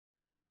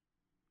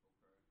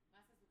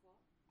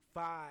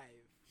5,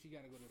 She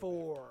gotta go to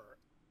 4,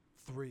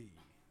 3,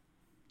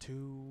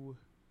 2,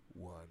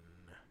 1.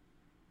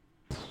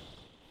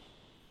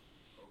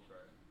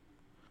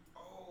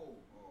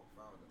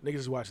 Niggas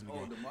is watching the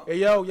game. Hey,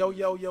 yo,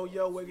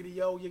 wiggity,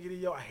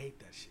 yiggity, yo. I hate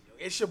that shit, yo.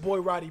 It's your boy,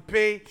 Roddy P.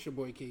 It's your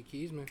boy, Kid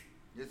Keys, man.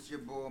 It's your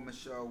boy,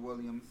 Michelle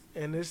Williams.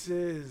 And this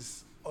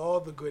is All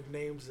the Good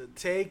Names Are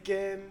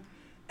Taken,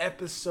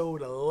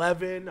 episode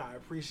 11. I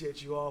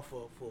appreciate you all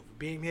for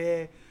being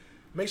here.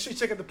 Make sure you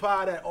check out the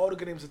pod at All the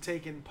Good Names Are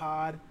Taken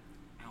pod.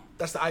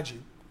 That's the IG.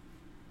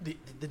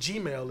 The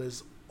Gmail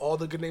is All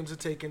the Good Names Are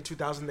Taken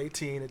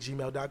 2018 at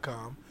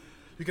gmail.com.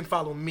 You can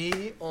follow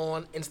me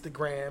on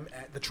Instagram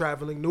at The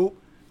Traveling Noob.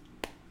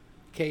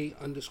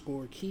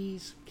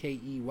 K_Keys,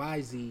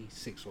 KEYZ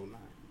 609.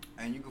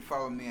 And you can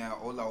follow me at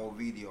Ola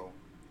Ovidio.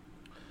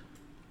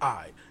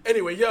 Alright.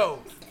 Anyway, yo,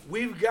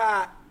 we've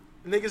got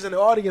niggas in the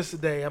audience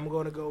today. I'm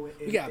going to go in.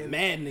 We got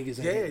mad niggas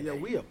in here. Yeah,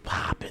 we are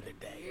popping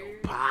today. Yo,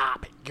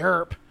 popping.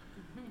 Yerp.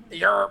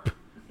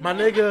 My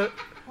nigga.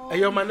 Hey,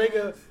 yo, my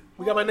nigga.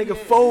 We got my nigga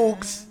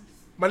Fogues.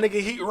 My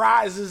nigga Heat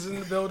Rises in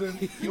the building.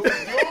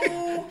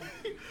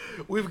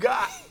 We've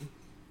got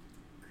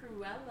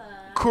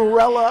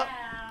Corella,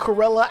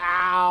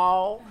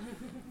 ow.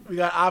 We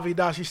got Avi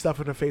Dashi stuff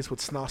in her face with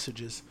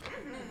sausages.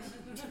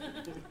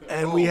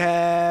 And we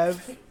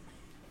have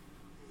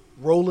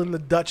Roland the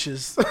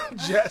Duchess,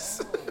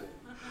 Jess.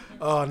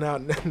 Oh, now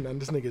this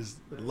nigga's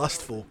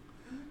lustful.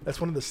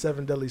 That's one of the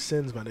 7 deadly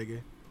sins, my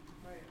nigga.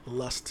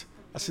 Lust.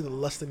 I see the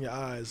lust in your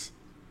eyes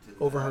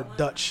over her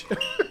Dutch.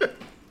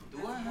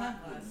 Do I have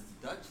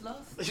a Dutch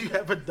lust? You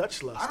have a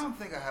Dutch lust. I don't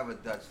think I have a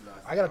Dutch lust.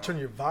 I gotta turn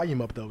your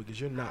volume up though because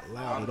you're not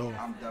loud at all.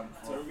 I'm done.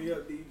 Turn me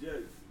up,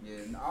 DJ. Yeah,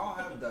 no, I don't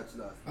have a Dutch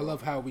lust. I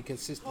love how we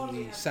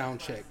consistently sound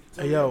check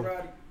Hey yo,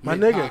 my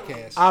Mid nigga,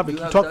 podcast. Avi,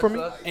 can you talk for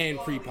me? and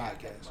free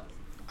podcast.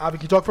 Avi,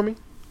 can you talk for me?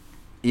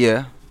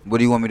 Yeah. What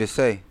do you want me to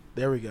say?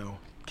 There we go.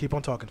 Keep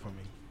on talking for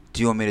me.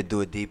 Do you want me to do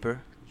it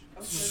deeper?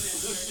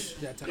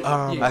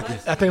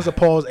 I think it's a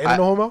pause. Ain't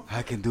no homo.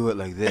 I can do it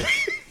like this.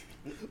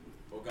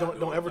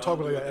 Don't ever talk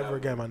like that ever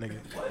again, my nigga.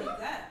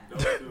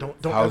 Don't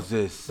How's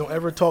ever, this? don't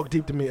ever talk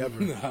deep to me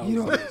ever.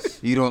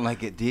 You don't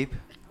like it deep?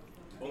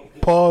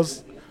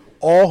 Pause.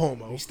 All We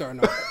homo.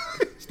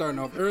 starting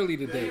off early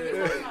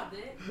today.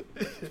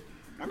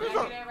 I'm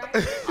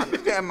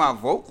just getting my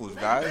vocals,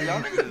 guys.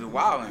 Y'all niggas is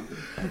wildin'.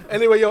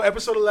 Anyway, yo,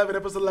 episode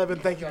 11.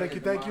 Thank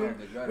you.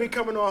 We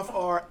coming off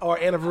our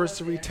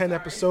anniversary 10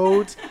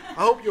 episodes.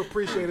 I hope you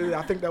appreciated it.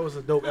 I think that was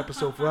a dope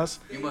episode for us.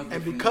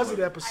 And because of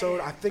the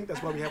episode, I think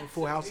that's why we have a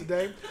full house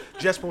today.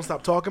 Jess won't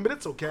stop talking, but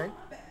it's okay.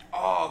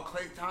 Oh,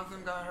 Clay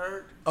Thompson got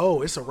hurt?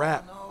 Oh, it's a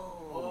wrap. No.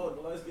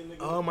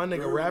 Oh, my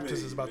nigga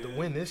Raptors is about to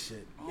win this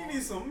shit. He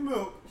needs some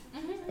milk.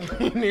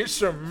 He needs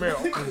some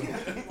milk.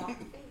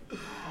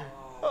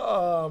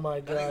 Oh my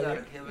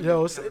god.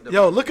 Yo,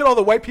 look at all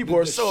the white people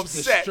who are so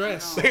upset.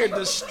 They're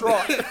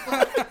distraught.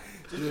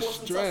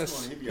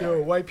 Distress.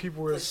 Yo, white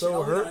people are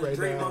so hurt right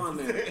now.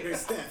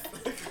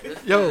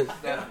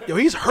 Now. Yo,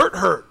 he's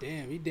hurt.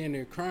 Damn, he damn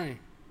near crying.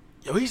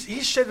 Yo,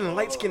 he's shedding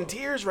light skin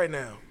tears right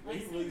now.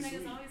 Light-skinned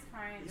niggas always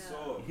crying,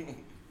 though.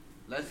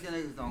 Light-skinned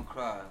niggas don't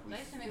cry.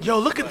 Light-skinned niggas Yo,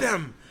 look at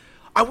them.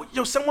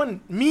 Yo,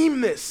 someone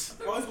meme this.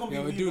 Yo,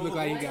 it do look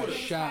like he got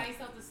shot. cry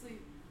yourself to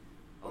sleep.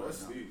 Oh, that's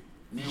Steve.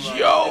 Meanwhile,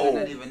 Yo! he's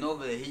not even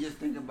over there. He just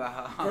thinking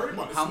about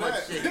how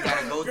much shit he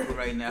gotta go through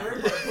right now.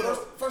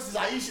 First is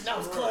Aisha, now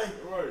it's Clay.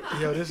 Right.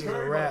 Yo, this is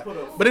a wrap.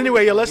 But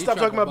anyway, yo, let's He stop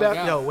tried talking to about bug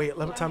that. out. Yo, wait,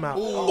 let me time out.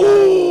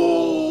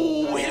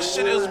 Ooh, his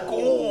shit is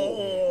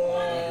gone.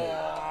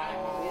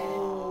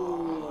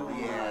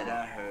 Yeah,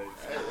 that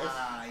hurts.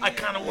 I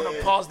kind of want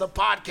to pause the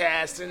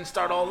podcast and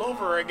start all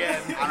over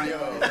again.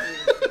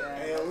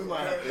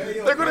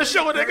 They're gonna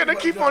show it. They're gonna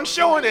keep on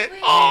showing it.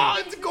 Oh,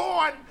 it's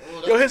gone.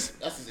 Yo, That's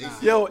his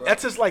ACL. yo, bro.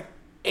 that's his like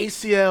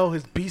ACL,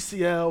 his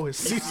BCL, his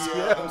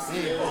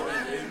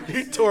CCL.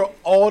 He tore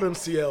all them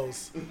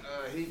CLs.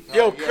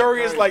 Yo,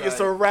 Curry is like, it's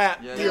a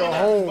wrap. Yeah, We are yeah. By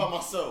home.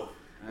 myself.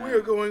 We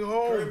are going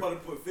Everybody home. about to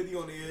put 50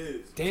 on their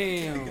heads.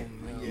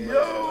 Damn. Yeah,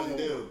 Yo. done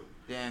deal.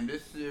 Damn,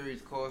 this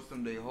series cost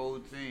them their whole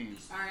team.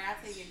 All right,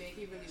 I take it back.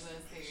 He really was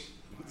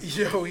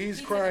scared. Yo, he's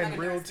He crying took it like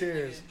a real nurse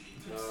tears.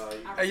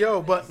 I Hey,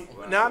 yo, but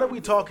now that we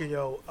talking,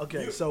 yo,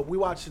 okay, so we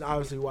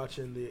obviously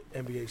watching the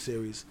NBA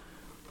series.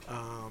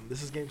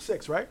 This is game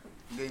 6, right?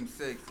 Game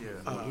 6, yeah.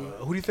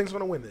 Who do you think's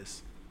gonna win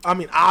this? I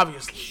mean,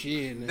 obviously.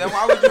 Shit. Then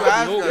why would you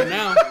ask Over us?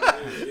 now.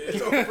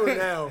 It's over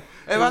now.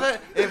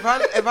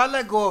 If I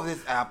let go of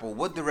this apple,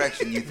 what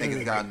direction do you think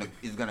it's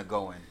gonna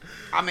go in?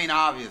 I mean,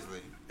 obviously.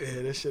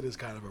 Yeah, this shit is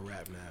kind of a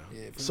wrap now.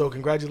 Yeah, So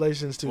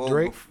congratulations to Well,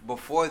 Drake.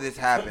 Before this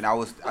happened,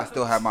 I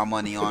still had my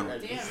money on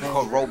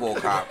called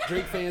RoboCop.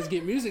 Drake fans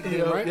get music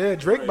then, right? Yeah,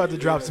 Drake about to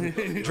drop some.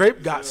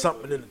 Drake got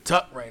something in the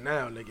tuck right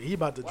now, nigga. He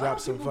about to drop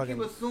some People fucking.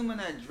 keep assuming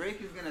that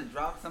Drake is gonna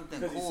drop something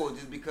cool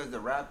just because the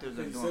Raptors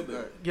are doing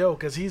good. Yo,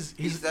 cause he's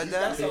He said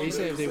that. Yeah, he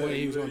said if they win,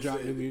 he was gonna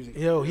drop new music.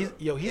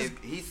 he's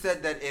He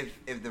said that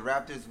if the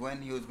Raptors win,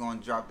 he was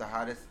gonna drop the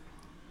hottest.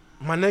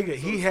 my nigga.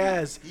 He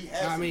has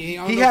I mean,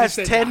 I don't he know if has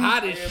said the 10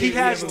 hottest he shit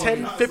has ever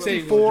gonna say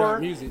he was gonna drop 1054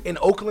 music. in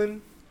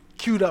Oakland,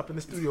 queued up in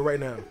the studio right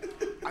now.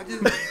 I'm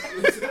just not.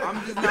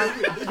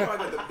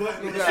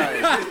 You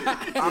guys,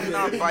 I'm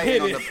not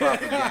biting on the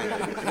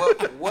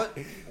propaganda. What?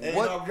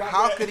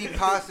 How could he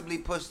possibly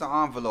push the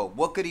envelope?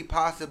 What could he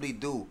possibly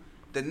do?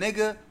 The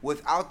nigga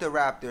without the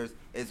Raptors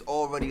is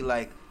already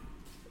like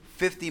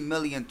 $50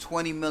 million,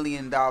 $20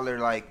 million,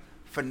 like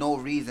for no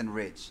reason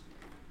rich.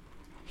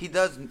 He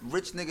does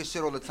rich nigga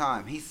shit all the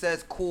time. He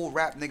says cool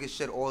rap nigga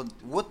shit all.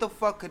 What the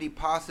fuck could he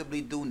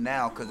possibly do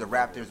now because the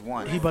Raptors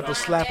won? He about to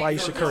slap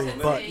Aisha Curry's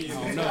butt.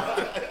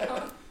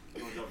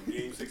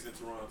 Game 6 in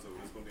Toronto.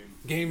 It's gonna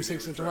be Game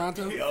 6 in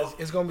Toronto.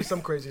 It's gonna be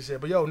some crazy shit.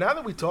 But yo, now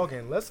that we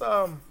talking, let's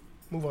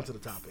move on to the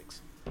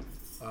topics.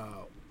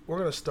 We're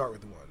gonna start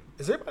with one.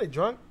 Is everybody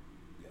drunk?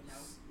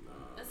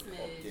 A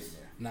smidge.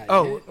 Not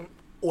Oh, yet.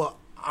 well,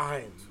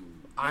 I'm.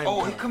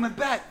 Oh, he coming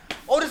back.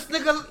 Oh, this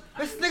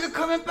nigga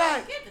coming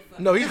back. Get the fuck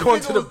No, he's This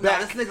going nigga to the was- back.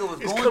 Nah, this nigga was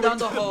He's going coming down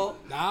the to- hall.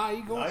 Nah,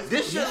 he going.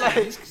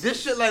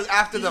 This shit like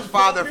after the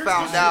father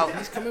found out.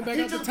 He's coming back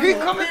out the He tunnel.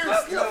 coming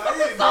back. He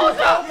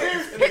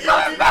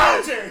coming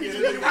back.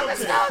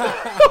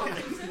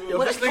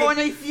 With a torn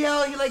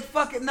ACL, he like,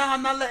 fuck it, nah,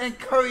 I'm not letting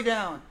Curry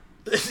down.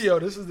 Yo,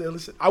 this is the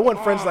illicit. I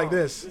want friends like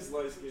this. this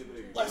light skinned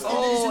nigga.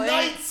 Oh,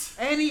 Nights.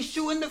 and he's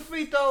shooting the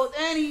free throws,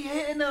 and he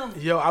hitting them.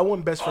 Yo, I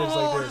want best friends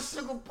Oh, like this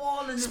this. nigga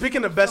balling.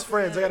 Speaking of best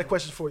friends, I got a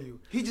question for you.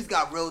 He just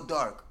got real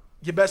dark.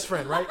 Your best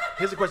friend, right?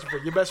 Here's a question for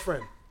you. Your best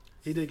friend.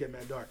 He did get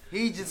mad dark.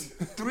 He just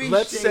three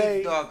Let's shades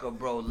say- darker,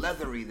 bro.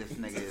 Leathery, this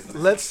nigga is.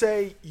 Let's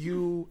say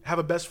you have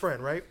a best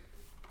friend, right?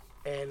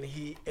 And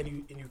you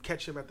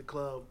catch him at the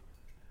club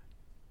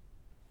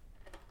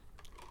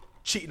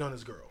cheating on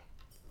his girl,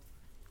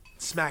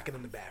 smacking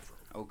in the bathroom.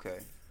 Okay.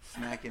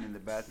 Smacking in the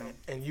bathroom.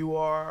 And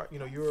you're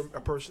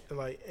a person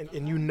like,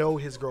 and you know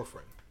his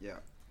girlfriend. Yeah.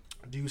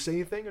 Do you say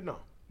anything or no?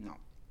 No.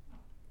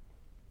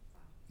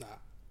 Nah,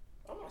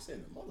 I'm not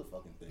saying the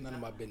motherfucking thing. none of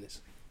my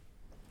business.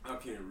 I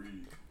can't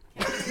read.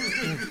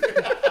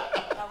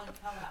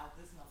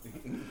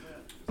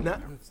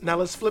 Now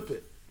let's flip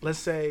it. Let's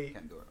say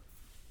Can't do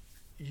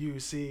it. you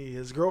see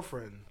his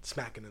girlfriend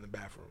smacking in the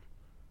bathroom,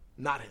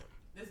 not him.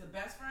 This is a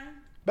best friend?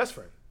 Best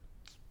friend.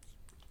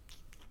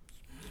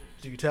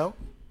 Do you tell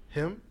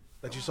him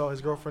that you saw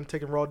his girlfriend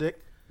taking raw dick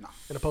No.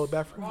 in a public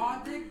bathroom?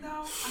 Raw dick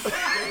though?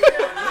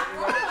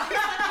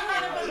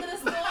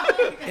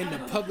 In the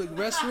public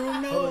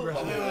restroom, Public though?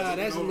 restroom. Nah,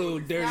 that's a little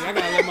dirty. I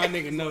gotta let my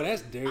nigga know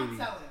that's dirty. I'm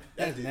telling him.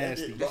 That's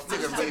nasty. This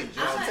nigga really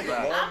drugs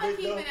back. I'm gonna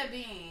keep it a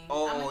bean.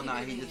 Oh, I'ma keep nah,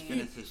 it he a just bean.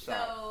 finished his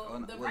shot. So Oh,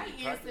 no, the what right is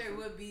he answer practicing?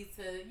 would be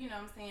to, you know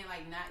what I'm saying,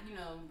 like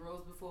not,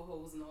 bros before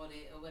hoes and all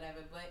that or whatever.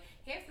 But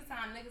half the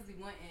time niggas be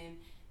wanting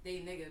they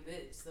nigga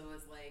bitch. So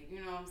it's like, you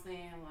know what I'm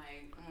saying?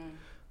 Like,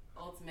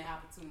 ultimate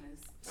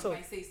opportunist. So- I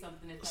might say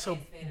something that's So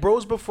not as bad.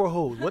 bros before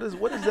hoes. What is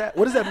that?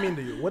 What does that mean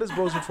to you? What does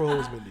bros before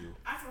hoes mean to you?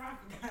 I forgot.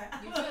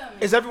 You feel me?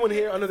 Is everyone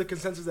here under the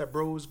consensus that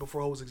bros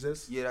before hoes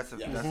exist? Yeah, that's a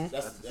Yeah, that's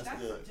that's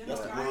That's good. general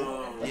That's the guy rule.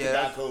 code. That's yeah, the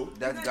guy code.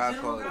 that's God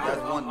code.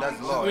 That's one.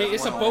 That's law. I mean,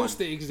 it's That's supposed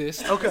 101. to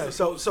exist. Okay,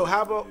 so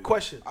how about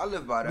question? I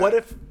live by that. What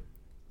if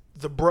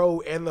the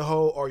bro and the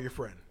hoe are your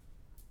friend?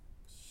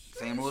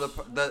 Same rule.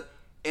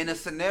 In a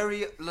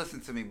scenario, listen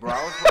to me, bro.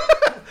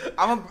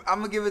 I'm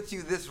gonna give it to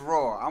you this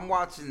raw. I'm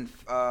watching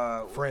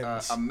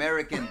Friends.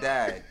 American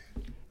Dad,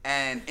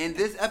 and in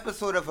this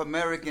episode of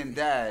American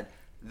Dad,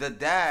 the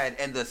dad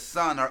and the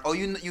son are. Oh,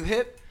 you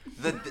hip?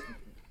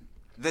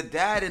 The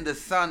dad and the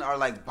son are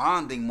like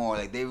bonding more.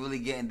 Like they really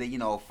getting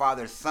the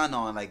father son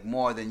on like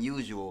more than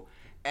usual.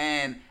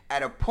 And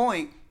at a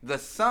point, the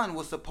son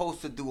was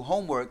supposed to do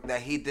homework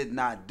that he did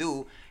not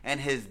do,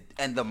 and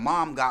the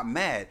mom got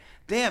mad.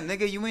 Damn,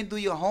 nigga, you ain't do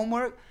your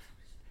homework?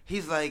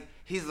 He's like,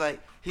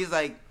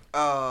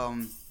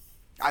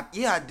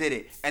 yeah, I did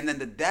it. And then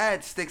the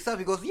dad sticks up.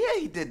 He goes, yeah,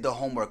 he did the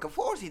homework. Of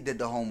course he did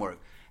the homework.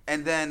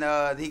 And then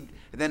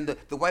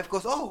the wife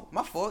goes, oh,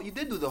 my fault. You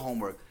did do the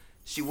homework.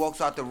 She walks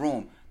out the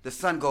room. The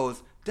son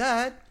goes,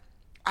 Dad,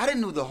 I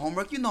didn't do the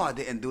homework. You know I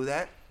didn't do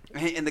that.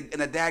 And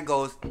the dad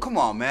goes, come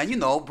on, man.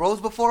 Bros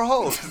before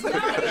hoes.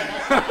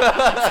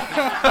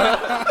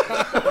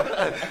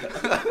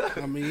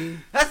 I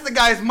mean, That's the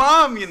guy's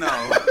mom, Yeah,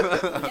 nice.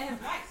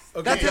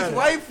 Okay, That's his got it.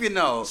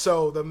 wife,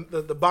 So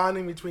the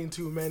bonding between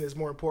two men is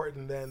more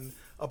important than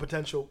a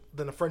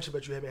friendship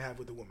that you may have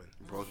with a woman.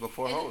 Bros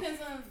before It hoes.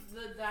 depends on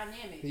the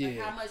dynamic. Like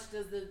Yeah. how much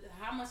does the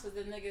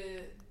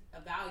nigga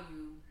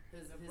value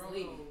his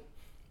lady?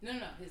 No,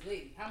 his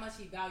lady. How much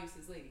he values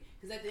his lady?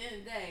 Because at the end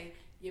of the day,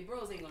 your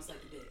bros ain't gonna suck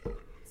your dick.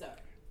 Sorry,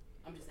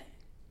 I'm just saying.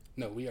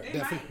 no, we are They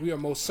definitely, might. we are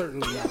most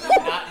certainly not.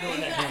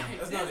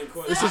 That's not the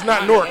question. This is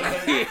not Newark.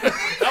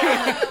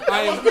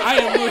 I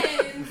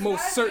am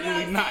most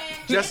certainly not.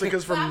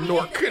 Jessica's from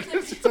Newark. It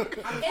depends on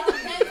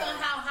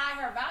how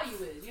high her value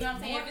is. You know what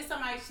I'm saying? If it's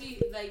somebody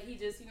he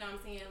just, you know what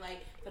I'm saying,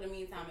 like for the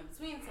meantime, in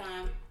between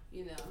time,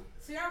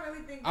 So y'all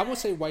really think I would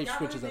say wife y'all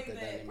switches really up think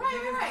that dynamic. Right.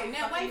 niggas Now,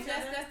 don't fuck wife, each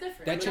other? that's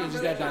different. That Y'all changes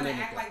really that trying to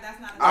dynamic. act like that's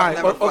not All right.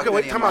 never Okay. fucked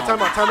Wait. any Time of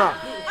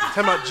out.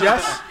 Time out.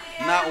 Jess.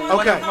 Not one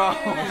Okay. of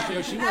them.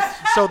 Yo, she wants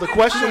So the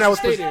question that was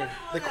Stay there.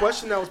 the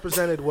question that was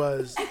presented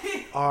was,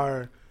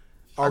 are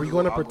are we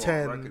going to I'll go on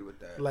pretend record with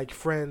that. like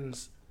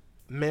friends,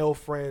 male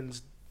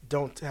friends,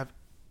 don't have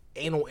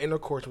anal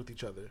intercourse with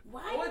each other?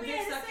 Why Or you dick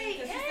had to sucking, say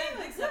 'cause she yeah? said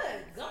dick sucking.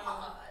 Good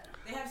God.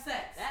 They have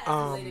sex. That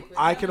escalated quick.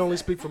 I can only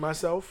speak for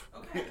myself.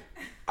 Okay.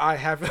 I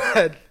haven't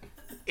had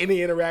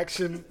any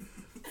interaction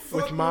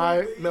with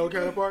my male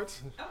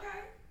counterparts. Okay.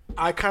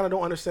 I kind of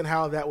don't understand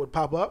how that would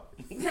pop up.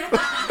 It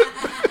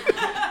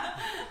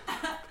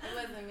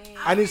wasn't me.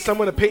 I need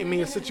someone to paint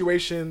me a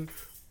situation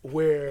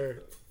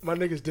where my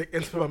nigga's dick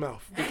into my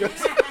mouth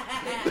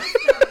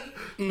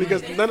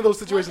because none of those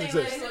situations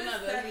One thing exist.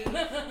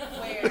 led to another.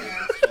 Where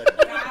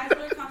guys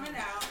were coming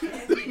out. And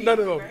admitting None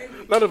of them. very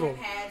legit None of them.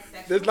 had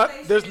sexual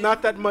There's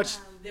not that much.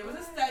 There was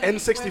a study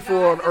N64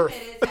 where on guys Earth.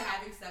 admitted to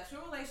having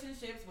sexual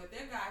relationships with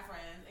their guy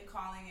friends and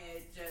calling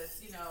it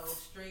just,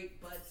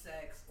 straight butt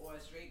sex or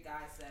straight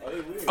guy sex. Oh,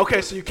 they weird.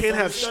 Okay, so you can't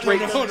have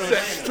straight Hold on.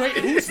 sex. Straight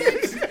who's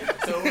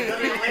So we've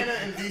done Atlanta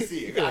and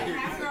DC. They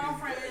have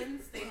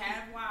girlfriends, they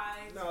have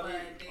wives, No, but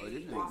Oh, they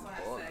this also nigga's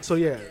have bored. sex. So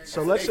yeah, with so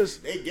their let's guy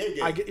just. They gay.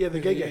 I get the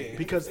gay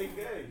because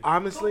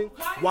honestly,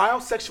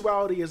 while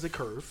sexuality is a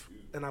curve,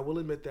 and I will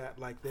admit that,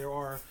 like there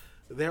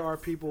are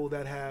people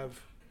that have,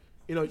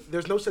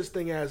 there's no such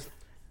thing as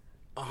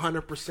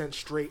 100%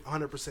 straight,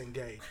 100%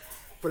 gay,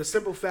 for the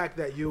simple fact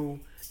that you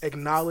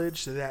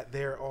acknowledge that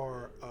there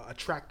are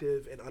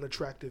attractive and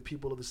unattractive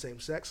people of the same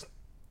sex.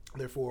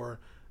 Therefore,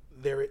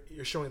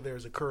 you're showing there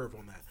is a curve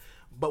on that.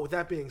 But with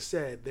that being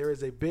said, there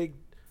is a big.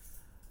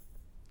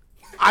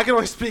 I can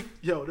only speak.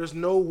 There's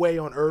no way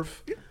on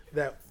earth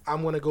that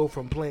I'm gonna go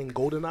from playing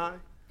GoldenEye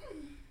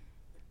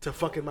to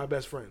fucking my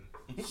best friend.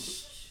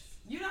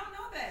 You don't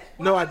know that.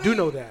 No, I do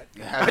know that.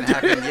 It hasn't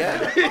happened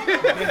yet.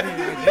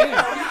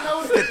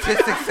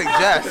 Statistics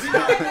suggest.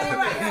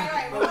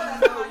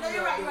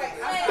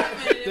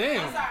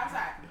 Damn. I'm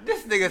sorry.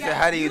 This nigga said,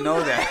 how do you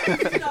know that? You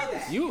know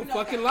that. You a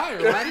fucking liar,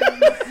 right?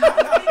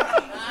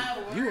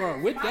 You are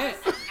with that.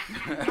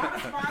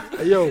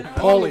 Hey, yo,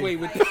 All the way Paulie.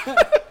 with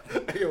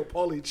that. Hey, yo,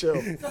 Paulie, chill.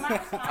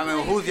 I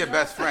mean, who's your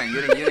best friend?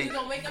 You didn't. You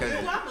gonna wake up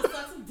and I'm gonna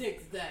suck some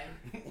dick today.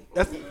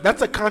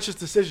 That's a conscious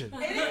decision.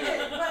 It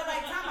is, but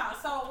like, time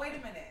out. So wait a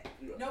minute.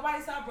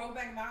 Nobody saw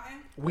Brokeback Mountain?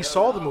 We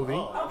saw the movie.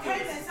 Okay,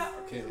 then. So,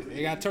 Okay,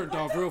 they got turned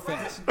off real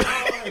fast.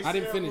 I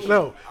didn't finish.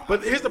 No,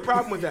 but here's the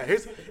problem with that.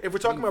 If we're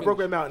talking about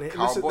Brokeback Mountain, and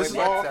Cowboy this is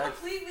butt all. sex.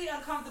 completely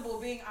uncomfortable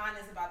being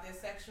honest about their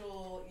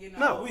sexual,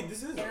 No. Wait,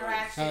 this is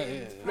interaction.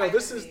 yeah. No,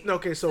 this is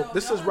okay. So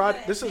this is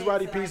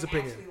Roddy P's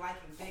opinion.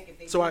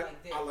 So I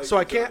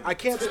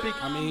can't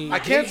speak. I mean, I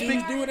can't gay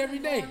speak- dudes do it every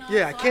day.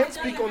 Yeah, I can't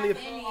speak on the.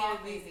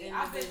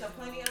 I've been to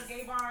plenty of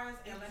gay bars,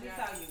 and let me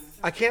tell you.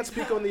 I can't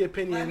speak on the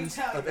opinions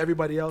of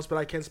everybody else, but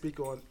I can speak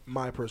on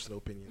my personal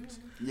opinions.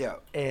 Yeah.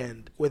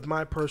 And with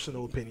my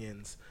personal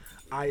opinions,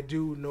 I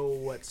do know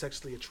what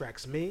sexually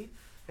attracts me,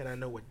 and I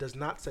know what does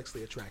not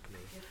sexually attract me.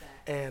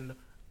 And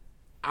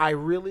I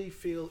really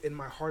feel in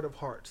my heart of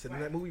hearts that in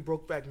that movie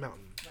Brokeback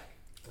Mountain,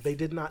 they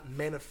did not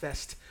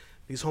manifest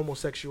these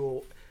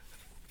homosexual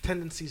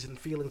tendencies and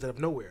feelings out of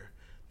nowhere.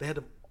 They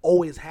had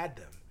always had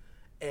them,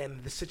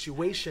 and the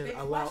situation They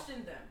allowed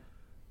questioned them,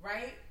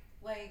 right?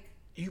 Like,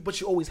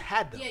 but you always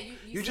had them. Yeah,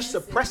 you just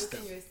sense it suppressed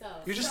them. within yourself.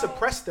 You just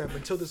suppressed them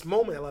until this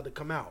moment allowed to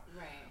come out.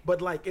 Right. But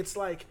like it's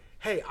like,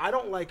 hey, I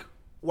don't like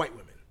white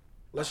women.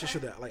 Let's just show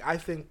that. Like I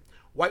think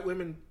white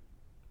women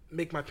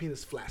make my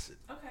penis flaccid.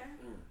 okay.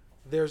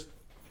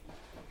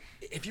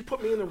 If you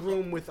put me in a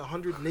room with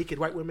 100 naked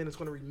white women, it's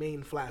going to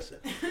remain flaccid.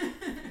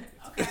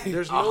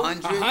 There's no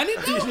 100?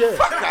 100?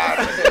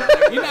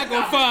 Yeah. You're not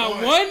gonna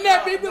find one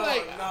that be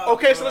like,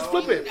 Okay, so let's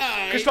flip it.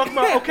 Cause talking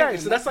about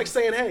so that's like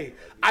saying, hey,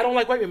 I don't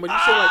like white women, but you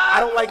say like I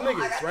don't like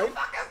niggas, right?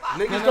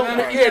 Niggas don't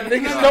make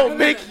niggas don't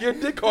make your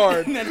dick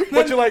hard.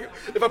 But you're like,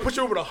 if I put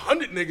you over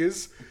 100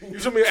 niggas, you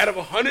tell me out of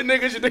 100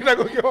 niggas, your dick not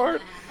gonna get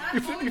hard. You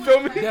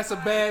feel me? that's a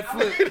bad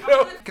flip. You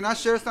know? Can I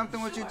share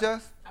something with you,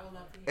 Jess? I would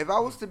love to hear. If I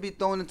was to be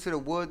thrown into the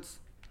woods,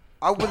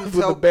 I wouldn't With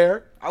tell. a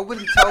bear. I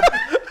wouldn't tell.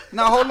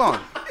 Now hold on.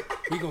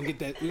 We gonna get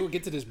that. We gonna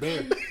get to this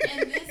bear. And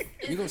this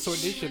We gonna sort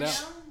this shit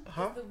out.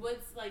 Huh? The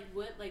woods like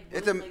what like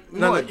It's a like,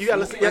 No, woods. you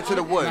gotta listen. Into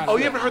the woods. Oh,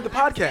 you haven't heard the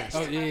podcast?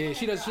 Oh yeah,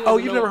 she does. Oh,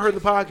 you've never heard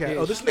the podcast?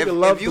 Oh, this nigga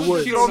loves if you the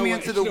woods. throw me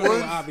into the What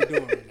woods, I'll be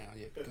doing right now.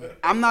 Yeah, go ahead.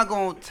 I'm not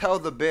gonna tell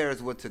the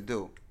bears what to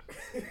do.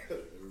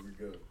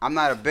 I'm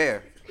not a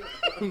bear.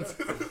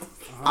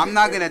 I'm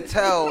not gonna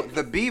tell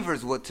the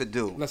beavers what to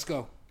do. Let's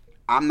go.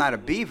 I'm not a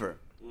beaver.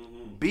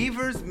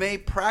 Beavers may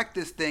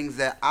practice things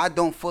that I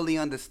don't fully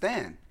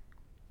understand.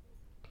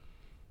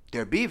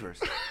 They're beavers.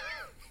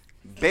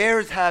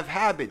 Bears have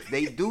habits.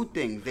 They do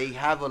things. They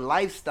have a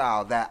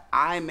lifestyle that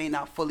I may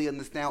not fully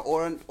understand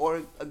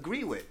or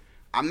agree with.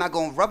 I'm not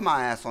gonna rub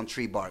my ass on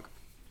tree bark.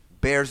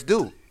 Bears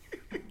do.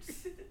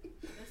 This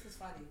is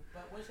funny,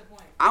 but what's your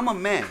point? I'm a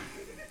man.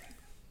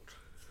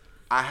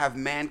 I have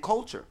man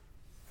culture.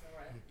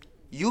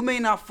 You may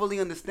not fully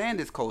understand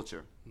this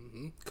culture.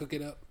 Cook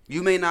it up.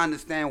 You may not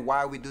understand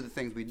why we do the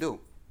things we do.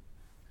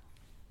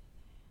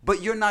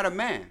 But you're not a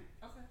man.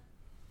 Okay.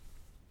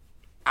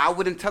 I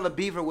wouldn't tell a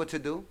beaver what to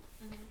do.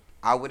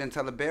 I wouldn't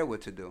tell a bear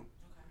what to do.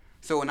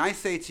 So when I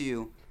say to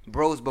you,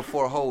 bros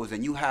before hoes,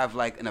 and you have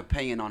like an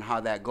opinion on how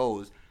that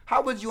goes,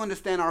 how would you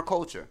understand our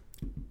culture?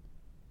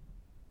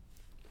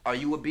 Are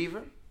you a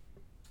beaver?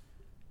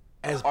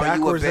 As Are you a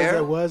backwards as bear?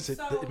 it was,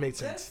 So it made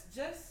sense.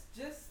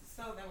 Just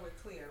so that we're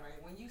clear,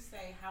 right? When you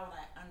say how would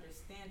I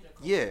understand your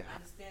culture, Yeah.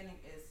 understanding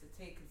is to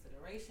take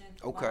consideration,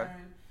 to Okay.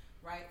 learn,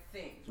 right,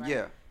 things, right?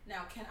 Yeah.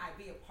 Now, can I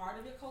be a part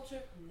of your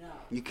culture? No.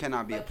 You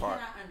cannot be a But part.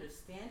 can I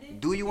understand it?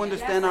 Do you Yes,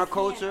 understand I our can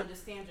culture?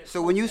 understand your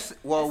So when you culture.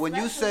 when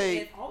you Especially say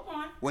if- hold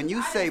on, when you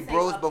I say didn't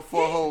bros a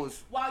before peep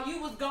hoes, while you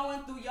was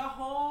going through your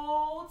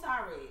whole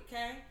tirade,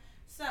 okay?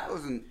 So it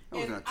wasn't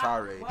if a I-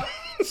 tirade. well,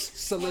 whatever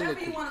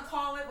Soliloquy. you want to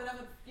call it,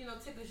 whatever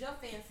tickles your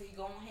fancy,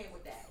 go ahead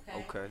with that, okay?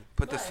 Okay.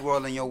 Put the But-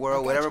 swirl in your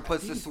world. Whatever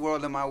puts the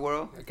swirl in my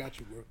world. I got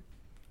you, bro.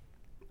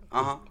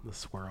 Uh huh. The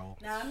swirl.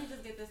 Now let me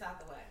just get this out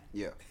the way.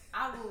 Yeah.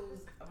 I lose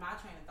my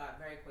train of thought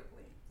very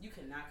quickly. You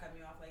cannot cut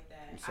me off like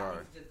that. I'm sorry. I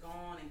need to just go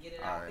on and get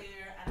it All out right.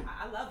 there. And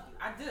I love you.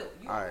 I do.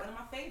 You All are right. one of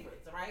my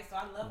favorites, all right? So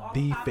I love all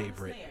The the pop and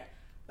favorite. snare.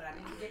 But I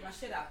need to get my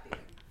shit out there.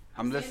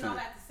 I'm saying listening. all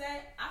that to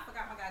say, I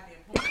forgot my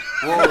goddamn point.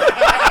 Whoa.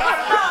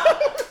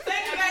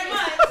 Thank you very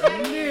much.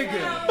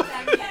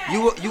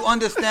 You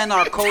understand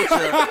our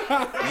culture.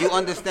 You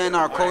understand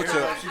our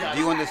culture. Do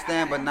you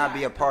understand but not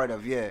be a part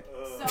of? Yeah.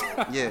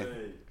 So, Yeah.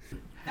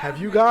 Have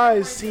you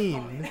guys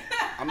seen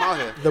I'm out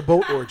here. the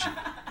boat orgy?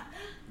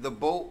 The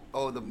boat.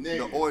 Oh,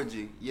 the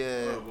orgy.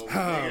 Yeah. Oh,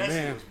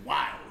 man.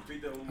 Wow. I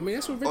mean,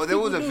 that's what rich Oh, there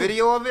was a people do.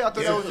 video of it. I thought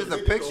that was just a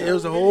picture. It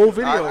was a whole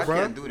video, I bro.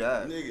 can't do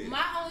that. Nigga.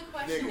 My only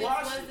question Nigga, is,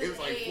 watch was it. It was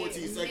like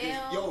 14 seconds.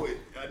 male Yo, a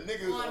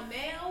nigga. on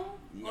male,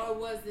 or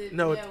was it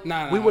No, male?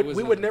 Nah, we it would was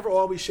we not. would never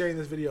all be sharing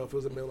this video if it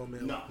was a male on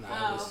male. No.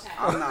 Oh, okay.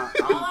 I'm not.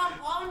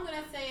 All I'm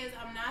gonna say is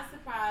I'm not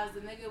surprised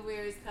the nigga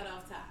wears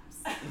cutoff tops.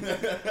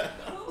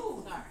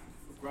 Ooh, sorry.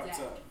 Crop Dak.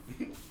 top.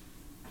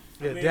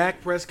 Yeah,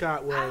 Dak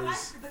Prescott I was.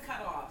 like the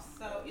cutoffs.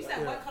 So you said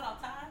Yeah. what cutoff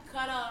time?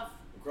 Cutoff.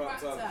 Crop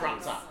top.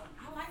 Crop top.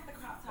 I like the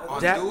crop top.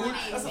 On Dak- dudes?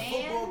 That's a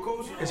football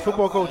culture. It's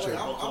football culture.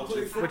 I'm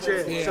putting football Which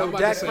is Yeah, so I'm about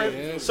to Dak say,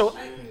 Prescott. yeah. So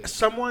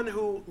someone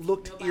who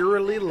looked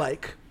eerily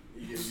like.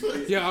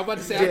 Yeah, I'm about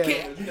to say, I Yeah.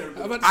 can't.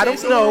 I'm about to I say don't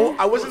it's a know. little-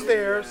 I wasn't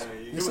there.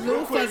 It's a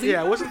little fuzzy.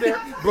 Yeah, I wasn't there.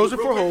 Bros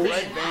before hoes.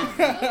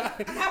 Have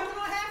we gone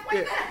halfway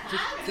Yeah. there? I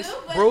do,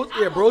 but Bros,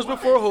 I'm yeah, bros on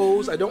before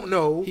hoes. I don't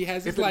know He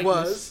has his if it likeness.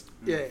 was.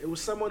 Yeah, it was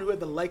someone who had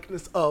the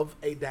likeness of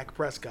a Dak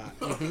Prescott.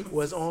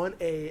 Was on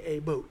a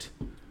boat,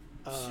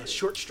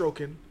 short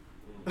stroking.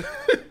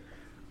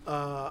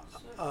 A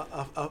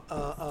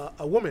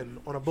woman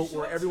on a boat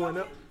where everyone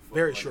else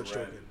very short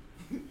stroking,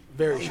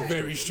 very short.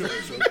 Very short.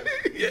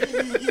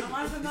 I'm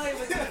unfamiliar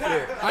with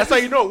that. That's how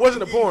you know it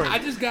wasn't a porn. I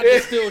just got the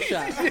still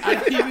shot.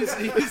 He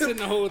was in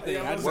the whole thing.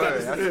 I just Word. got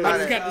That's the, I just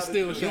about got the it.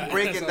 still You shot.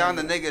 breaking down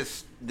the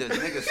niggas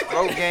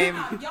throat game.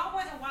 Y'all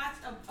went and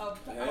watched a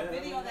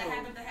video that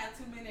happened to have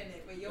 2 men in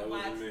it, but you'll That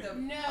watch wasn't me. the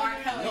No, R.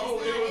 Kelly.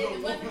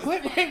 it wasn't.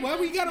 Wait, why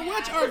we gotta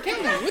watch R.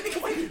 Kelly? What the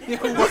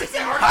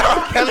How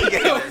R. Kelly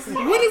get this?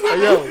 what did we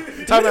Hey,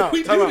 yo, time out,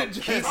 we time do out. to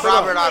Keep Jess?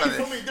 Robert out of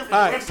So it. many different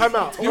All right, time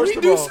out. Did First we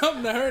of do all,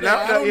 something to her Now-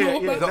 that I don't yeah,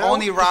 know yeah, about? The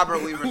only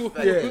Robert we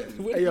respect. yeah.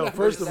 Hey, yo,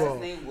 first of Last all,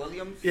 name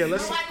Williams? yeah,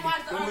 let's Nobody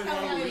watched the R.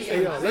 Kelly video.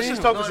 hey, yo, let's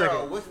just talk a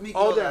second. What's Miko's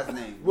All last that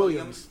name?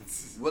 Williams.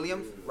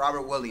 Williams?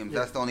 Robert Williams.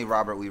 That's the only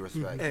Robert we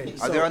respect. Hey,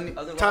 Are so, there any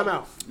other time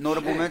Roberts?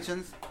 Notable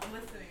mentions?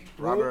 Listening.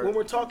 Robert. When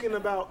we're talking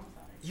about,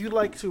 you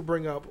like to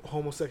bring up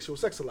homosexual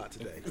sex a lot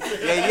today.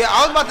 Yeah,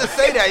 I was about to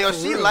say that. Yo,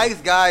 she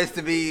likes guys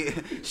to be.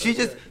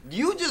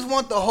 You just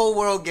want the whole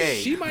world gay.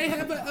 She might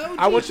have an LGBT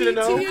I want you to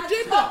know-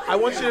 agenda. I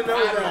want you to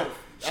know that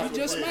She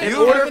just might in have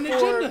order an for,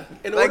 agenda.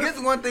 in Like, order, it's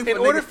one thing in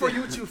for order niggas for to-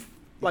 you to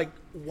like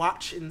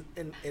watch and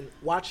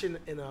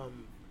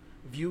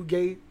view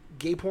gay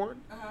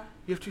porn,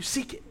 you have to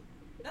seek it.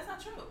 That's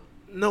not true.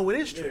 No, it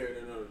is Yeah, true.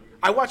 no.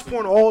 I watch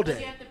porn all You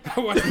day. have to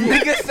I watch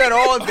Nigga said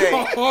all day.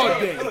 all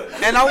day.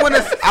 And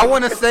I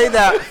wanna say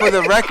that for the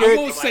I record.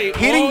 won't say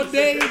He all didn't,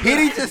 day. he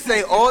didn't just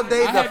say all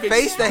day. I The have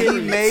face that he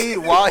experience. made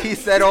while he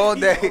said all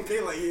day.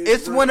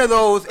 It's one of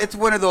those. It's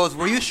one of those.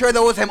 Were you sure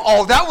that was him?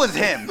 Oh, that was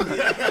him.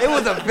 It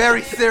was a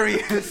very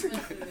serious.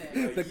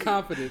 The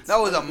confidence. That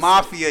was a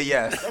mafia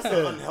yes. That's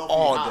an unhealthy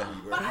All hobby, day.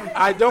 bro.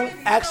 I don't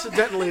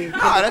accidentally come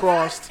that's-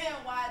 across can't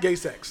watch. gay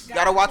sex.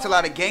 Gotta watch a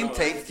lot of game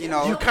tapes. You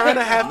know. You kind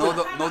of have know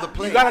to. the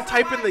play. You gotta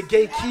type in the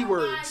gay You gotta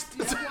keywords.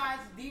 watch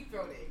deep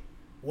throating.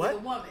 What?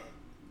 With a woman.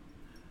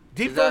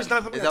 Deep Is throat that- is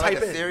not something is to that like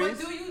type a in. series?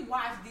 But do you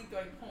watch deep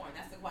throating porn?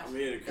 That's the question. I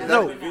mean, That's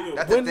No. the question.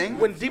 That's the When thing.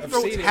 when deep I've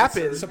throats seen it.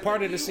 happen, It's a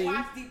part of the Do you scene.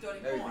 watch deep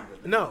throating porn?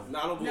 no. Nah,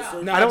 I don't go No.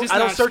 search. No, I don't- just I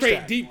don't not search straight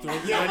that. deep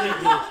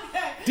throat.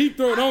 Deep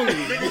throat only.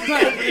 Like,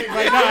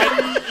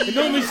 it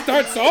normally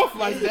starts off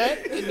like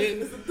that, and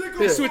then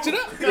they switch it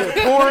up.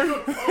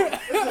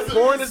 Yeah,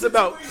 porn is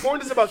about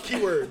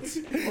keywords.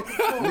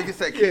 Nigga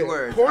said Yeah,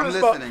 keywords. porn I'm is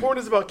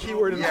listening. about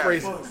keyword and Yeah.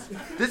 phrases.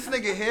 This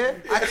nigga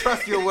here, I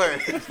trust your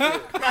word.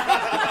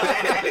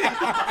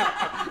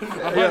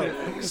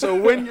 Yeah. So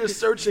when you're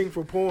searching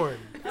for porn,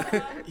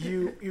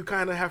 you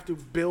kind of have to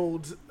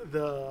build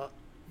the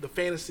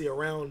fantasy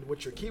around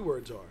what your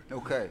keywords are.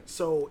 Okay.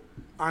 So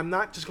I'm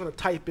not just gonna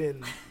type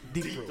in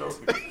deep throat.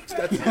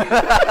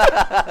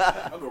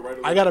 I'll go right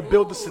over I gotta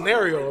build the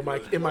scenario in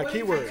my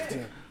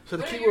keywords. So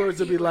the keywords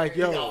will be like,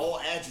 there. yo, All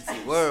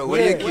adjectives. Word, what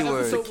are your What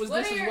episode keywords? was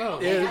What this are as your- well?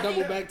 okay, Yeah, I double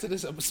think- back to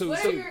this episode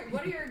What too.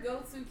 are your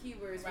go-to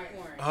keywords for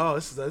porn? oh,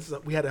 this is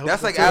we had a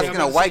That's like too. asking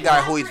a white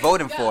guy who he's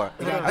voting for.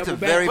 gotta That's a double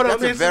back. very, Hold on,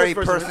 that's let a me very answer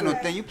this first. personal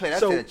thing. You play that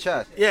So- to the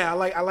chest. Yeah, I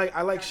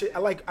like shit. I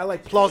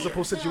like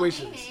plausible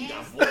situations.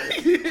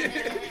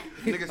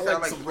 Niggas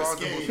sound like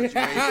plausible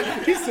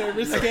situations. He said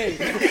risque.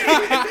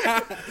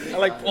 I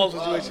like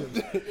plausible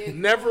situations.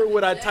 Never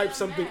would I type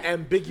something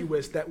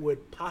ambiguous that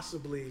would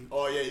possibly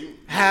Oh yeah, you.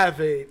 have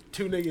a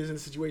two niggas in a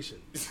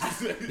situation.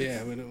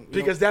 Yeah, we don't,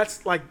 Because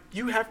that's like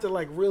you have to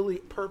like really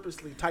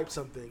purposely type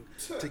something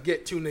to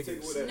get two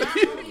niggas.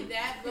 Not only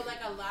that, but like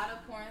a lot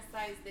of porn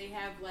sites, they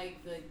have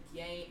like the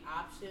gay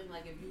option.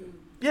 Like if you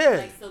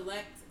like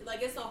select,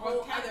 like it's a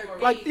whole other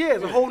thing. Like yeah,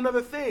 it's a whole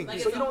nother thing.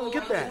 Like So it's you a don't whole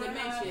get other that.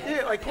 dimension.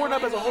 Yeah, like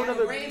Pornhub has a whole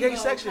nother gay Rainbow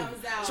section.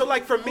 comes out. So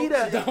like for me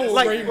to whole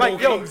like rainbow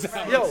yo comes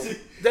out. dead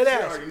You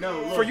ass. already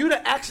know, look. For you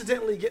to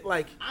accidentally get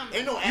like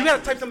Ain't no. you gotta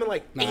accident. type something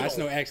like Nah, anal. that's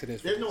no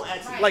accidents. There's no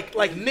accident. like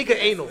nigga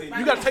anal.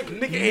 You gotta type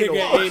nigga anal.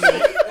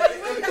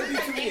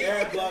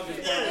 Ad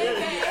blockers.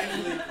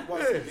 Actually,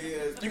 watch some gay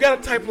ass- You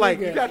gotta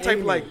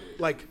type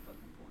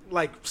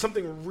like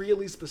something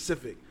really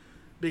specific.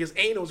 Because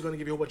anal is gonna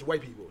give you a whole bunch of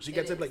white people. So you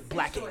gotta type like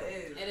black anal. It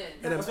is.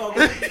 And That's then all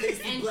good.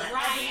 Tasty And black.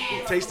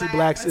 dry Tasty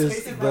Blacks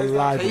is the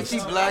liveliest.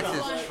 Tasty Blacks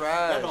is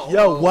trash.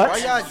 Yo, what? Why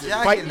y'all jacking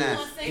Fight that?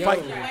 ass.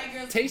 Fight me.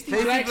 Tasty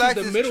Tasty Blacks Blacks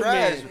is the is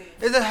trash. middleman.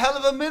 It's a hell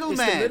of a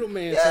middleman. It's the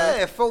middleman, Yeah,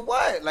 son. for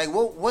what? Like,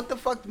 what the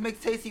fuck makes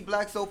Tasty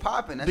Black so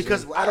popping? That shit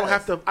Because is I don't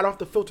whack. have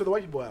to filter the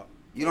white people out.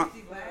 You don't.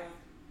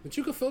 But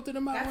you can filter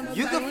them out. on the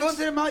You can silence.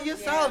 filter them out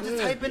yourself.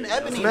 Just type in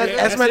ebony.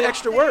 That's my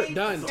extra word.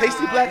 Done.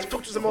 Tasty Blacks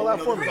filters them all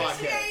out for me.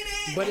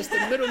 But it's the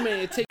middleman.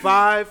 It takes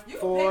 5,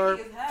 4,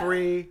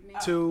 3,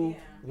 2,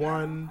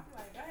 1.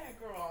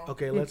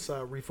 Okay, let's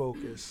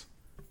refocus.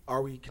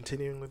 Are we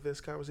continuing with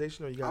this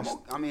conversation, or you guys?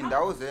 I mean,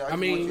 that was it. I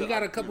mean, we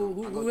got a couple.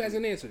 Who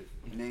hasn't answered?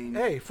 Name.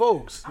 Hey,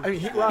 folks. I mean,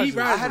 Heat Rises.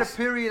 I had a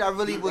period I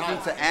really was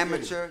into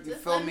amateur. You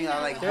feel me? I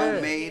like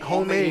homemade.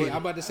 Homemade. I'm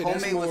about to say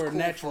that's Homemade was more cool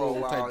natural for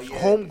a while, type. yeah.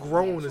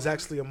 Homegrown is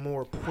actually a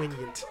more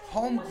poingnant.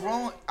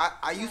 Homegrown.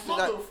 I used to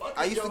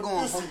go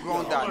on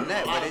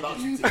homegrown.net, but it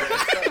just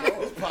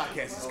This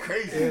podcast is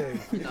crazy.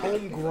 Yeah,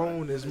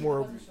 homegrown is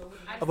more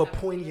of a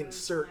poignant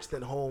search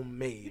than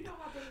homemade,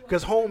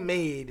 because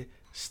homemade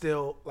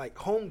still like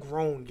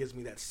homegrown gives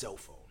me that cell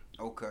phone.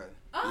 okay.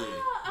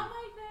 Oh, I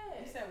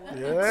like that.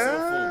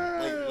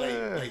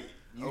 Yeah. Like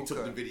you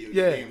took the video.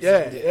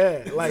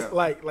 Yeah.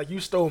 Like you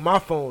stole my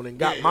phone and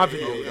got my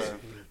videos. okay.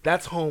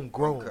 That's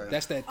homegrown. Okay.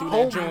 That's that through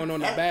Home- that joint on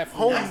the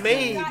bathroom.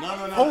 Homemade, No.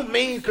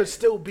 homemade could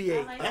still be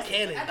a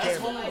Canon That's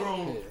camera.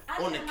 homegrown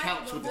on the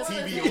couch with the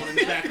TV on in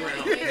the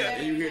background,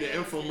 and you hear the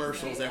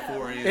infomercials at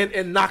 4 a.m.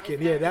 And knocking,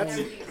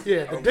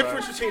 the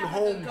difference between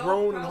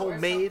homegrown and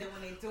homemade.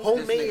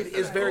 Homemade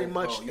is very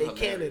much a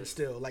Canon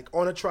still, like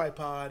on a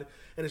tripod,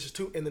 and it's just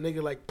two. And the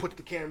nigga like puts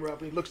the camera up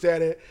and he looks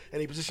at it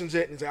and he positions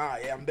it and he's like, "Ah,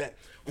 yeah, I'm back."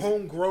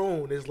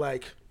 Homegrown is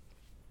like,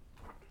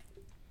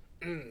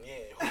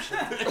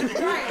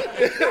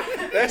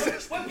 that's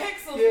just, What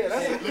pixels? yeah,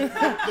 that's Lift your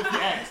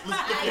ass.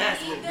 Lift your ass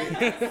a little bit. I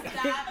need them to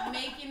stop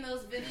making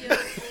those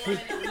videos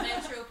on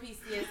Metro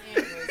PCS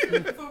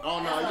Android.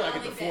 Oh no, you gotta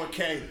get the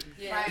 4K.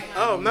 Yeah.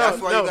 oh no,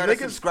 That's why no, you gotta niggas,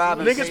 subscribe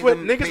and niggas pay with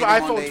them- niggas pay with them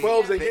on iPhone they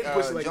 12s ain't getting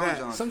pussy like John that.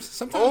 John.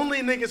 Sometimes, Only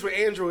niggas with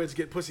Androids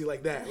get pussy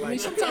like that. I mean, Like,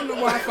 sometimes the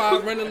Wi-Fi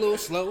run a little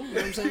slow. You know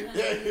what I'm saying?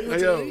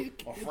 Hey, yo.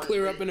 It'll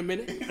clear up in a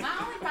minute. My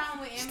only problem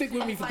with Stick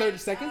with me for Amazon 30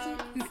 is, seconds,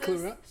 it'll clear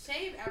just up.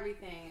 Shave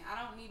everything.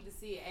 I don't need to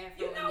see it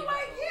after. You know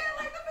what? Yeah,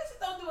 like the bitches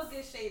don't do a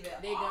good shave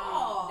at They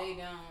all. don't. They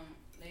don't.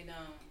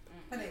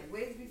 And their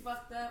wigs be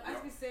fucked up. I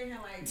just be sitting here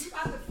like, you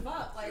about to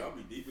fuck. Like, Y'all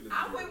be deep in the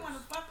I wouldn't want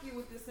to fuck you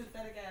with this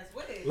synthetic ass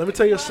wig. let me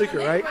tell you a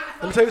secret, right?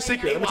 Let me tell you a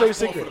secret. Let me tell you a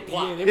secret.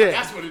 Yeah.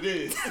 That's what it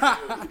is. Nah,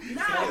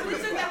 it's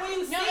just that when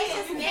you see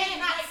it, you can't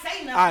not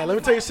say nothing. All right, let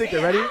me tell you a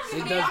secret. Ready?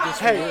 It does this.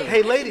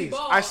 Hey, ladies!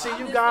 I see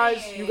you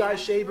guys. You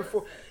guys shave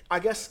before.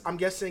 I'm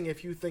guessing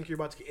if you think you're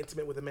about to get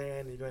intimate with a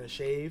man and you're going to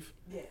shave,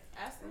 Yeah.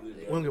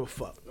 Absolutely. we don't give a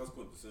fuck. That's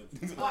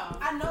quintessential. Well,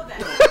 I know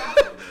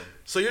that.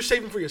 So you're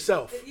shaving for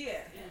yourself. Yeah.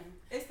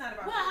 It's not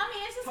about Well, I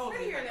mean, it's just Totally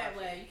prettier about that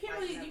way. You can't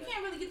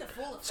really get the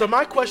full effect. So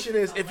my of it. question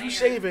is, It's if you layered.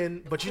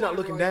 shaving but you're not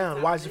looking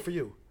down, why is it for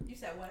you? You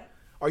said what?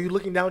 Are you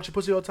looking down at your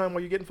pussy all the time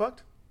while you're getting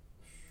fucked?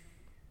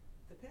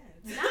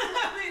 Depends.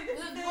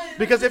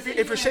 Because if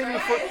you're shaving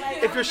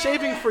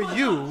for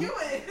you,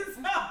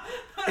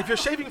 if you're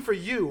shaving for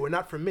you and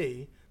not for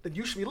me, then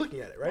you should be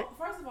looking at it, right?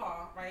 Well, first of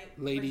all, right,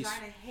 Ladies.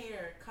 vagina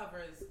hair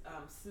covers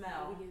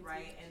smell,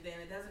 right, and then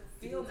it doesn't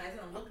feel nice, it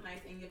doesn't look nice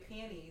in your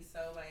panties, so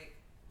like,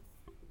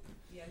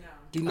 yeah, no.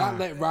 Do not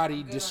let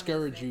Roddy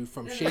discourage you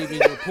from shaving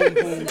your poom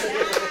poom.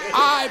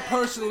 I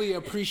personally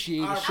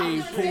appreciate a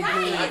shaved poom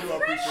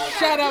poom.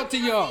 Shout out to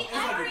y'all.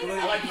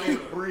 I like to be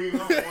able to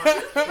breathe.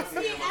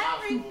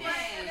 Everything.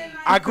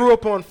 I grew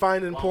up on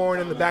finding porn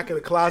in the back of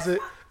the closet.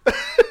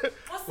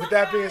 With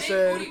that being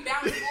said, Booty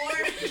bounce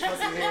forward. Pussy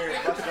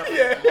hair, bust up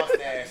Yeah.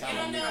 mustache. I You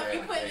don't know if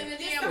you put it in the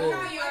damn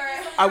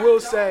I will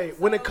say,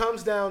 when it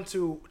comes down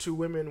to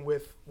women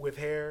with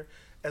hair,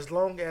 as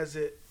long as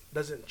it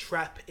doesn't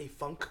trap a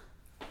funk.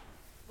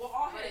 Well,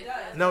 all hair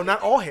does. No,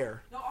 not all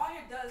hair. No, all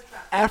hair does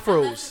trap.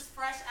 Afros.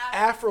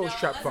 Afros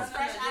trap Unless funk. it's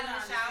fresh out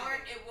of the shower,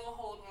 it will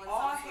hold on.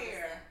 All some sort of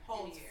hair scent in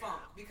holds here.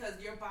 funk because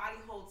your body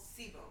holds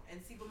sebum,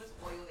 and sebum is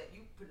oil that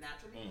you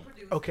naturally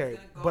produce. Okay,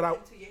 It's gonna but go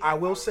into your I hair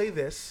will follicles. say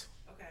this,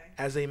 Okay.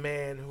 as a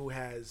man who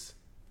has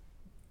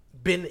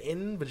been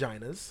in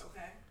vaginas,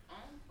 Okay.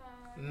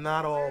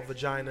 not all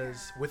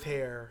vaginas with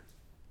hair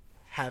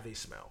have a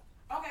smell.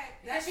 Okay.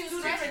 That's She was two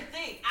fresh. different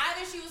things.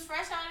 Either she was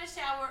fresh out of the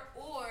shower,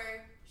 or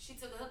she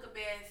took a hooker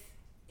bath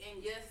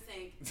in your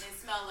sink and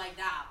smelled like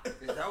doll.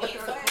 Is that what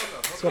they're called?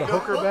 It's called a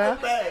hooker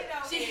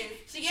bath. She gave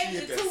me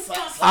the She two hit that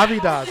pumps.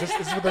 Avidas, this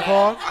is what they're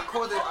called.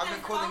 I've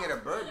been calling it a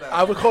bird bath.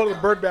 I would call it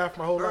a bird bath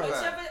my whole Bird life.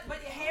 bath.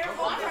 But your hair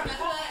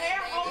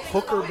holds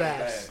Hooker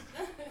bath.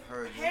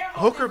 Heard you.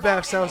 Hooker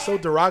bath sounds so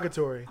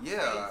derogatory.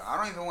 Yeah, I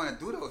don't even want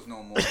to do those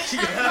no more.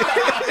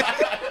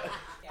 I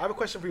have a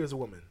question for you as a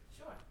woman.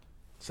 Sure.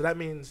 So that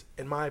means,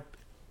 in my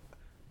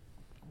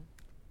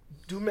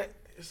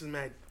this is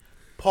mad.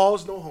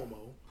 Pause, no homo.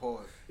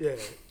 Pause. Yeah,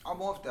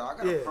 I'm off there. I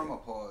got Yeah. a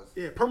perma pause.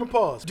 yeah. Perma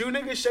pause. Do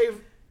niggas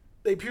shave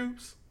they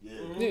pubes? Yeah.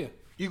 Yeah.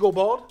 You go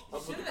bald?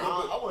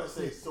 I wouldn't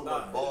say so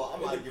much ball.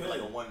 I'm like give it like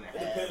a 1.5.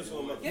 Depends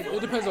on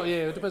It depends on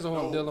it depends on who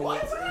I'm dealing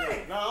with.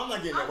 No, I'm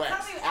not getting the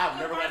wax. I've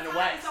never gotten the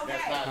wax.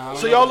 That's not.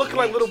 So y'all looking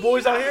like little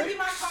boys out here?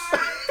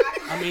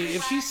 I mean,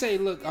 if she say,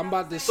 "Look, I'm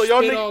about to So y'all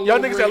spit nigg- all y'all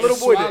over niggas it got and little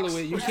boy swallow dicks.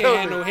 it, you What you can't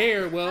have telling no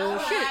hair." Well,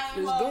 shit,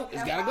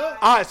 it's gotta go.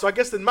 All right, so I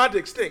guess then my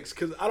dick stinks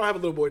because I don't have a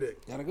little boy dick.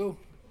 Gotta go.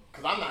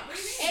 Cause I'm not.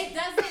 It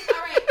doesn't.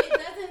 All right, it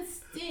doesn't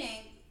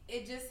stink.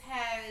 It just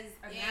has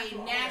a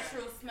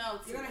natural smell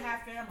to it. You're gonna have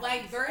pheromones.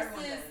 Like Everyone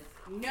versus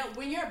does. no,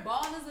 when you're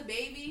bald as a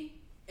baby,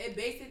 it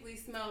basically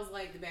smells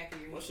like the back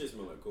of your My head. shit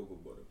smell like cocoa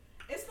butter.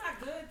 It's not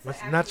good to With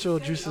actually natural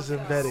shave juices and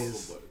yourself.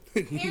 berries. Cocoa butter.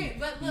 Period.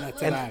 But look, Nuts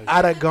look, and look,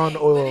 eyes. Argan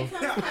oil.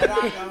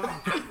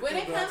 When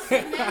it comes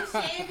to men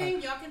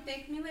shaving, y'all can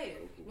thank me later.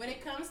 When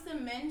it comes to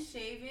men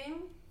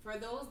shaving, for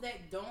those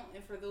that don't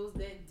and for those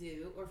that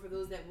do, or for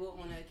those that will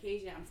on an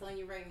occasion, I'm telling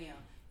you right now,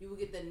 you will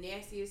get the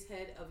nastiest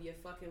head of your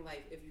fucking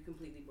life if you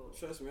completely bald.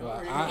 Trust me.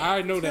 Well,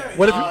 I know that.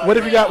 What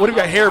if you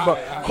got hair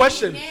bumps?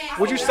 Question: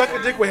 would you suck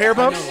a dick with hair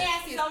bumps?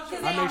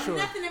 I make sure.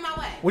 Nothing in my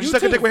way. Would you You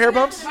suck a too. dick with hair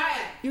bumps?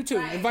 Right. You too,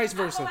 and vice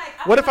versa.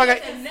 What if I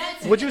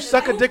got? Would you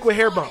suck a dick with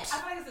hair bumps? I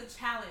feel like it's a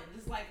challenge.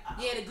 It's like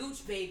Yeah, the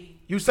gooch baby.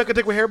 You suck a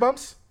dick with hair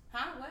bumps?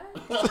 Huh?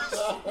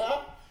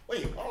 What?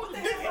 Wait, what the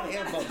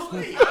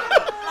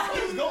what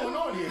is going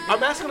on here?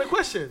 I'm asking a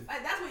question.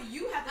 Like, that's what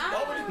you have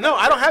to do. No,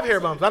 I don't have hair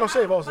bumps. I don't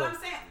shave But also. I'm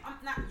saying, I'm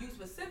not you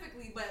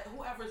specifically, but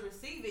whoever's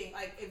receiving,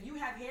 like, if you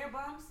have hair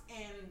bumps,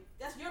 and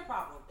that's your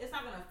problem. It's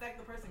not gonna affect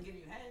the person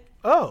giving you head.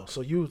 Oh,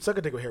 so you suck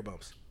a dick with hair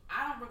bumps?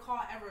 I don't recall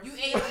ever. You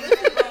ate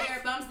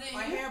hair bumps, didn't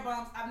my you? hair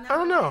bumps. I've never. I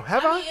don't know.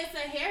 Have I mean, I? it's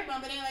a hair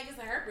bump. It ain't like it's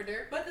a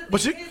herpeder. But the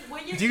But thing is,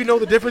 when you're do you know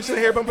the difference in a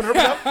hair bump and a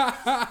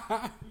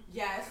herpederp?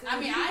 Yes. I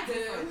mean, I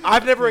do.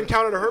 I've never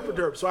encountered a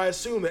herpederp, so I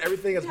assume that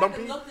everything that's You have to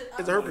bumpy look it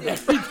is a up. herpederp.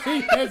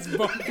 Everything that's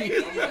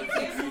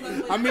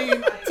bumpy. I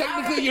mean,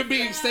 technically you're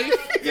being safe.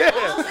 Yeah.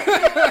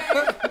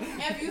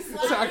 If you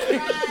slide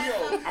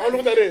I don't know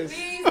what that is.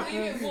 please leave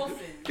it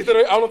wolfing. Get that,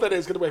 I don't know what that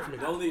is. Get away from me.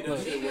 Don't leave that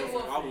shit Leave it with me.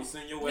 I will wolfing.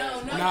 send your No,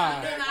 ass. no, no, Nah.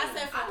 I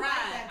said for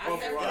ride. I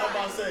said for What I'm about to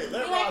ride. say,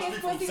 let You like Rob his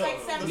speak for pussy like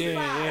himself. 75.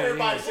 Yeah,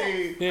 Everybody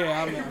say,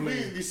 Yeah, I mean,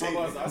 please be safe.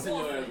 I send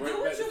your ass right Do back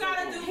what you to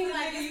gotta the do. phone. He He like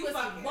like his you pussy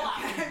fucking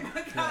blocked.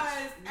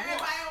 because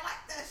everybody don't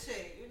like that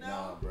shit. You know.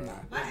 Nah, bro.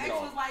 My ex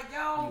was like,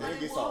 yo, It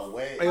gets all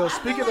wet. Hey, yo, I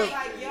speaking feel of,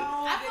 like- yo,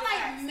 I feel get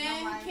like waxed. And men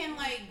I'm like, can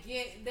like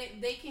get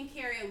they can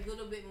carry a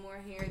little bit more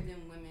hair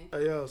than women.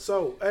 hey, yo,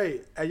 so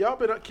hey, y'all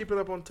been keeping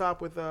up on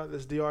top with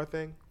this DR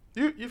thing?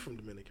 You from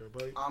Dominican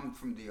Republic? I'm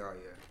from DR,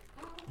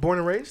 yeah. Born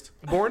and raised?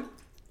 Born?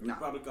 Nah,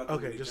 Probably got the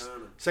Okay, just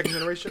Ghana. second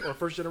generation or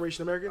first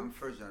generation American? I'm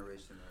first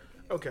generation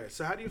American. yeah. Okay,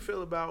 so how do you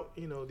feel about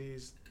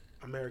these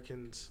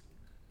Americans,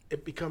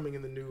 it becoming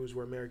in the news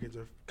where Americans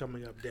are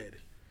coming up dead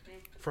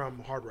from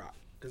Hard Rock?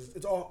 Because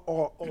it's all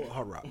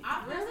Hard Rock.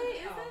 Really?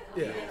 Is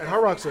it? Yeah, and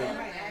Hard Rock's a.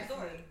 right,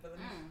 story, but let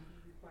me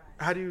be quiet.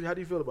 How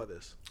do you feel about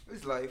this?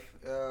 It's life.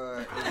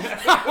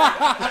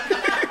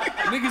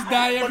 Niggas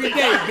die every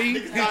day, B.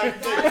 Niggas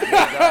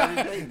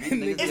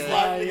Niggas get-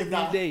 die every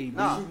day, B.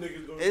 Nah,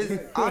 Niggas gonna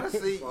it's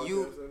honestly podcast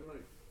you. at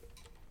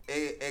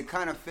night. It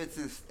kind of fits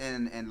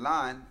in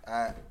line.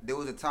 There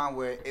was a time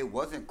where it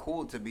wasn't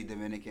cool to be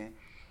Dominican,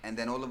 and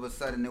then all of a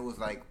sudden it was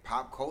like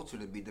pop culture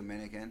to be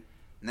Dominican.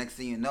 Next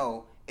thing you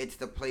know, it's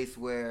the place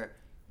where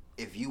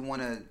if you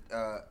want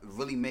to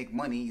really make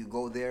money, you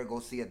go there, go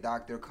see a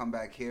doctor, come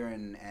back here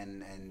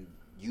and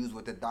use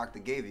what the doctor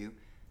gave you.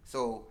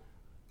 So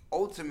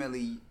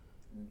ultimately,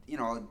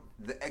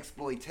 the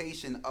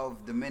exploitation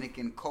of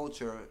Dominican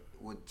culture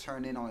would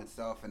turn in on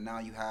itself, and now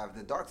you have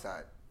the dark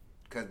side.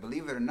 Because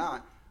believe it or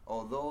not,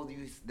 although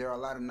there are a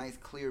lot of nice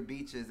clear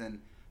beaches and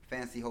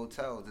fancy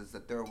hotels, it's a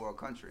third world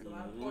country.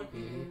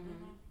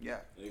 Yeah.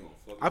 They gonna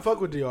fuck I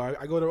fuck with DR.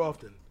 I go there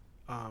often.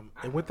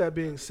 And with that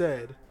being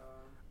said,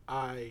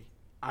 I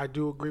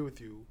do agree with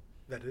you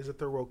that it is a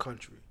third world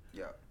country.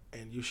 Yeah.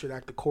 And you should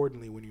act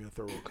accordingly when you're in a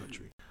third world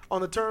country.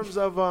 On the terms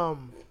of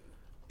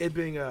it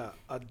being a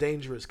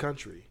dangerous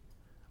country,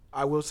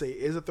 I will say it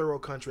is a third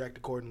world country. Act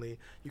accordingly.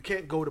 You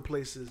can't go to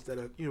places that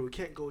are, you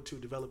can't go to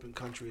developing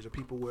countries or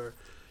people where,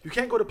 you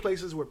can't go to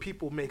places where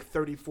people make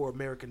 $34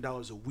 American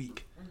a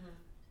week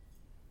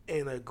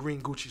in a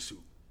green Gucci suit.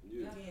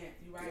 Yeah,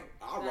 you're right.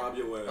 I'll rob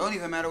your ass. It don't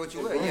even matter what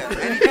you wear. Yeah,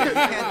 anything. You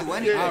can't do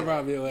anything. I'll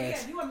rob your Yeah,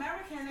 ass. you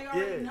American, they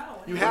already know.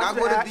 You When have I to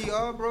go to act-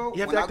 DR, bro, you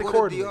have when to I act go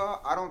accordingly. to DR,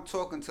 I don't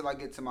talk until I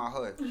get to my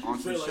hood on some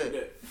Straight like shit.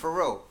 that. For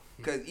real.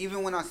 Because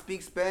even when I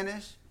speak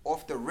Spanish,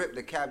 off the rip,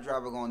 the cab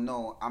driver gonna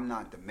know I'm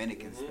not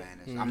Dominican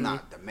Spanish. I'm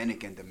not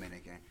Dominican.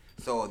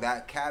 So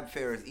that cab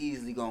fare is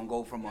easily gonna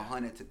go from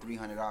 $100 to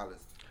 $300.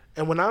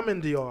 And when I'm in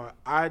DR,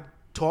 I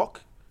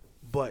talk,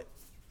 but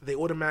they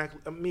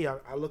automatically,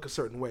 I look a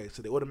certain way,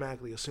 so they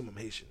automatically assume I'm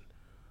Haitian.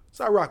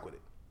 So I rock with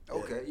it.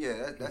 Okay,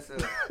 yeah, that's a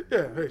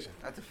Yeah, Haitian.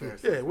 that's a fair.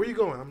 Yeah, where you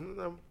going?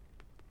 I'm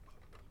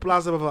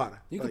Plaza Bavada.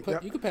 You Like, can yeah.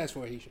 you can pass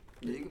for a Haitian.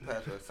 Yeah, you can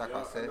pass with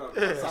Saka said.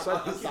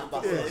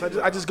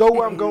 So I just go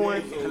where I'm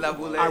going. I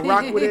Labule.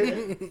 rock with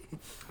it.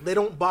 They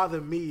don't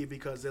bother me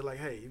because they're like,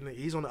 hey,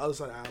 he's on the other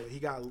side of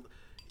the island.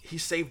 He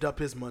saved up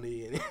his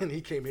money and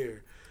he came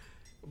here.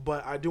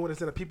 But I do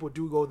understand that people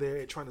do go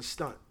there trying to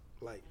stunt.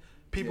 Like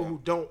people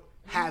who don't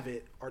have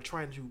it are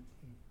trying to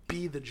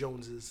be the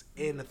Joneses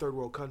in a third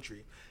world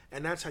country,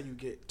 and that's how you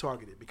get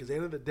targeted. Because at the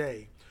end of the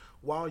day,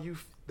 while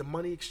the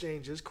money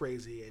exchange is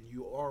crazy and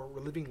you are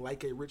living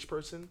like a rich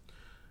person,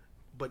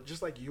 but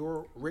just like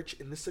you're rich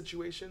in this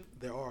situation,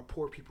 there are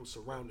poor people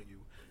surrounding you,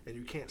 and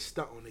you can't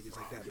stunt on niggas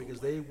like that because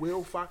they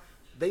will find.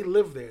 They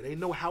live there. They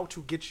know how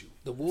to get you.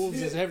 The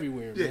wolves is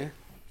everywhere, man.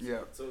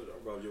 Yeah. So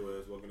I'll rob your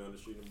ass walking down the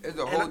street. It's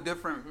a whole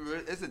different.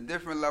 It's a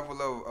different level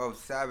of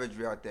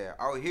savagery out there.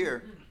 Out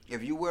here,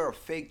 if you wear a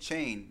fake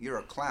chain, you're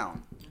a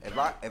clown. If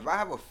I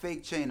have a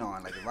fake chain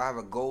on, like if I have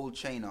a gold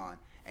chain on,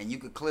 and you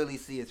could clearly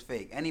see it's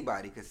fake,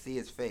 anybody could see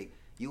it's fake.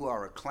 You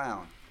are a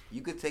clown.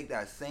 You could take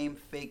that same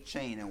fake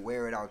chain and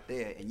wear it out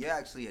there, and you're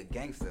actually a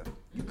gangster.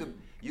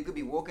 You could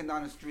be walking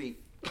down the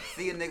street,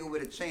 see a nigga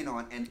with a chain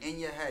on, and in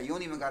your head, you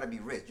don't even gotta be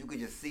rich. You could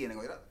just see it and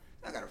go,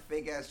 I got a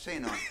fake ass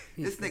chain on.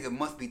 This nigga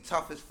must be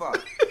tough as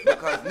fuck.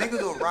 Because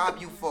niggas will rob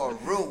you for a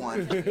real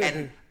one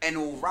and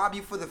will rob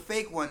you for the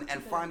fake one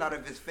and find out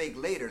if it's fake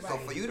later. So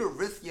for you to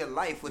risk your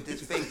life with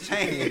this fake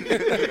chain, you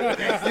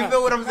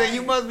feel what I'm saying?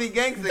 You must be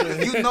gangster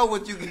because you know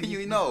what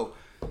you know.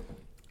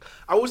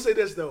 I will say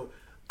this though.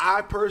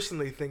 I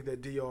personally think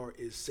that DR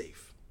is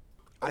safe.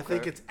 I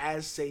think it's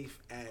as safe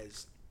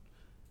as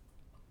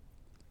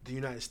the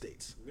United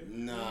States.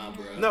 Nah,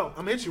 bro. No,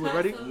 I'm hitting you with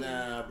ready.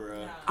 Nah,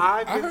 bro.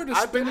 I heard the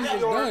I've been to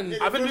spinach New was York. done.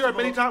 I've been to New York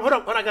many times. Hold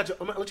on, I got you.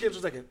 Let you answer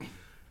a second.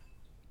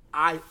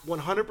 I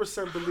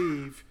 100%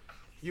 believe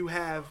you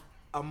have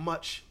a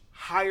much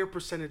higher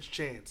percentage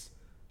chance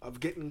of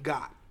getting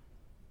got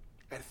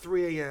at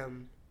 3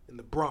 a.m. in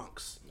the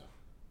Bronx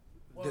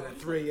than at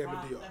 3 a.m.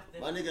 in DR.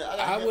 My nigga,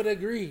 I would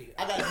agree.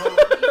 I got held,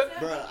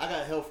 bro. I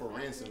got held for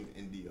ransom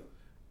in DR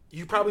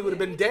You probably would have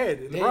been dead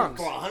in the Damn.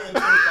 Bronx.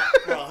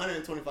 for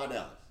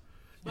 $125.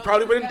 You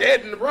probably would have been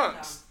dead in the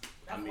Bronx.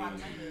 That's why I'm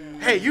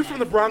like, Hey, you from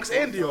the Bronx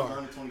and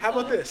DR. How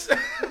about this?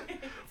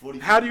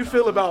 How do you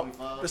feel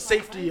about the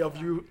safety of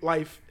your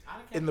life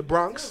in the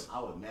Bronx I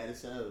was mad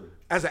as hell.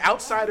 as an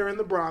outsider in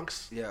the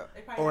Bronx Yeah.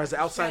 or as an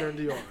outsider in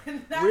DR?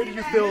 Where do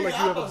you feel like you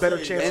have a better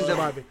chance of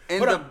surviving?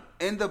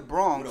 In the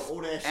Bronx With an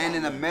old-ass and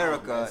in shotgun.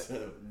 America, Oh,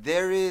 man.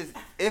 there is,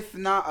 if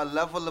not a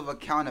level of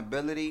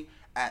accountability,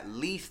 at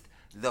least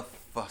the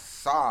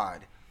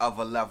facade of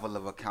a level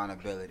of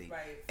accountability.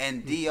 Right.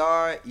 In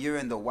DR, you're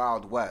in the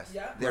Wild West.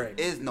 Yep. There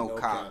is Right. no No cop.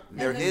 cop.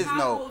 There And the is cop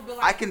no. will be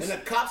like- I can. And the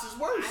cops is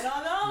worse. I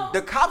don't know.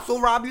 The cops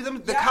will rob you.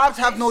 The Yeah, cops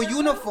have they no sure will.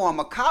 uniform.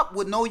 A cop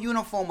with no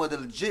uniform will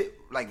legit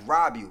like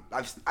rob you.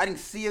 I didn't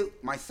see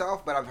it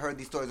myself, but I've heard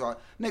these stories.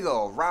 Nigga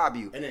will rob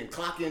you. And then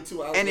clock in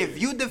 2 hours. And if later.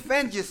 you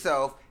defend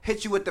yourself,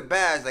 hit you with the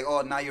badge, like,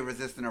 oh, now you're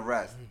resisting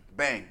arrest.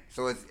 Bang.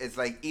 So it's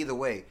like either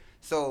way.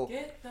 So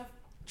Get the.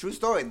 true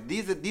story.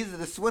 These are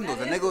the swindles.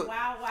 A That is nigga,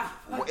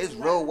 wow. it's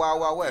real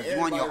wild west. You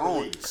on your Everybody own.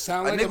 related.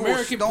 Sound A like nigga will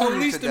American stone you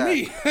police to death.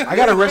 me. I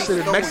got arrested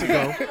in Mexico.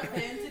 I've never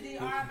been to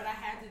DR, but I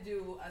had to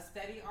do a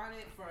study on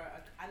it for.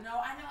 I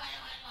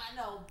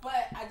know,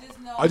 but I just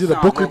know. I did a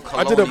Sound book. real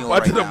I did a colonial I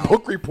did right a now.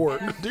 book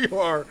report in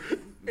DR.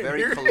 Very And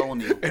here-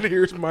 colonial. And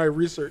here's my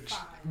research.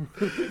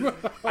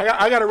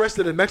 I got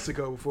arrested in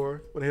Mexico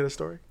before. Want to hear the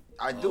story?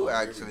 I do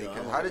actually.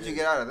 Cause how did you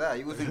get out of that?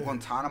 You was in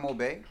Guantanamo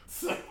Bay.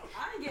 I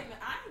ain't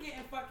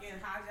getting fucking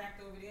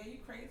hijacked over there. You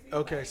crazy?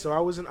 Okay, Like, so I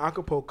was in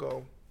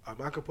Acapulco.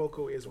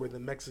 Acapulco is where the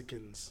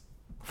Mexicans.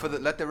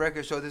 Let the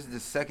record show, this is the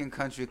second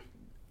country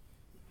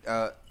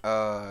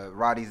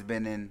Roddy's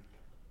been in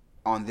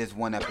on this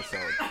one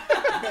episode.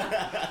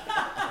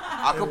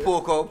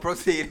 Acapulco,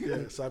 proceed. Yeah,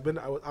 so I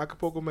was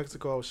Acapulco,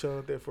 Mexico. I was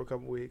chilling there for a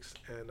couple weeks,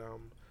 and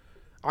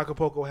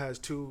Acapulco has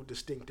two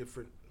distinct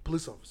different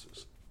police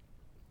officers.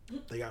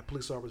 They got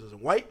police officers in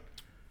white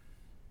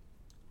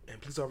and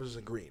police officers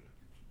in green.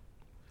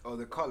 Oh,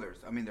 the colors.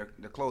 I mean, their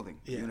clothing,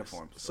 Yes.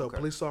 uniforms. So Okay.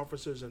 police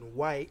officers in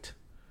white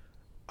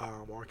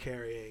are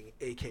carrying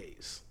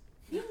AKs.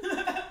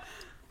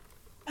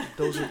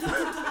 Those are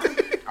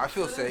I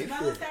feel So safe.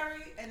 there's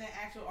military and then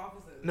actual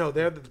officers. no,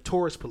 they're the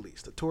tourist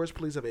police. The tourist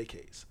police have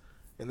AKs,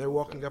 and they're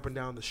walking up and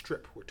down the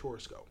strip where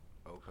tourists go.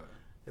 Okay.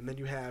 And then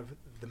you have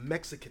the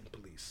Mexican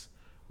police,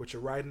 which are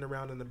riding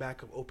around in the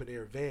back of open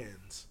air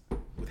vans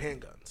with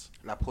handguns.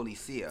 La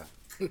policía.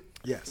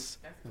 Yes,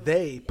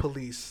 they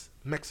police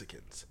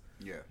Mexicans.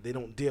 Yeah. They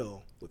don't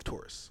deal with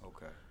tourists.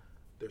 Okay.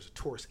 There's a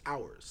tourist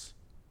hours.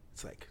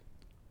 It's like,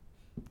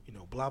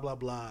 blah blah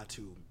blah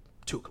to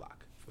 2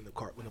 o'clock when the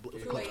clubs 2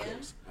 close. a.m.?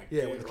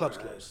 Yeah, when the clubs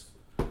close.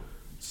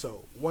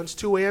 So once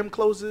 2 a.m.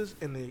 closes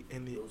and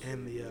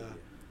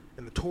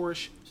the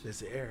tourists, there's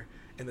the air,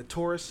 and the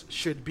tourists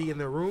should be in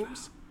their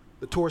rooms,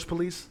 the tourist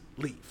police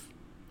leave,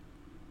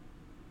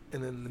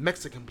 and then the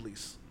Mexican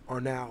police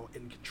are now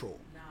in control.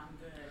 Nah, I'm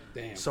good.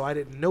 Damn. So I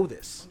didn't know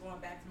this. I'm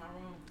going back to my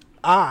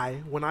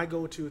room. When I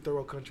go to third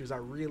world countries, I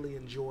really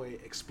enjoy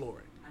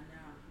exploring.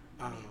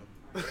 I know.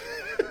 Um,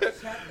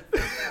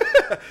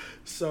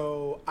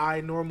 So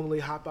I normally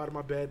hop out of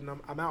my bed and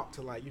I'm out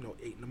till 8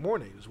 in the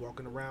morning, just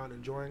walking around,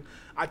 enjoying.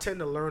 I tend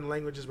to learn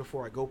languages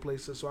before I go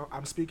places, so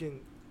I'm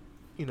speaking,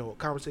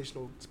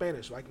 conversational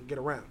Spanish, so I can get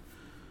around.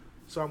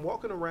 So I'm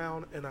walking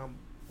around and I'm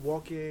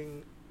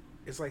walking.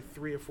 It's like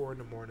 3 or 4 in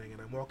the morning,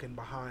 and I'm walking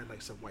behind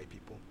like some white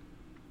people.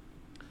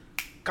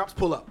 Cops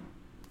pull up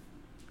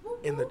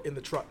in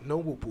the truck, no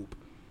whoop whoop,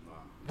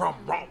 rum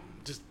rum,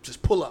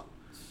 just pull up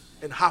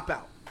and hop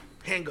out,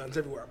 handguns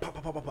everywhere, pop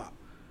pop pop pop pop.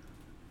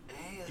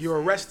 You're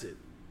arrested.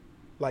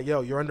 Like,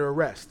 yo, you're under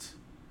arrest.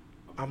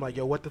 I'm like,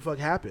 yo, what the fuck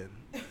happened?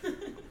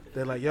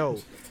 They're like, yo,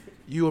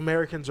 you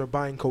Americans are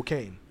buying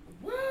cocaine.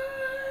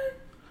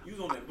 You was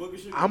on that booger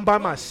shit? I'm by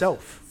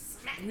myself.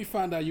 Let me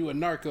find out you a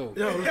narco.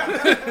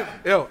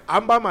 Yo,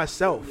 I'm by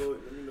myself.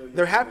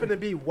 There happened to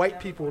be white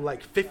people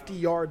like 50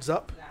 yards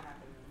up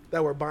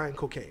that were buying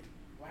cocaine.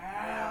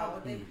 Wow,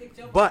 but they picked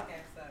your But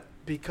podcast up.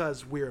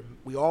 because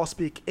we all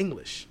speak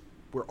English,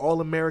 we're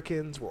all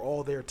Americans, we're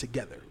all there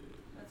together.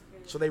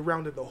 So they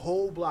rounded the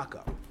whole block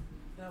up.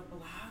 The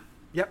block?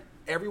 Yep.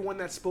 Everyone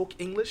that spoke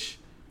English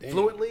Damn.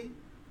 fluently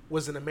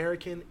was an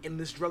American in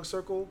this drug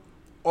circle,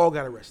 all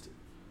got arrested.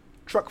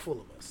 Truck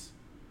full of us.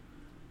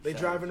 They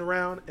driving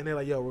around and they're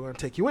like, yo, we're going to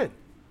take you in.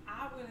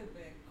 I would have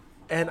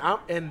been.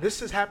 And this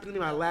has happened to me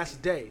my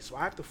last day, so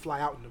I have to fly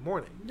out in the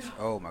morning.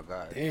 Oh my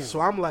God. Damn. So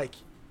I'm like,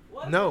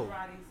 What no.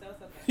 Roddy says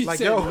something. He like,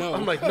 said yo, no.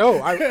 I'm like,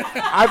 no, I've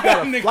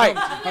got a Nigga, flight.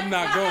 I'm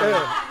not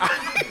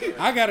going.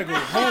 I gotta go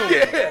home.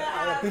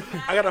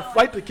 I got a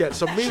flight to catch.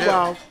 So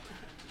meanwhile,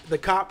 the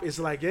cop is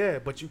like, yeah,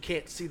 but you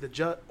can't see the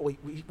judge.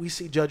 We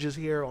see judges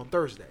here on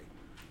Thursday.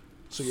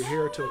 So you're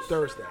here till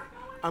Thursday.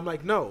 I'm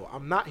like, no,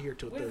 I'm not here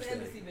till Where's the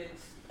Thursday. embassy,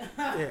 bitch?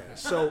 Yeah.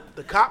 So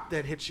the cop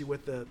then hits you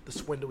with the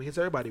swindle he hits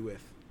everybody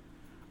with.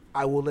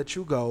 I will let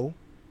you go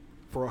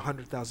for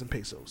 100,000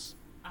 pesos.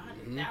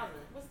 100,000.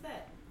 What's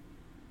that?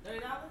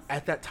 $30?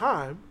 At that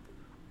time,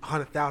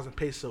 100,000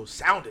 pesos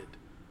sounded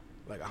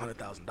like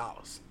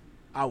 $100,000.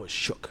 I was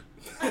shook.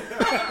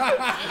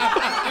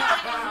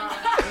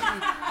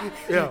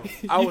 Yo,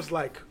 I was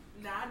like,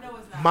 Nah, I know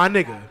it's not. my I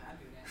nigga. do that.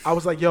 I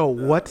was like, yo,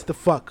 what the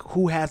fuck?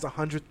 Who has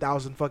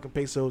 100,000 fucking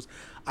pesos?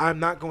 I'm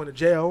not going to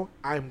jail.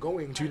 I'm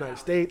going to United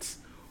States.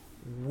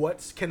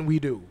 What can we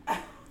do?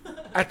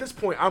 At this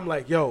point, I'm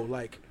like, yo,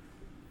 like,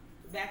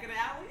 Back in the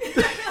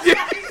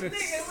alley?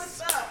 Nigga,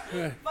 what's up?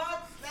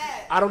 Fuck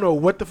that. I don't know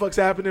what the fuck's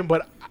happening,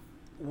 but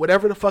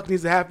whatever the fuck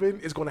needs to happen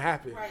is going to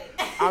happen. Right.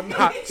 I'm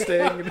not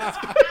staying in this.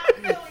 I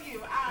feel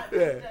you.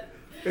 Yeah.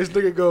 This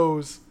nigga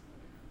goes,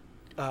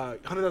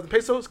 100,000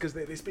 pesos? Because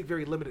they speak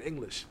very limited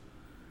English.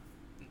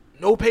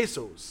 No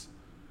pesos.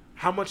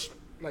 How much,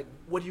 like,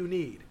 what do you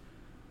need?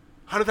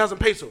 100,000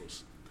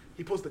 pesos.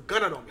 He pulls the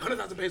gun out on me.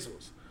 100,000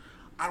 pesos.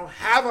 I don't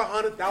have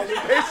 100,000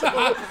 pesos.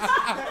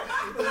 I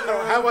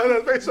don't have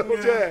 100,000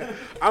 pesos. Yeah.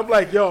 I'm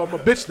like, yo, I'm a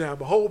bitch now.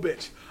 I'm a whole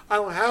bitch. I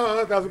don't have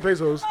 100,000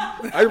 pesos.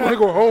 I just want to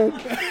go home.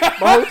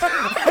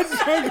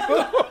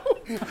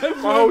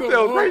 My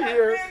hotel's right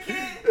here.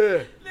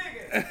 Yeah.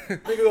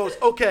 Nigga goes,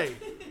 okay,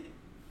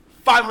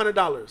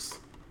 $500.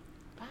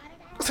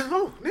 I said,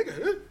 oh,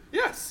 nigga,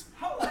 yes.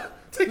 Hold up.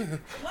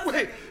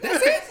 Wait,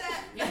 that's it?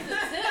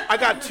 I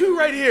got 2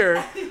 right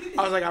here.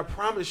 I was like, I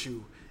promise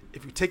you,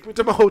 if you take me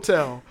to my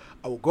hotel,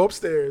 I will go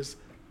upstairs,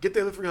 get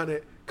the other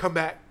 300, come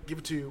back, give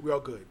it to you. We're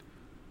all good.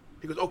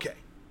 He goes, okay.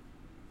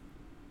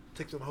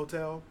 Takes me to my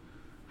hotel,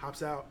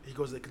 hops out. He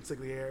goes to the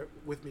consigliere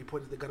with me,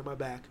 points the gun in my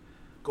back,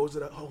 goes to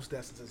the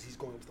hostess and says he's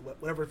going with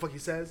whatever the fuck he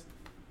says.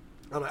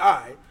 I'm like, all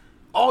right,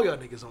 all y'all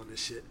niggas on this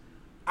shit.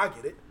 I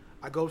get it.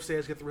 I go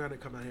upstairs, get 300,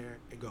 come out here,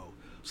 and go.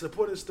 So the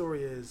point of the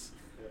story is,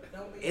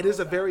 it's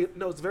a very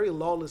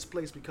lawless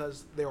place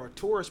because there are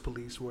tourist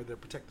police who are there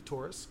to protect the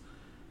tourists,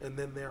 and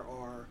then there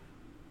are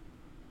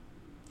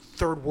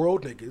third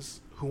world niggas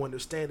who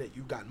understand that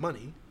you got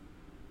money,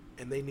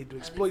 and they need to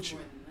exploit you.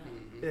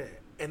 Yeah,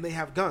 and they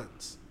have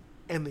guns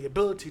and the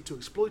ability to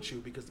exploit you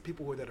because the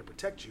people who are there to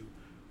protect you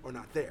are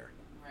not there.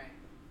 Right.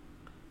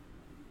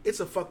 It's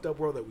a fucked up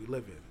world that we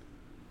live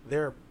in.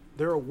 There are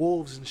There are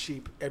wolves and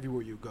sheep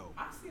everywhere you go.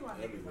 I see why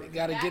niggas They like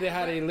gotta get it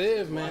how they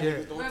live, man. Yeah.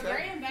 But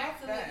bringing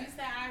back to what you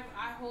said,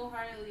 I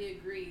wholeheartedly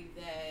agree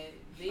that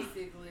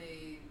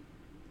basically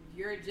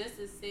you're just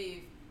as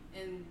safe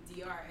in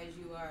DR as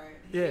you are.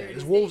 Yeah, here in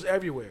there's the wolves States.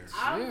 everywhere.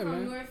 I'm Yeah, from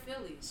man. North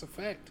Philly. It's a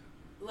fact.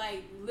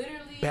 Like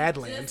literally,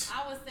 Badlands.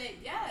 I would say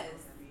yes.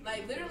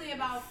 Like literally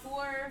about 4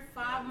 or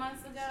 5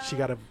 months ago.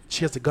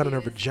 She has a gun in her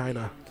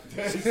vagina.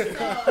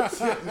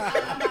 So, I'm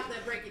about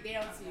to break it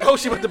down to you. Oh,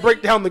 she about to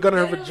break down the gun in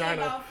her Literally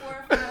vagina. About 4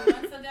 or 5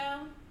 months ago,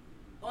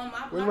 on my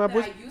Where's block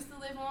my that I used to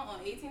live on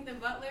 18th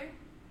and Butler,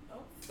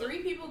 3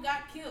 people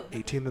got killed.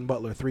 18th and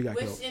Butler, 3 got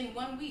Which killed. in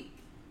 1 week.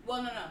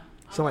 Well, no.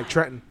 Sound like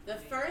Trenton. The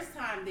first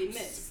time they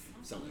missed.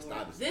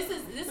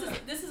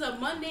 This is a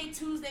Monday,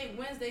 Tuesday,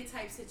 Wednesday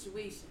type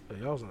situation.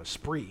 Y'all was on a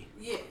spree.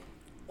 Yeah,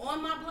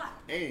 on my block.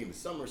 Ain't even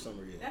summer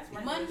yet. That's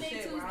regular Monday,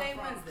 shit where I'm Tuesday,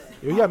 from. Wednesday.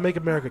 Yo, you gotta make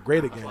America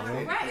great again,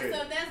 man. Right,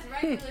 so that's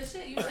regular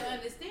shit. You should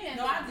understand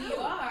No, that I do.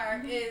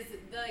 DR is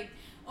like,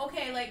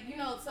 okay, like, you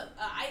know, it's an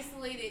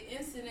isolated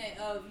incident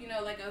of, you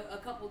know, like a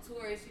couple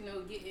tourists, you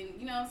know, getting,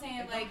 you know what I'm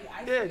saying? Like,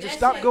 Yeah, just that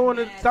stop shit, going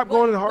to man. stop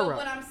going to the hard But rock.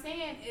 what I'm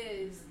saying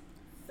is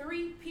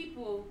 3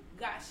 people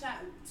got shot.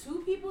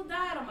 2 people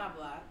died on my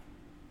block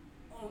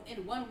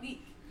in 1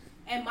 week.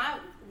 And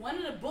one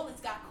of the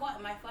bullets got caught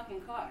in my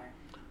fucking car.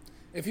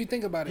 If you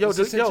think about it, Yo, it's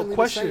just, essentially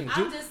question. the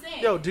same. I'm just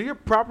saying. Yo, do your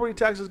property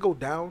taxes go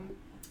down?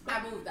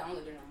 I moved. I don't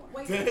live there no more.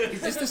 Wait,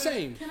 It's the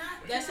same. Can I?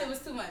 That shit was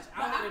too much.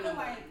 I But don't I live there feel no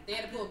more. like They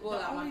had to pull a bullet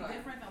the out my only car.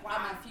 difference and Out why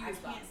my I fuse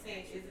box. can't say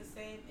it is the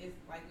same is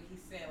like what he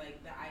said,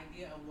 like the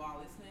idea of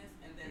lawlessness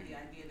and then the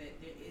idea that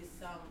there is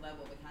some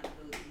level of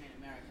accountability in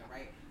America,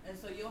 right? And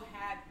so you'll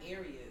have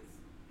areas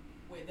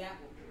where that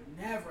will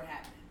never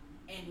happen.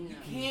 And you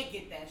can't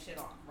get that shit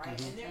off, right?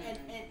 And there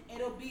and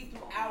it'll be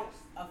throughout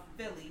a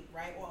Philly,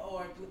 right?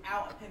 Or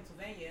throughout a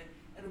Pennsylvania,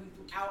 it'll be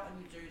throughout a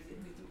New Jersey,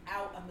 it'll be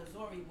throughout a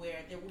Missouri where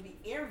there will be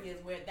areas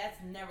where that's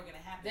never gonna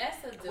happen.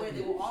 That's a where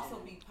there will delusion. also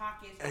be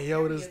pockets. And or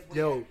yo, areas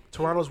where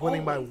Toronto's it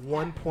winning by always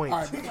 1 happens. point. All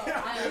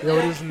right. Yo,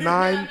 it is No,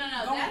 nine.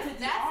 that's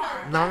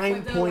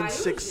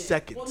 9.6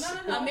 seconds.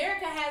 Well, no.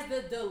 America has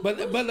the delusion.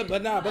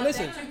 But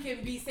listen. That you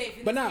can be safe.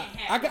 And But this nah,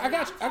 can't I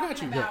happen.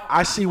 got you. Yo,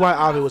 I see why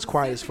Avi was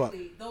quiet as fuck.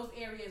 Specifically, those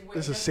areas where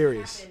This it is doesn't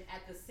serious. happen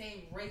at the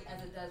same rate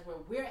as it does where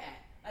we're at.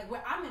 Like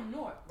where I'm in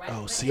North, right?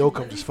 Oh, But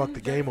Siokam in just Livingston, fucked the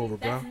New game Jersey, over,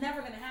 bro. That's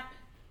never gonna happen.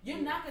 You're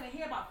not gonna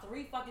hear about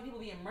 3 fucking people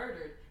being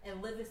murdered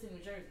in Livingston, New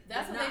Jersey.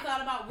 That's what It's they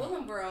thought about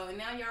Willenboro, and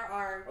now y'all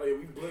are Oh, yeah,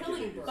 we blinking.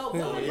 killing bro.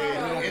 But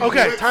yeah. Willenboro.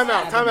 Okay, time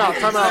out.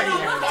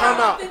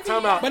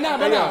 But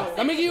nah.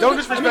 Let me give you. Don't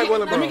disrespect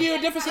Let Willenboro. me give you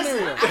a different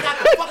scenario. Fuck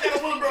out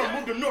of Willenboro,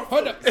 moved to North.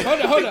 Hold up. Let me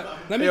Yeah, give-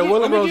 let me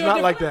Willenboro's give you a not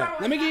diff- like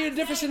that. Let me give you a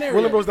different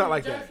scenario. Willenboro's not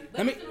like that.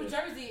 Let me- Livingston, New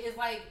Jersey is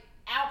like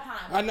Alpine.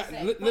 I know, let's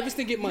say,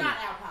 Livingston but get money. Not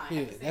Alpine.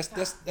 Yeah, at the same that's time.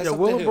 that's Yeah, up the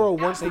hill. Willenboro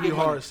wants to They be get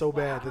money. hard so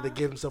bad that they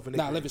give himself a Nah,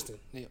 nickname. Livingston.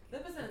 Yeah.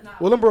 Livingston is not.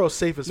 Willenboro's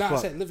safe as Nah, I fuck.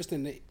 said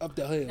Livingston. They up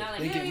the hill. Nah, like,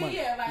 They get money.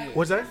 like,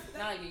 What's that?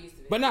 Not like you used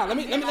to be. But nah, let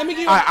me give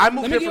you. I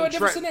moved let me here give you from a different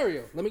Trent.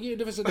 scenario. Let me give you a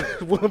different scenario.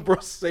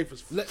 Willenboro's safe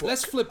as fuck.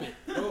 Let's flip it.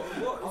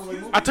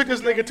 I took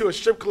this nigga to a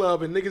strip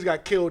club and niggas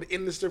got killed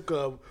in the strip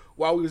club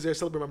while we was there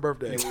celebrating my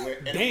birthday.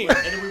 And Damn.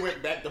 then we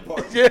went back to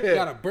party. Got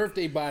Yeah. a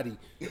birthday body.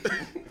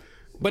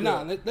 But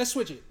nah, let's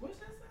switch it.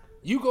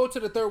 You go to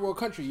the third world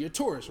country. You're a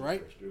tourist,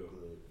 right?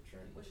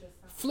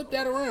 Flip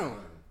that around.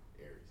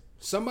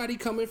 Somebody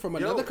coming from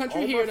another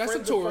country here that's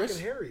a tourist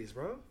Harry's,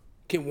 bro.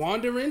 can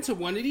wander into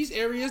one of these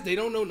areas they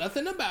don't know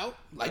nothing about,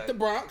 like the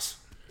Bronx,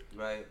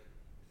 Right.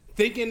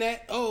 thinking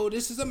that, oh,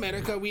 this is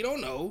America. We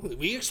don't know.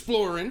 We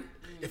exploring.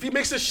 If he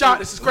makes a shot,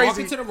 this is Walk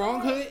crazy. into the wrong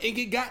hood and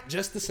get got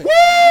just the same.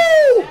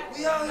 Woo!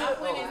 My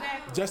point is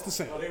that Just the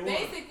same.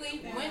 basically,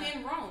 when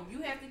in Rome,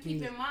 you have to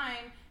keep in mind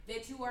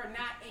that you are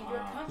not in your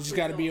country. You just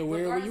gotta be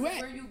aware where you regardless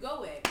at. of Where you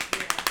go at.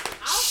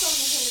 I was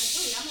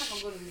from Philly. I'm not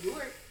gonna go to New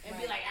York and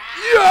be like,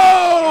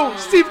 ah. Yo!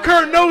 Steve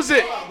Kerr knows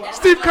it.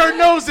 Steve Kerr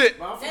knows it.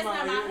 That's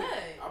not my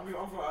hood.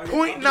 I'm from out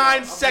here.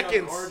 0.9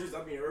 seconds.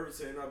 I be in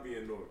Irvington and I be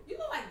in North. You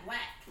look like black.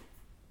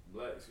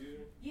 Black, excuse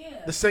me?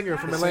 Yeah. The singer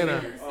from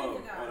Atlanta. Oh,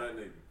 that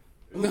nigga.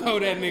 No,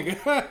 that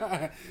nigga.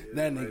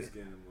 That nigga.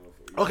 Light-skinned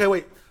motherfucker. Okay,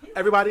 wait.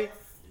 Everybody,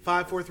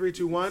 5, 4, 3,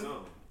 2, 1.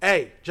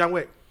 Hey, John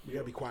Wick, you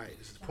gotta be quiet.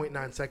 This is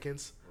 0.9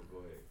 seconds. Go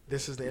ahead.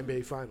 This is the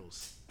NBA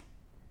Finals.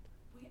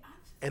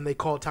 And they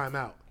called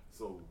timeout.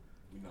 So,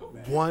 we not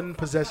bad. One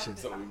possession.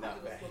 So, we not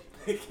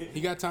bad.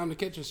 He got time to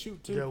catch and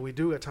shoot too. Yeah, we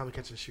do have time to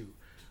catch and shoot.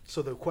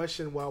 So the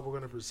question while we're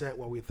going to present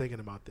while we're thinking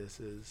about this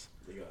is,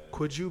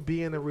 could you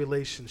be in a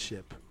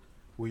relationship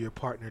where your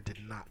partner did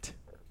not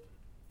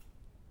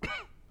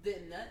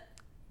Did nut.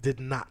 did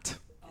not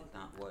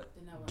Not what?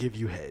 give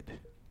you head?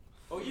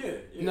 Oh, yeah.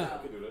 Yeah, No. I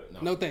could do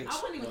that. No thanks.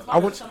 I wouldn't even I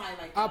talk want- to somebody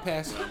like that. I'll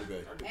pass.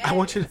 I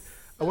want you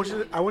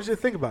to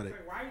think about it.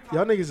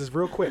 Y'all niggas is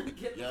real quick.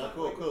 Yeah,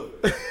 cool.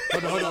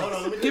 Hold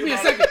on. Let me Give me a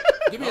think second.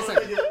 Give me a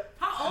second.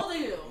 How old are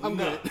you? I'm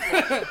good.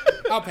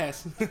 I'll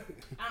pass. I don't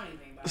even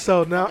think about it.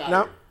 So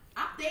now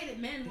I've dated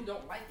men who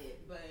don't like it,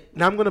 but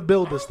Now I'm gonna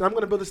build this. Now I'm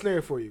gonna build a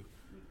scenario for you.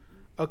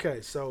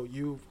 Okay, so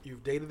you've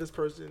dated this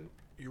person.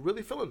 You're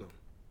really feeling them.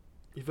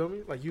 You feel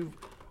me? Like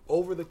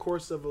over the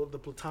course of the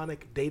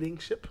platonic dating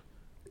ship,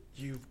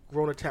 you've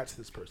grown attached to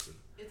this person.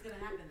 It's gonna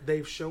happen.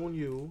 They've shown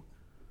you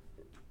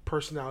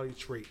personality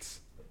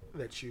traits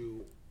that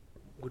you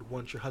would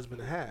want your husband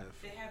to have.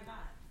 They have not.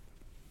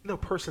 No,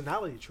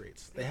 personality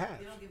traits. They have.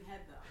 They don't give head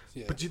though.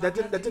 Yeah. But My that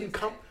husband didn't gives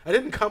come. head. That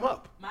didn't come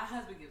up. My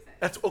husband gives head.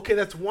 That's okay.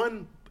 That's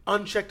one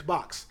unchecked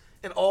box,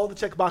 and all the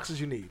check boxes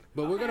you need.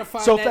 But we're gonna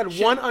find So if that that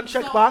check- one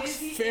unchecked So box. is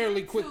he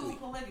fairly into quickly.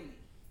 Polygamy.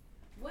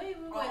 Wait,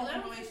 Or let open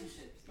him relationships.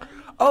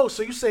 Oh,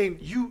 so you saying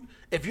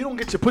if you don't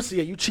get your pussy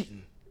yet, you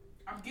cheating?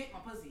 I'm getting my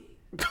pussy.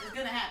 It's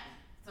gonna happen.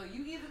 So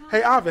you either.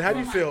 Hey, Ovid, how do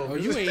you Oh, feel? Oh,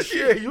 you ain't Yeah,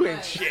 shit. you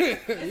ain't shit.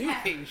 You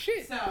ain't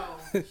shit. So,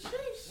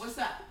 what's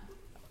up?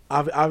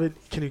 Ovid,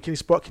 can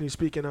you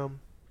speak and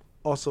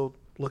also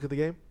look at the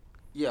game?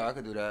 Yeah, I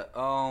could do that.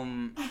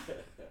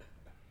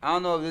 I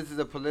don't know if this is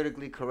a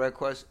politically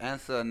correct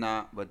answer or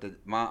not, but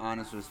my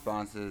honest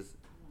response is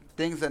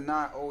things are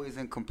not always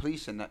in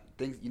completion.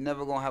 Things you're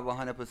never gonna have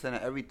 100%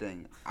 of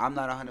everything. I'm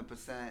not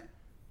 100%.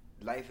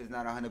 Life is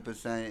not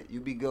 100%.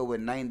 You be good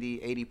with 90,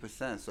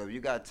 80%. So if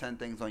you got 10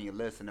 things on your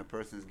list and the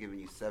person's giving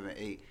you 7,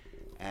 8,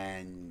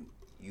 and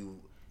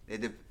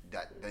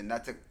then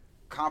that's a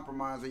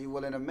compromise that you're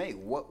willing to make.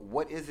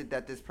 What is it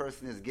that this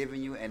person is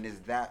giving you, and is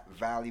that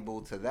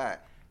valuable to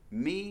that?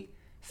 Me,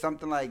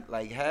 something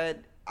like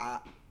head, I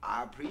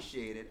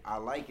appreciate it. I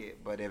like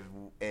it, but if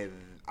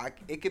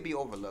it could be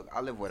overlooked.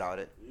 I live without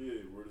it. Yeah,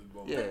 where does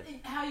bone? Yeah.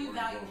 How you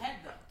value head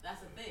though?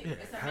 That's the thing. Yeah,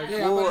 It's a how- matter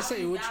Yeah, I'm of about how to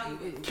say, you what value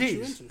you it. into?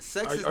 Keys,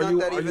 Sex is are not you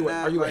that even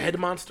are you a like- head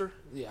monster?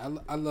 Yeah,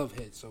 I love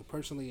head. So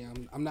personally,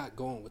 I'm not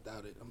going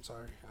without it. I'm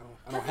sorry.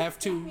 I don't have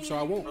to, so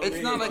I won't.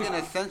 It's not like an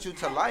essential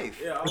to life.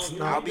 Yeah,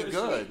 I'll be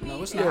good.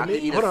 No, it's Yeah, not. I can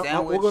eat Hold a on,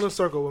 sandwich. we're gonna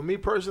circle. With me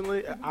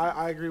personally,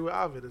 I agree with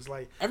Ovid. It's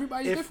like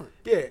Everybody's different.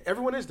 Yeah,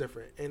 everyone is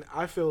different, and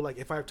I feel like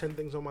if I have 10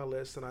 things on my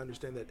list, and I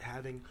understand that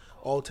having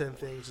all 10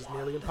 things is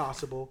nearly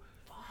impossible.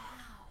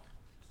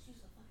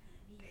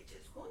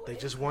 They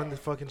just won the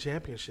fucking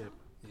championship,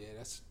 Yeah,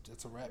 that's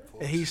a wrap for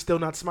and us. he's still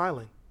not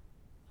smiling.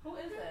 Who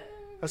is that?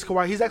 That's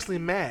Kawhi. He's actually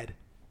mad.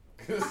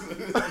 I'm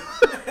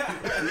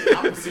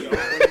seeing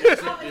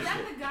Oh, is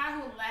that the guy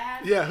who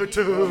laughed? Yeah, who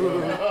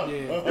too?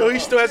 Yeah, Yo, he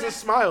still hasn't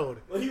smiled.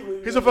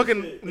 He's a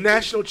fucking shit.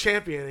 national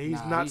champion, and he's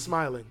Nah, not he-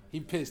 smiling. he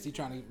pissed. He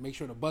trying to make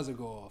sure the buzzer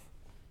go off.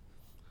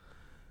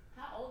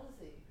 How old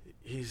is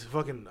he? He's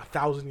fucking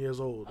 1,000 years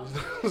old.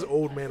 He's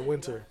old man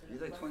winter.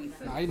 He's like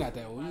 26. Nah, he's not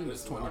that old. He's in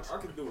his Listen, 20s. I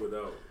can do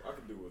without. I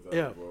can do without.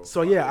 Yeah. Bro.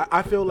 So yeah,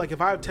 I feel like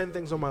if I have 10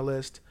 things on my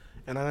list,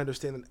 and I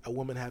understand that a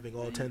woman having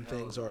all 10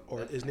 things or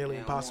is nearly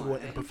impossible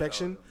in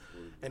perfection,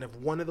 and if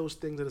one of those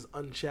things that is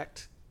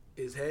unchecked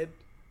is head,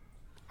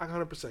 I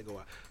 100% go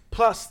out.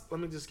 Plus, let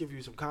me just give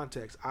you some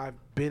context. I've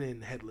been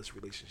in headless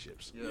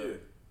relationships, Yeah. Yeah.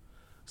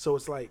 so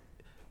it's like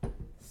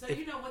So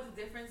you know what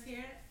the difference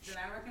here that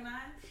I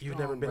recognize? you've Strong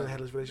never been in a brother.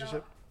 headless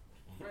relationship,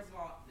 No. First of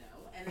all,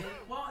 no. And then,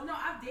 well, no,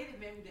 I've dated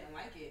men who didn't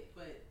like it,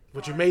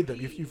 but you made them.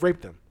 You've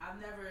raped them. I've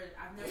never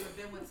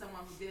been with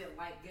someone who didn't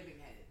like giving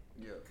head.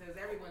 Yeah. Because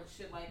everyone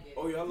should like it.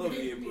 Oh yeah, I love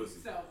eating pussy.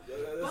 So,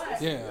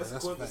 That's Yeah, that's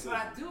that's quintessential. what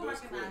I do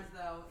That's recognize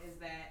though is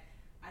that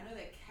I know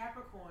that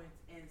Capricorns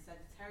and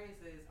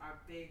Sagittariuses are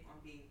big on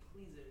being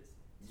pleasers.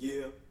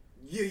 Yeah.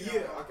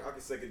 I can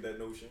second that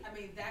notion. I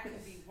mean, that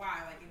could be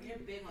why. Like, if you're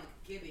big on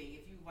giving,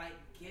 if you like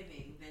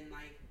giving, then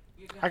like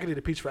you're gonna I could eat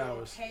a peach for you're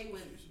hours. okay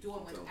with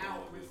doing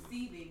without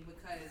receiving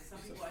because some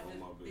people are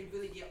just they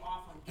really get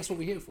off on. That's what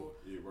we're here for.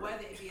 Yeah, right.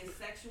 Whether it be a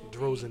sexual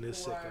Drozen thing is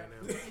sick or,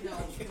 right now. you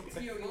know,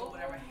 material,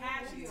 whatever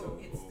have you,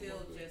 it's still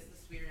just the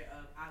spirit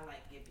of I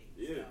like giving.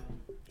 Yeah.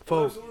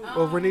 Folks,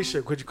 well,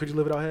 Renisha, could you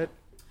live without head?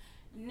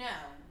 No.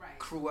 Right.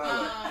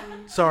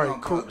 Cruella. Sorry,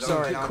 Don't count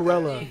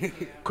Cruella.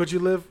 Thank you. Could you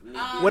live?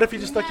 What if he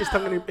just stuck his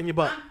tongue in your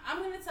butt?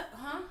 I'm gonna tell.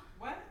 Huh?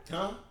 What?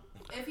 Huh?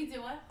 If he did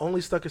what?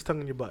 Only stuck his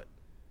tongue in your butt.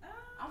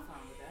 I'm fine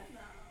with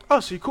that. Oh,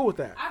 so you cool with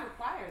that? I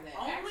require that.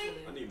 Only?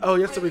 Actually. I need Oh,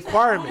 that's a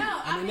requirement.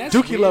 No, I mean, that's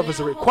Dookie weird. love is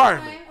a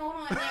requirement. Hold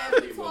on. Yeah,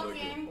 we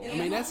talking. I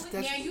mean, that's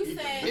Yeah, you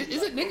said.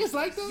 Is it niggas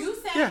like that? You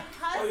said Yeah.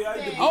 Oh, yeah, I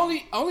husband.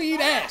 do. Only eat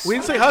ass. We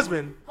didn't say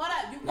husband. Hold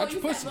up. You, Not you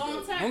your said pussy.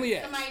 long term. Only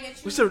ass. Somebody that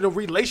you. We said no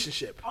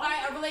relationship. All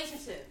right, a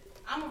relationship.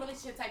 I'm a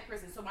relationship type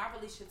person, so my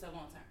relationships are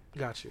long term.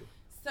 Got you.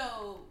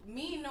 So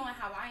me knowing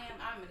how I am,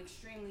 I'm an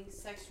extremely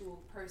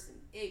sexual person.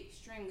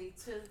 Extremely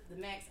to the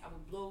max. I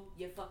would blow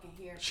your fucking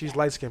hair. She's back.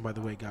 light skinned, by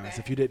the way, guys.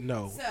 If you didn't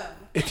know, So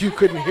if you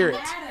couldn't hear it,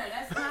 Matter.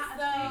 That's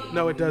not the thing.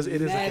 no, it does.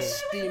 It is a thing.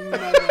 Nasty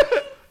mother.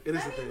 It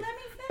is a let me thing. finish.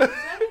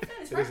 Let me finish.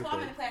 It is First a of all, I'm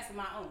thing. in a class of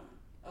my own.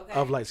 Okay.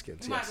 Of light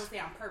skins, You might yes. as well say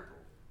I'm purple.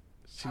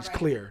 She's All right?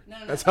 clear.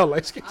 No. That's how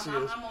light skinned she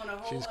I'm is. on a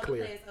whole She's other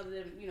clear. class other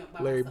than by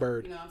Larry myself,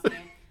 Bird. You know what I'm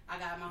saying? I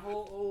got my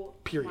whole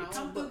old Period. my own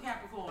Come through book.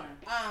 Capricorn.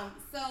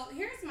 So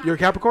here's my. You're a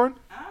Capricorn?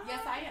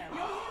 Yes, I am. You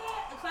don't hear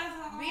that? The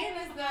class is Being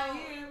as though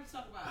here. Let's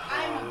talk about it.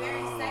 I am a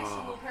very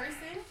sexual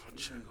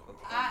person,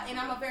 and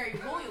I'm a very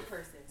loyal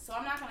person. So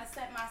I'm not gonna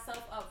set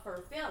myself up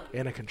for failure.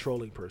 And a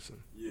controlling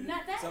person. Yeah.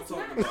 Not that- Stop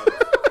not- talking about it.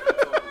 Stop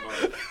talking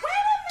about it.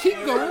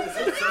 Keep going.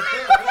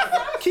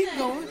 Keep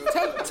going.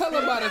 Tell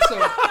her about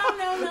herself.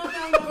 No.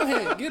 Go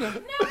ahead, get her.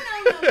 No.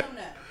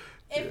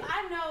 If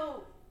I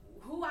know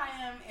who I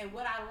am and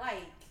what I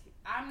like,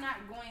 I'm not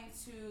going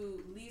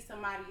to lead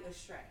somebody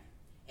astray.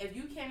 If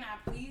you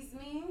cannot please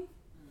me,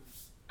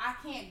 I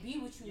can't be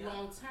with you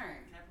long term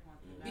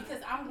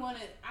because I'm gonna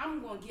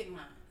get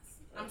mine.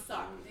 I'm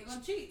sorry. They're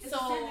gonna cheat. So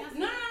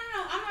no,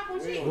 I'm not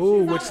gonna cheat.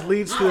 Ooh, which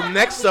leads to the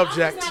next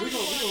subject.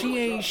 She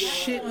ain't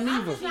shit I'm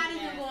neither. just not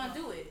even gonna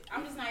do it.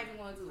 I'm just not even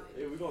gonna do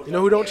it. You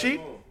know who don't cheat?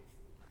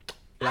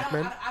 Black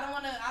men. I don't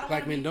wanna.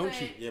 Black men don't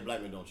cheat. Yeah,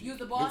 black men don't cheat.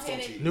 Use a Noobs bald don't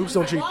headed. cheat. Noobs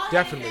don't cheat,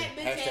 definitely.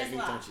 Hashtag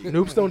noobs don't cheat.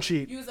 Noobs don't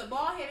cheat. Use a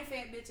bald headed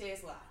fat bitch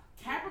ass lie.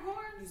 Capricorn?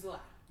 Use a lie.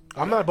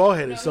 I'm not bald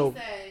headed, No, so he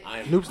said, I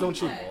am noobs don't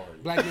cheat.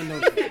 Black men don't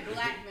he cheat. said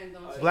black men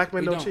don't cheat. Black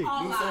men We don't don't. cheat.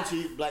 All Noobs don't lies.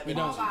 cheat. Black men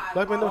We don't don't. cheat.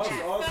 Black men don't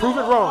cheat. Also- Prove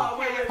it wrong.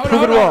 Hold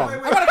Prove it on. wrong. I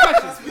got a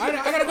question. I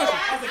got a question.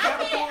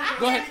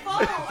 Go ahead. I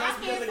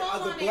can't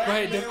fall on Go it.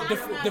 ahead.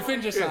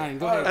 Defend your sign.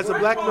 Go ahead. As a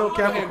black male Go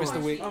ahead, Capricorn.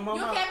 Mr. Wick. You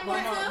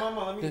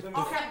Capricorn too?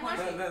 Mama,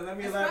 let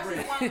me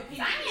elaborate.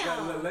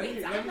 Damn. Let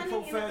me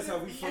profess how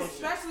we function.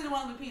 Especially the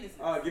ones with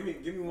penises.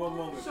 Give me one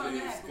moment, Sure,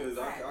 please, yeah. because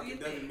I can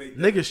definitely make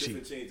Niggas a cheat.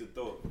 different change of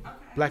thought.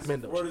 Black men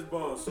don't Word cheat. is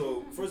bond.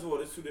 So, first of all,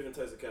 there's two different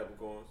types of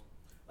Capricorns.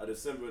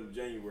 December and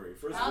January.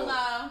 First of all,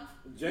 Hello.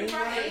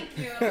 January. Thank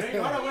you.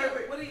 Hold on,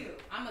 wait. What are you?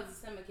 I'm a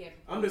December Capricorn.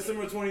 I'm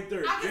December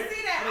 23rd. I can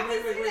see that. I can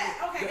see that.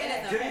 Okay, it is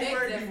a big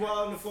January be difference.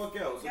 wilding the fuck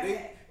out. So Go they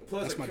ahead.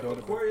 plus That's my the daughter.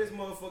 Aquarius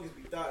motherfuckers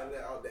be dotting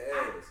that out the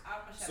ass.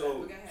 I'll shut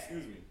So up. Go ahead.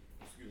 excuse me,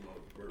 my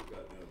bird,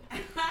 goddamn.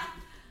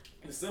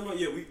 December,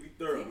 yeah, we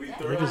third. We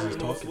third. Niggas We is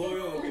the most talking.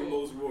 loyal and we the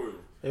most royal.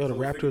 Yo, the So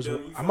Raptors. figure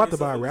them, you I'm about to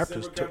find buy a yourself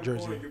Raptors December Capricorn,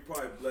 jersey, You're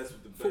probably blessed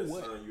with the For best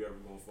what? sign you ever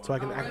gonna find. so I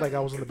can act like I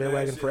was on the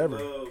bandwagon forever.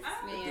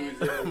 Man.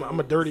 I'm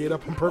gonna dirty it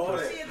up on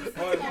purpose.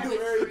 We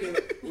do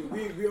everything.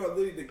 We are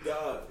literally the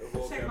god of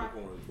all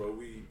Capricorns, bro.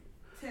 We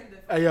Tender.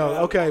 Hey yo,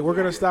 okay, we're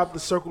gonna stop the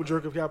circle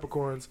jerk of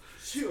Capricorns.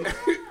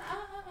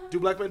 Do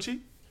black men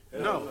cheat?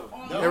 No.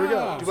 There we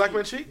go. Do black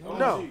men cheat?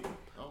 No.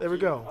 There we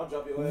go. I'll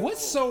drop your ass.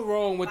 What's so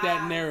wrong with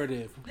that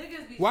narrative?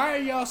 Niggas be Why are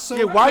y'all so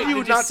Yeah, why quick do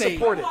you to just not say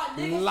support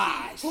it?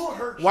 lies?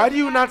 Why do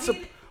you not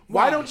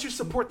Why don't you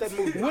support that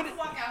movement? What,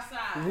 walk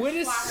outside. what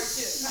is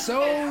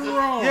Swallow her so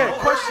wrong Yeah,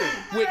 question.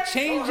 with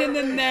changing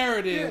the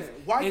narrative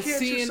Why and can't you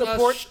seeing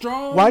support? a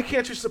strong, Why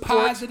can't you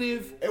support?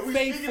 positive, If we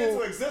speak it faithful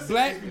into existence,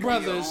 black we become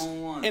brothers your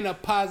own one. in a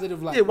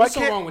positive light? Yeah, why What's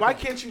so wrong can't with why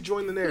that? can't you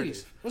join the Please.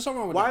 narrative? What's so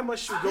wrong with Why that?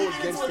 must you go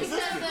against it?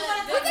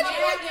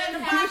 The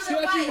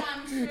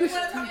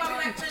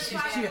See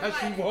how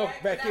she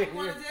walked back in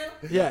here.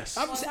 Yes.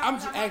 I'm just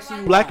asking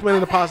you. Black men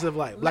in a positive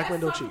light. Black men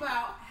don't Let's cheat. talk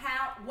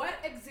about what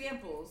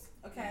examples,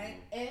 okay,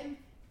 in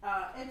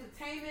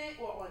entertainment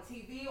or on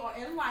TV or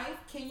in life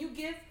can you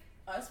give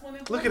us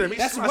women? Look at him. He's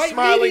That's a white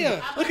smiling.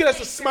 media. Look at us, a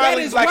That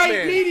smiling is black white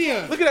man.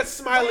 media. Look at that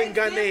smiling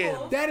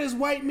Ghanaian. That is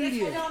white It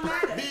media. don't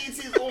matter. BET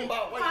is owned by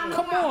white men.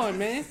 Come on,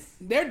 man.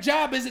 Their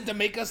job isn't to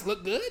make us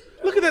look good.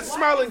 Look at that What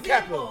smiling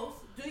Capo. examples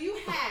do you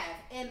have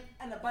in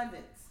an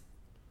abundance?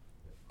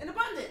 In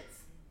abundance,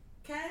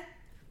 okay,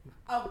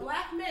 of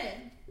black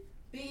men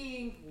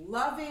being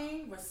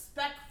loving,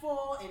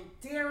 respectful,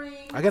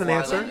 endearing. I got an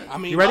answer. I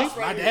mean, You ready?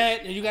 My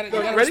dad, and you got to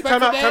Ready? respect Time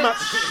for out. dad. Time out.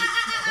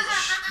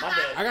 My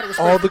bad. I got to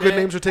respect All for the good dad.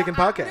 names are taken The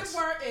podcasts.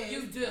 word is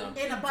You do.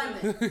 in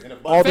abundance. In a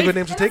All the bunch. good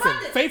names are taken.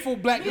 Faithful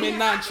black men,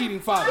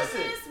 non-cheating fathers.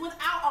 This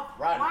without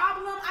a Right.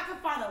 problem. I can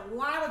find a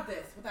lot of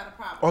this without a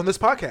problem. On this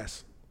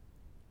podcast.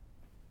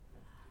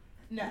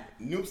 No.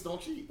 Noobs don't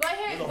cheat. But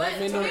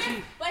men don't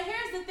cheat.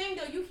 here's the thing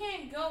though, you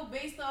can't go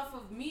based off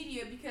of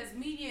media because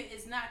media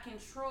is not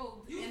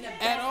controlled in the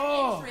best At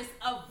all. interest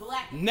of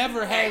black people.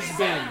 Never has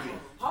been.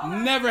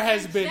 Never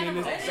has been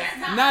in this.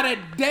 Not a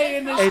day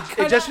in this Hey,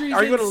 country's just,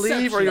 are you gonna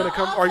leave or are you inception. gonna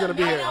come? Or are you gonna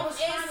be here? Is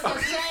to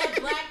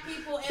shed black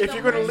people in If the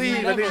you're gonna worst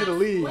leave, I need you to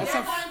leave. They're That's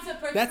a- going to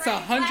portray that's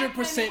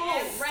 100% black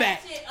men as fact.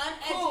 ratchet,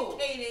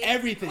 uneducated,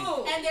 Everything.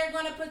 Cool. and they're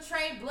going to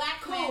portray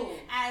black men Cool.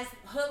 as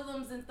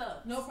hoodlums and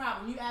thugs. No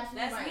problem. You absolutely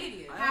That's right.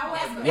 media.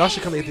 However, Y'all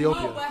should come to No,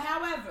 Ethiopia. but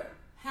however,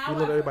 We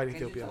love everybody in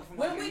Ethiopia.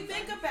 when we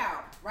think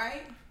about,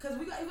 right? Because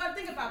we got to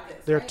think about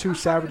this. There are right? two I'm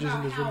talking savages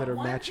about in this room how that are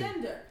one matching.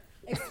 Gender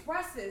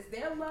expresses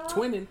their love,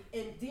 Twinning.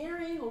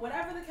 endearing, or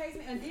whatever the case,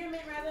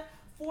 endearment rather,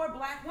 for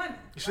black women.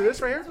 You see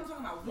this right here? That's what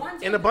I'm talking about. One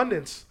In gender.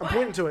 abundance. I'm But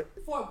pointing to it.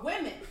 For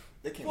women.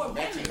 They came For with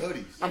matching women.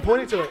 hoodies. I'm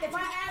pointing to it. If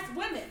I ask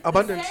women, the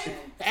Abundance. same-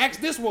 Ask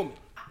this woman.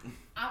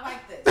 I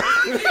like this.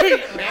 Across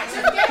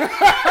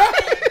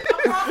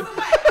the way.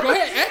 Go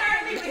ahead. She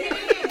heard me, but he didn't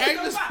hear me. Ask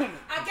So this fine. woman.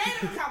 I gave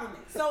him a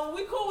compliment, so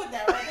we cool with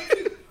that, right? They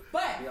cute.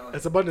 But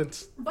It's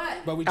abundance.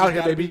 But we Out just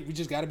here, gotta baby. be. We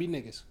just gotta be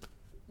niggas.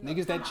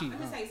 Niggas that cheat. Let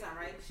me huh? tell you something,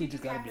 right? We She just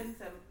just gotta be. happened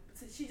to.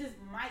 She just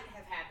might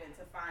have happened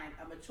to find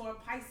a mature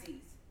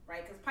Pisces,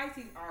 right? Because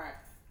Pisces are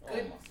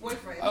good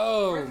boyfriends.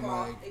 Oh First of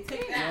all, my they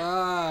take that.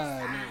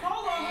 God.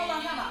 Hold on, hold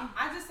on. I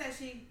just said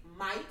she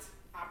might.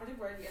 Operative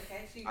word,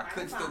 okay? She I might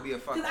could have still found- be a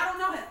fuck Cause I don't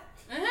know him.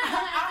 I don't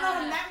know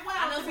him that well. I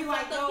know to be some like,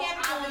 fucked up yo, I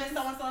Capricorns. want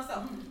so and so and so.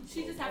 She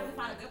just happened to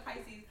find a good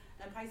Pisces,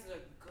 and Pisces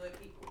are good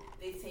people.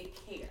 They take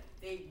care.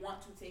 They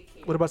want to take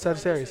care. What about They wanna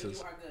make sure Sagittariuses?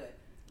 You are good.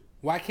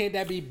 Why can't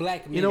that be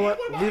black men? You know what?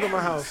 Leave at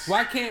my house.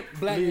 Why can't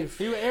black men? Leave.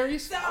 You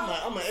Aries? So,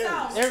 I'm an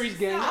Aries. Aries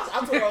gang. I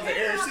told her I was an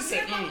Aries. She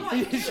said,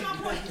 Here's my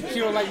point. She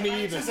don't like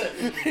me either.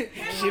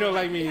 She don't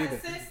like me either.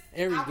 Sis,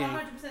 Every I game.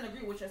 100% agree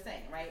with what you're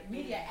saying, right?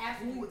 Media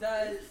absolutely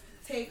does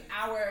take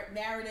our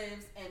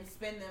narratives and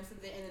spin them so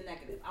they're in the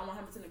negative. I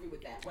 100% agree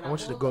with that. What I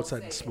want you to will go though outside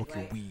say and is, smoke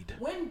your right, weed.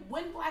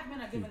 When black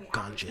men are given the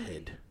Ganja opportunity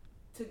head.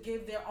 to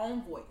give their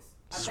own voice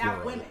Swirl.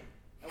 about women,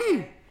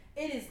 okay,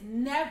 it is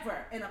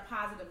never in a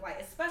positive light,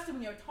 especially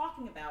when you're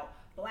talking about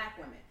black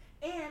women.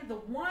 And the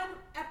one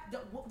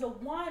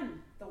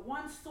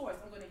source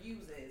I'm going to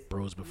use is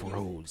Bros before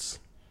hoes.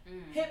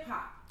 hip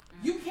hop.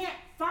 You can't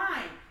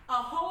find a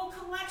whole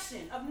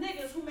collection of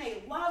niggas who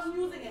made love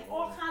music and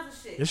all kinds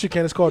of shit. Yes, you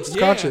can. It's called Yeah.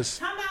 conscious.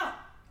 Time out.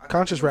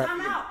 Conscious rap.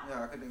 Time out.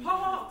 Yeah, I could think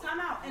Hold, time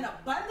out. In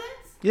abundance?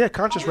 Yeah,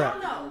 conscious Hell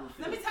rap. no.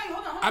 Let me tell you.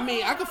 Hold on. I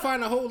mean, I could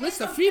find a whole list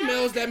of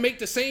females that make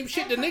the same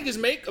shit that niggas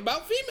make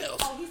about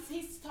females. Oh,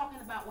 he's talking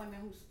about women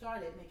who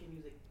started making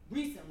music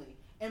recently.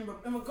 In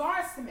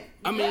regards to men.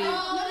 I mean-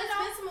 No, there's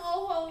been some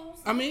old hoes.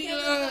 I mean,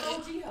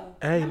 Can't be the OG hoe.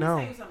 Hey, Let me no.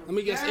 tell you something. Let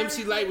me guess,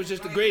 MC Light was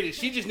just the greatest.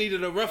 She just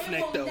needed a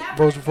roughneck though.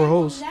 Bros before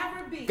hoes.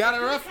 Got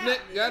a roughneck,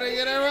 gotta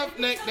get a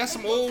roughneck. That's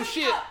some old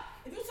shit.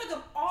 If you took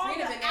up all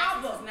Trina been the out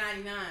albums, since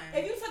 '99.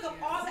 if you took up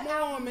all the Come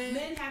on, albums man.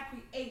 men have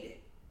created,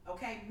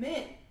 okay,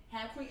 men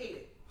have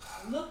created,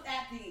 look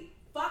at the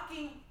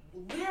fucking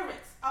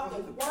lyrics of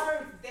the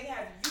words they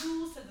have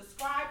used to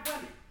describe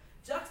women,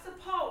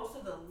 juxtaposed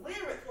to the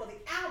lyrics or the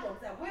albums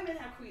that women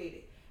have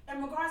created.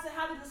 In regards to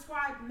how to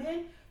describe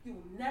men, you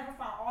will never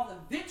find all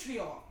the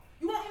vitriol.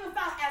 You won't even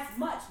find as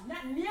much,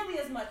 not nearly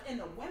as much in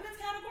the women's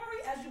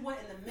category as you would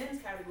in the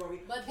men's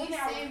category. But when these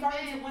they are same referring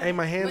to men- women. Hey,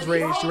 my hand's But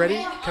raised. these You ready?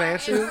 men Can I are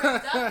answer you? in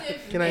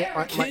productive Can I?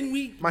 marriage. Can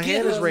we My get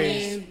hand is her,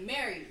 raised. man?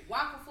 Married.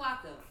 Waka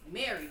Flocka.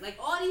 Married. Like,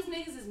 all these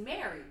niggas is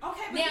married.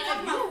 Okay, but Now, you're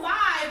talking if you about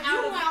five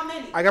out of how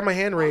many? I got my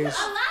hand raised.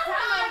 A lot of them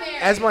are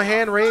married. As my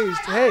hand raised,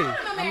 hey,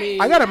 I mean,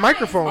 I got a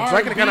microphone, so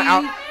I can kind of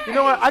out. You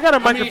know what? I got a I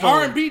mean,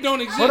 microphone. R&B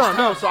don't exist. Hold on,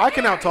 no, so I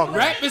can out talk.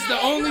 Rap is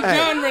the only Hey.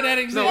 genre that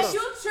If exists.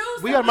 you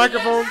choose We to got be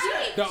microphones.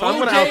 that The So I'm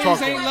gonna out-talk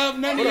OJs ain't them. love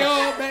none of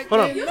y'all back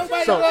Hold on. then.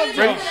 Nobody So, loved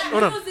ready? y'all.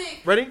 Hold on.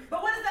 Ready?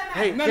 But what does that matter?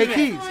 Hey, None hey, of that.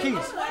 Keys. What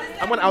does that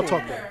I'm gonna out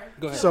talk matter? them.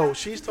 Go ahead. So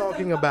she's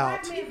talking about.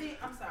 I'm sorry.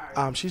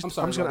 I'm I'm just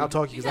sorry, gonna Robbie. out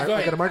talk you because Go I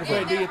ahead. got a Go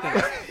microphone. ahead, do your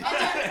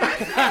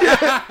thing.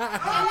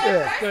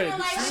 Yeah. Go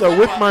ahead. So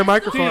with my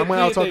microphone, I'm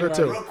gonna out talk Do her your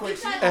too. Real quick,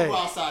 she Hey. go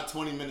outside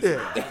 20 minutes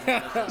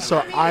ago.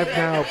 So I've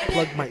now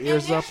plugged my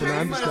ears up and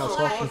I'm just now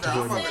talking to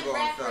I'm her. about to go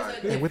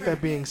outside. And with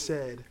that being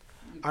said,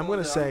 I'm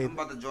gonna say, I'm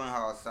about to join her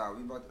outside. Are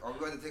we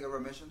going to take a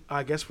remission?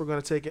 I guess we're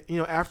gonna take it. You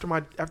know, after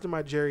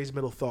my Jerry's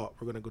middle thought,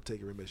 we're gonna go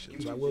take a remission.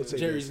 So I will say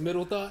Jerry's this.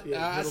 middle thought.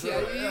 Yeah, I middle see.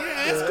 thought.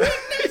 Yeah, that's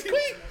quick. That's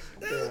quick.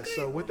 Yeah,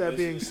 so with that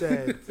being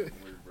said,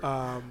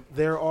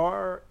 there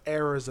are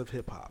eras of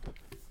hip hop,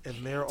 and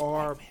there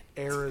are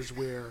eras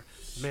where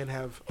men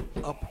have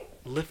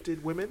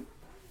uplifted women,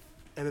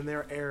 and then there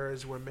are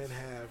eras where men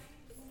have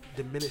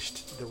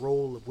diminished the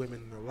role of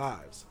women in their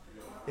lives.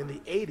 In the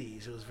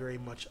 80s, it was very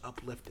much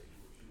uplifting.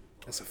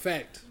 That's a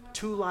fact.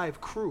 2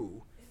 Live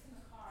Crew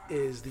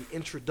is the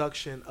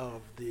introduction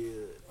of the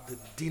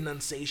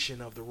denunciation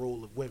of the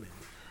role of women,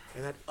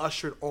 and that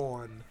ushered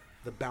on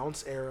the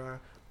bounce era,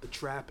 the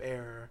trap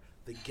era,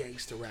 the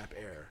gangster rap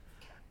era.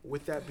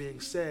 With that being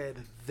said,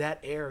 that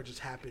era just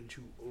happened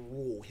to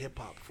rule hip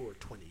hop for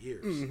 20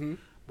 years.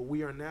 But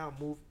we are now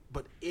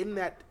but in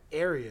that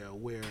area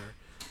where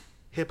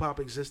hip hop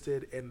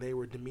existed and they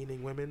were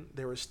demeaning women,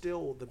 there was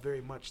still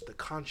very much the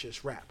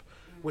conscious rap,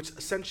 which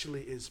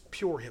essentially is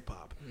pure hip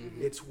hop.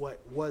 It's what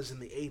was in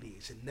the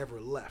 80s and never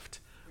left,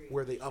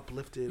 where they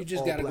uplifted. You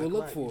just all gotta go black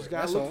look life. for You it. just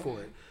gotta That's look all.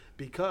 for it You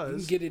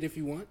because can get it if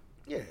you want.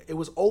 yeah, it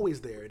was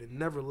always there and it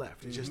never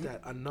left. It's just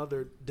that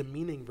another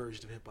demeaning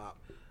version of hip hop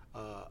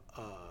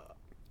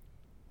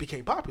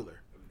became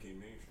popular. It became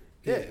mainstream.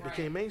 Yeah, it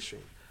became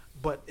mainstream,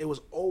 but it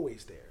was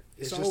always there.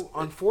 It's It's just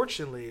al-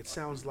 unfortunately, it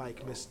sounds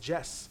like Miss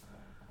Jess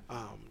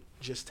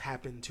just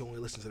happened to only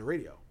listen to the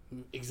radio,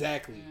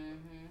 Exactly.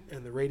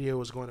 and the radio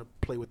is going to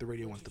play what the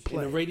radio wants to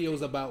play. And the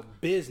radio's about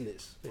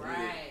business.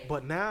 Right.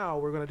 But now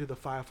we're going to do the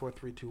 5, 4,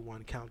 3, 2,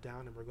 1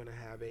 countdown, and we're going to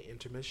have a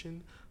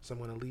intermission. So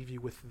I'm going to leave you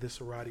with this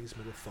Arati's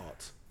middle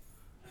thoughts.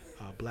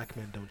 Black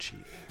men don't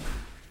cheat.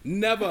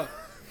 Never.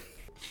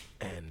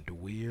 And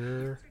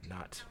we're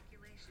not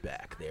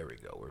back. There we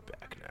go. We're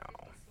back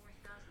now.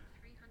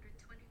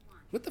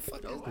 What the fuck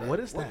is that? What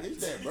is that? What is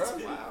that, bro?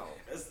 Wow.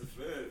 That's the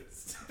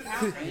feds.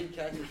 Train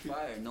catches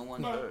fire. No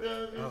one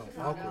heard. Oh,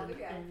 awkward.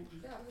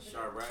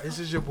 Sharp right. This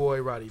is your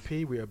boy Roddy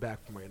P. We are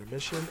back from our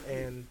intermission,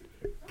 and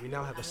we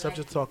now have a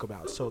subject to talk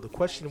about. So the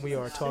question we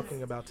are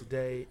talking about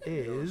today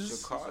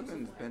is, Chicago's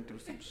been through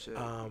some shit.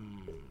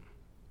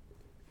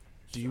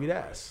 do you eat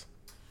ass?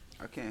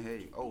 I can't hear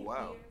you. Oh,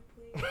 wow.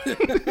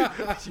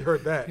 You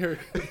heard that.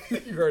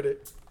 You heard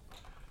it.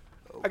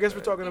 I guess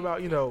we're talking about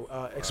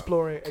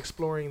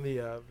exploring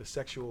the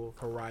sexual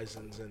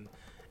horizons and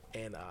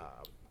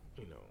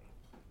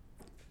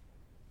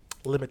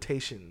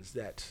limitations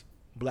that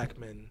black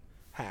men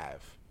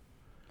have.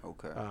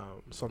 Okay.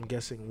 So I'm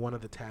guessing one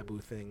of the taboo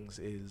things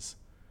is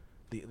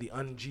the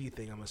un-G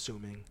thing. I'm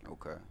assuming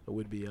Okay. it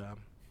would be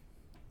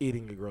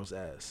eating a girl's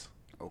ass,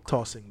 Okay.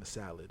 tossing the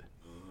salad,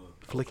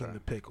 flicking Okay. the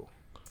pickle.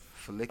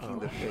 Flicking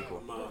the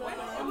pickle.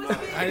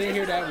 I didn't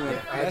hear that one.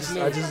 That's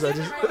new. I just.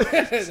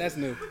 That's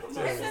new.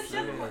 It's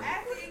simple.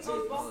 Acting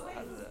goes both ways.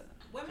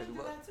 Women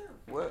do that too.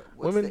 What's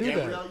Women the do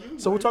area? that.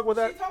 So we'll talk about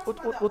that.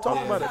 We'll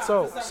talk about it.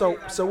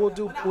 So we'll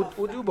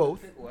do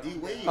both.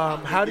 D-Wade.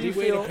 How do you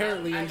D-Wade feel?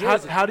 apparently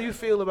enjoys it. How do you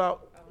feel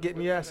about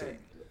getting your ass ate?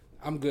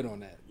 I'm good on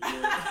that.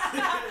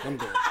 I'm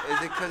good.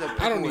 Is it because the I don't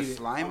pickle need was it.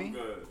 slimy?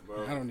 Good,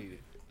 bro. I don't need it.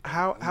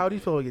 How do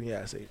you feel about getting your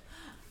ass ate?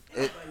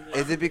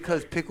 Is it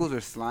because pickles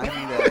are slimy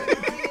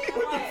that?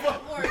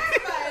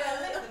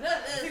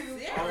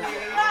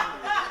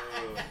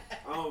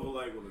 I don't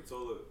like when the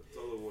toilet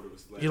water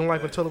was splashed. You don't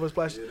like when toilet water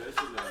splashes? Yeah, that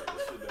shit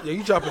not. Yeah,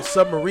 you dropping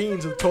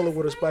submarines and toilet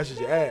water splashes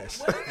your ass.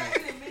 What does that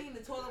even mean? The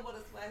toilet water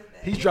splashes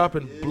that. He's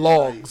dropping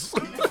blogs.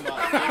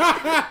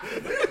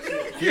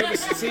 You ever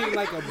seen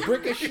like a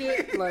brick of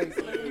shit? Like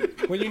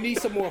when you need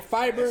some more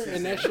fiber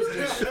and that shit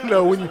just.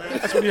 No,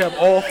 that's when you have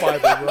all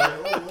fiber,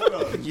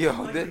 bro.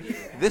 Yo,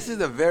 this is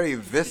a very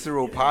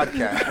visceral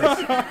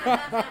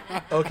podcast.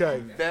 Okay.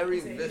 Very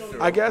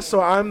visceral. I guess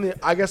so. I'm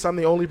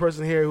the only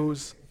person here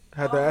who's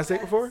had their ass ate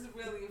before. It's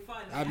really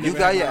fun. I've You never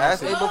got had your my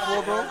ass ate. ate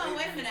before, bro? Hold on,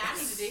 wait a minute. I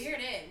needed to hear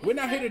that. We're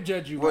not here to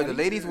judge you. Well, the buddy.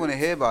 ladies want to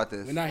hear about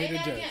this. We're not Say here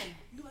to that judge.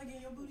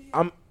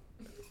 again.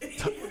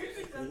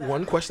 I'm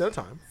one question at a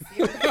time.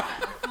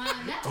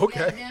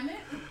 Okay.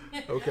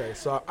 Goddammit. Okay,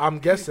 so I'm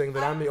guessing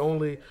that I'm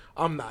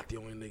not the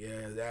only nigga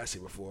that has ass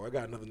ate before. I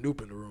got another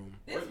noob in the room.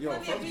 Yo,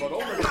 first of all,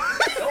 don't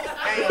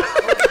I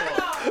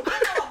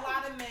know a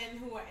lot of men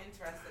who are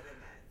interested in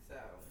that. So.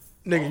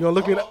 Nigga, you gonna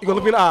look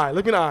me in the eye?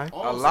 Look me in the eye.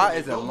 A lot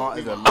is a lot.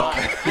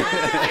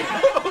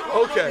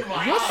 Okay.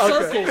 Your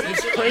circle is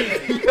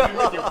crazy.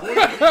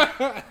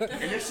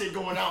 and this shit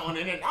going out on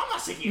the internet. I'm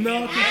not shaking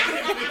No.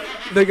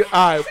 Nigga,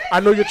 I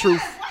know your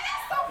truth.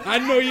 I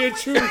know your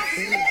truth.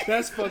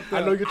 That's fucked up.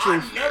 I know your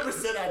truth. I never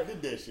said I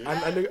did that shit.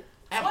 I know.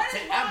 I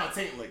have my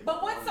taint licked.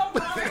 But what's so wrong?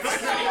 First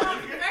of all,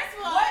 First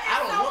of all, what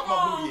I is don't so want my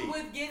wrong booty ate.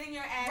 with getting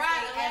your ass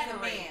Right, ate as a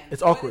man?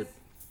 It's awkward.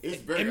 It's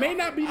very It may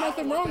not be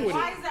nothing wrong with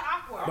Why it. is it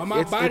awkward? But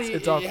my It's body,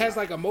 awkward. it has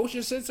like a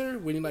motion sensor.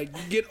 When you like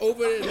you get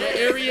over that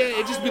area,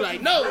 it just be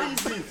like, no.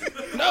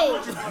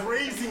 Just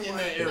grazing in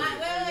that area.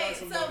 wait.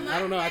 So my I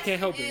don't know, I can't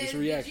help it. question It's a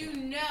is, reaction. Did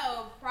you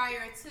know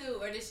prior to,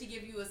 or did she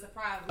give you a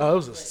surprise? Oh, it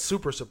was a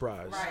super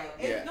surprise. Right.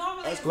 Yeah. It's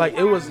normally Like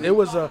it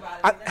was a.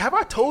 Have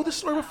I told this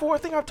story before? I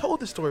think I've told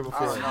this story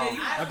before.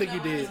 I think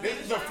you did. This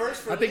is the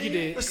first for I think you me.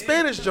 did. The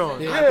Spanish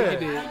John. Yeah, I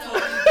think you did.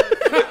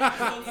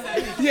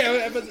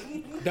 Yeah,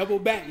 but double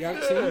back. Y'all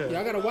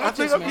gotta watch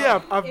this, man.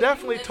 Yeah, I've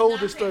definitely told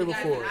this story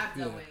before.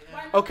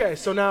 Okay,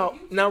 so now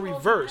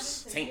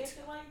reverse.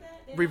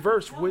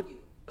 Reverse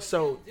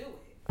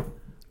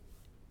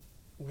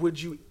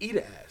would you eat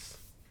ass?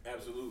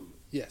 Absolutely.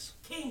 Yes.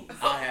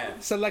 I have.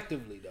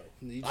 Selectively though.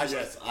 You just-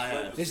 Yes, I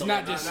have. It's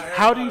not just.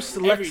 How do you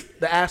select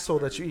the asshole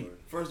that you eat?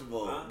 First of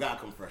all, gotta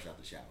come fresh out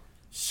the shower.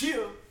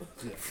 Chill.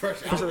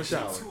 Fresh out Fresh out the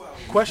shower.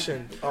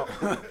 Question: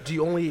 do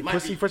you only eat Might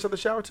pussy be. fresh out the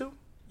shower too?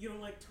 You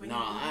don't like twinkies?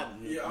 Nah,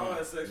 Yeah, I don't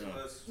have sex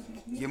unless.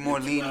 You're more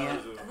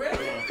lenient. Really?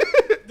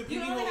 The You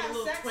beauty only hole have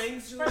little sex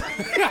twangs. first?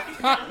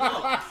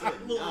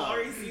 Little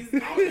Lori sees.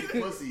 I'll eat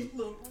pussy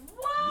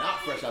not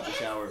fresh out the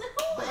shower,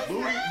 but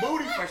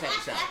booty fresh out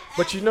the shower.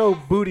 But you know,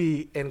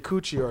 booty and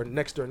coochie are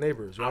next door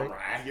neighbors, All right? right,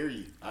 I hear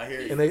you.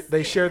 And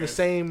they share the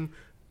same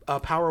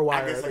power I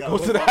wire guess I that got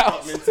goes to the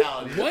house.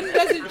 mentality. One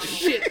doesn't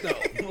shit though.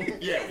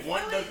 Yeah,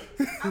 one does.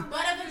 But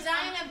a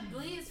vagina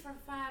bleeds for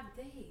 5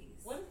 days.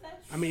 What is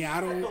that? I mean, I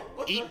don't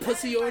eat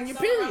pussy on your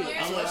period,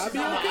 so I'll be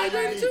okay with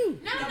that too.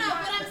 No.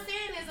 What I'm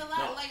saying is a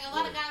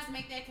lot of guys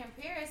make that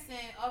comparison.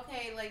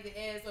 Okay, like the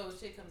ass,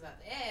 shit comes out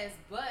the ass,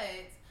 but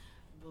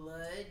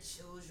blood,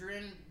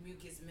 children,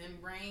 mucous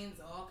membranes,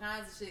 all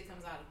kinds of shit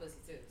comes out of pussy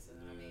too. So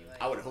I mean,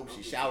 like, I would hope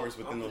she showers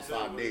within those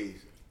 5 days.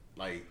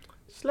 Like,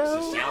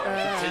 Slow. she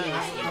showers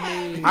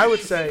continuously. I would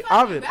say,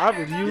 Ovid,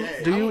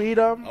 do you eat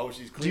Oh,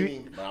 she's Do you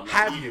clean, but I'm not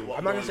have eating you? while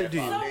I'm not gonna doing say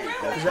do that you,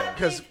 5 days.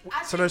 because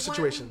it's another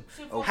situation.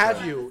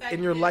 Have you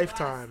in your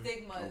lifetime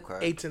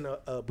Okay. eaten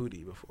a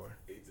booty before?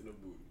 Eight in the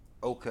booty.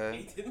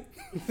 Okay.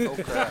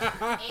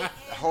 Okay.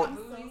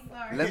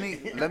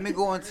 Let me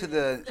go into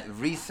the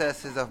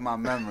recesses of my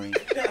memory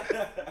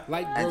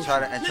Like and groceries. try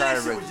That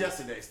to shit was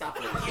yesterday. Stop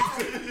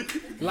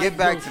it. get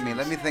back to me.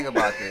 Let me think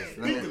about this.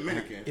 He's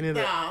Dominican. You need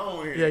to- Nah, I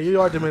don't hear Yeah, you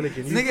are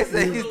Dominican. You, Niggas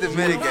say he's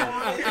Dominican.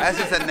 That's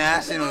just a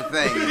national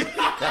thing.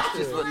 That's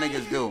just what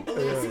niggas do.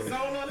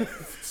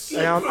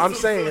 and I'm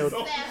saying,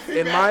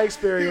 in my Like,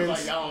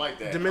 experience, I don't like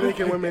that.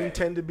 Dominican women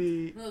tend to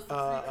be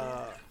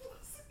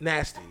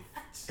nasty,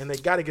 and they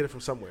got to get it from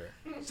somewhere.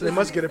 So they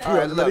must get it from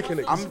Alright, look,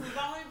 Dominican niggas.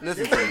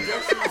 listen to me.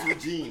 Injections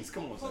with jeans.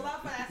 Come on, son. Pull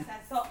up for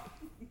that. So,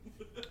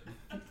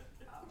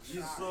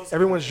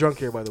 Everyone's drunk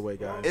here, by the way,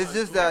 guys. It's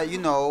just that, you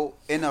know,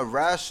 in a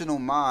rational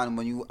mind,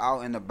 when you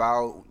out and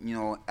about, you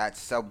know, at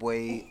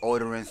Subway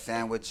ordering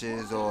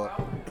sandwiches or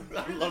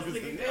I love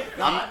his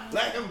Nah,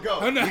 let him go.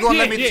 Oh, no, You gonna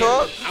let me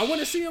talk? I want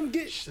to see him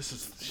get This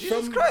is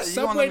from Christ,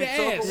 you gonna Subway let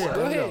to me talk ass. or yeah. what?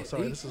 Go I know, ahead.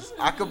 sorry, this is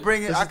I could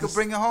bring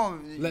it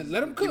home.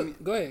 Let him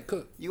cook. Go ahead,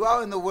 cook. You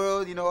out in the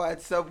world, you know,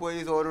 at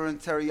Subways ordering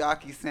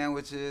teriyaki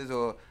sandwiches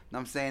or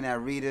I'm saying, at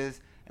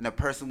Rita's, and the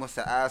person wants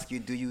to ask you,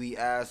 do you eat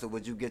ass or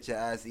would you get your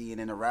ass eaten,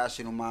 in a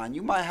rational mind,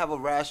 you might have a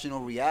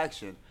rational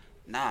reaction.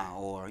 Nah,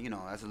 or,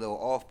 that's a little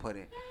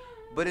off-putting.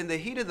 But in the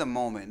heat of the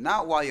moment,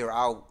 not while you're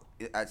out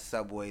at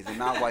Subways and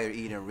not while you're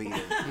eating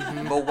Rita's,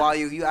 but while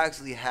you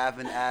actually have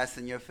an ass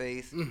in your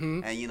face,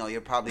 and,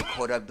 you're probably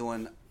caught up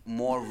doing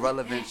more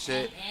relevant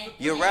shit,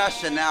 your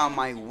rationale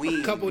might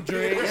wean. Couple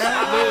drinks,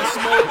 little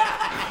smoke,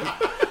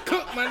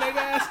 cook my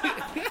nigga.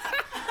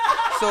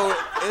 So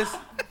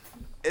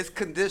it's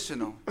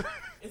conditional.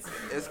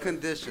 It's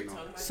conditional.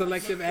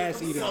 Selective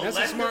ass eater. That's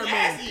a smart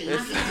man.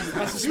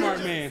 That's a smart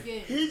man.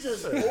 He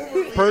just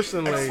overly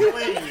Personally,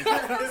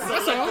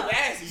 That's all.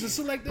 It's a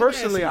selective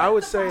personally, ass I eater.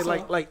 would say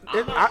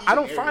I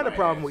don't find a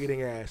problem with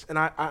eating ass, and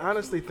I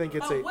honestly think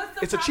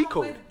it's a cheat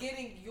code. With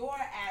getting your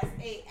ass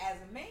ate as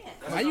a man?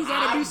 Why you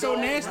gotta be so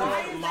nasty?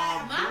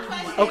 My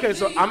question Okay, is,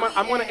 so do you I'm eat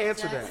gonna ass?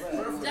 answer that.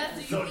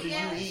 Just So do you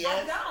eat I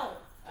ass? don't.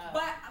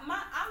 But I'm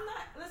not.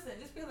 Listen,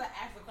 just because I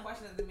ask the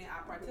question doesn't mean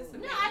I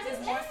participate. No, I It's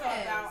just more so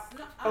asked. about.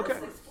 No, I'm Okay.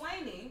 just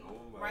explaining,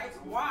 right?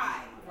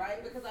 Why,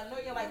 right? Because I know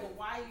you're like, well,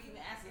 why are you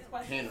even asking this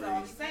question? Hand So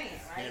I'm raised. saying,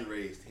 right?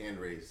 Hand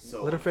raised.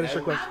 So Let her finish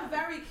her question. I'm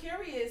very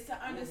curious to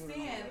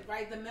understand,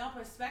 right, the male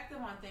perspective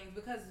on things,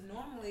 because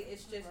normally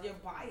it's just your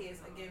bias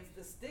against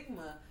the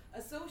stigma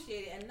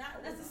associated, and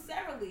not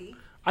necessarily.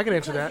 I can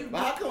answer because that. you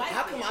But don't how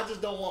like come it. I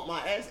just don't want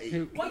my ass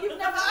eaten? Well, you've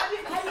never have you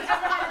ever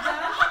had it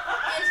done?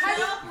 It's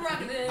your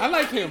prerogative. I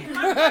like him.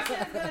 My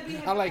question is gonna be,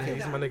 have I like you him.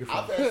 He's done? my nigga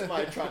I've friend. had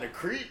somebody trying to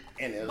creep,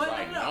 and it's But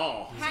like, no.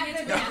 no. Have you,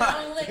 No.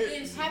 have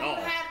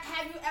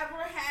you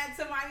ever had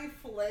somebody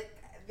flick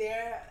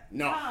their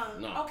No,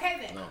 tongue? no, Okay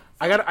then. no.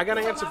 I got an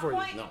So answer my for you.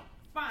 point- No.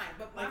 Fine,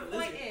 but my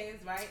point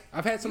is, right?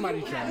 I've had somebody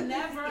You try have it.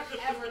 never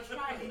ever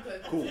tried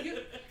it. Cool.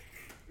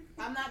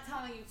 I'm not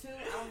telling you to.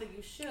 I don't think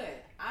you should.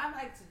 I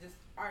like to just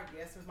argue.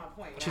 That's just my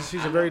point. Right?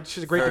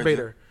 She's a great Very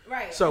debater.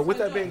 Right. So that's with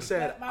my that being point.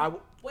 said,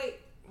 But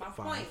my Five.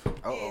 point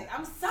Uh-oh. is,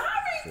 I'm sorry,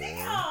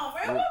 damn,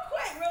 real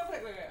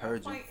quick.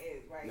 Heard My you. point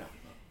is, right? No.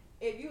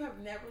 If you have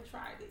never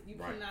tried it, you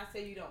Right. cannot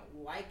say you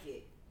don't like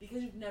it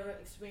because you've never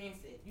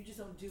experienced it. You just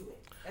don't do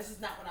it. That's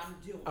just not what I'm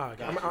doing.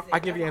 I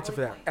give you an answer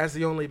for that. As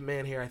the only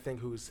man here, I think,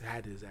 who's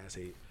had his ass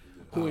ate.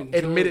 Who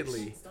enjoys-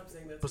 Admittedly, Stop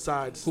saying that.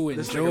 besides Who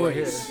this nigga right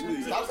here.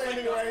 enjoys. Stop saying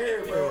nigga right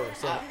here, bro. Yeah,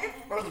 so-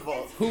 First of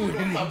all, Who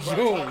enjoys.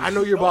 I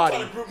know your don't try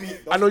body. to group me.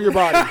 I know your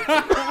body.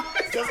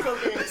 Just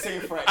because we're in the same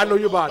frat. I know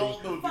your body.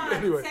 Don't do Fine, that.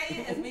 Anyway. say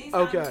it as many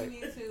times Okay. as you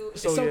need to.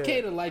 So It's yeah.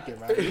 okay to like it,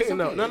 right? It's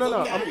no, okay. no.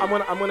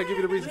 I'm gonna give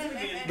you the reason.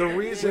 The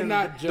reason,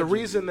 not the judging.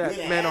 reason that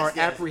We're men are ass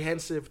guys.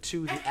 apprehensive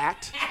to the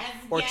act,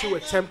 or to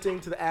Yes. attempting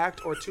to the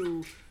act, or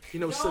to,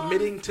 Don't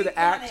submitting to speak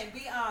the on act, it,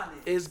 Be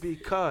honest. is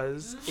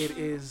because it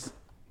is,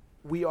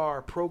 we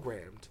are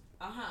programmed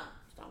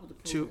Stop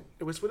with the to.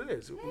 It's what it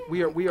is.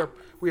 We are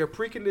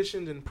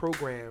preconditioned and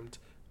programmed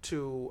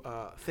to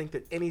think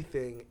that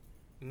anything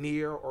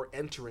near or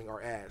entering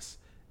our ass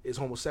is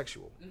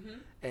homosexual.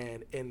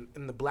 And in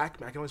the black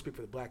man, I can only speak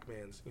for the black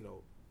man's,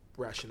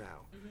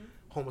 rationale.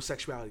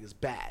 Homosexuality is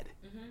bad.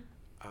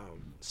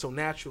 So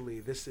naturally,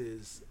 this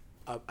is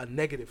a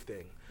negative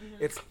thing.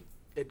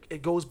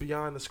 It goes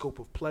beyond the scope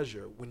of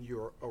pleasure when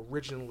you're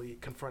originally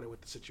confronted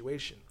with the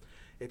situation.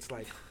 It's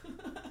like,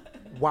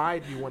 why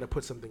do you want to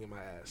put something in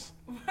my ass?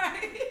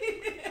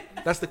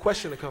 That's the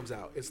question that comes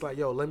out. It's like,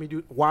 yo,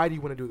 why do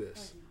you want to do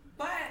this?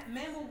 But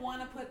men will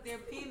want to put their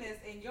penis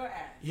in your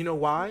ass. You know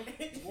why?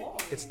 Whoa.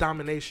 It's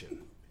domination.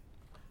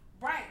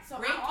 Right. So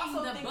Breaking I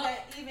also the think buck.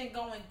 that even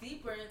going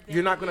deeper, than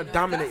You're not what gonna we're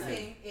dominate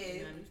discussing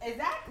is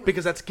exactly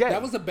Because that's gay.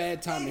 That was a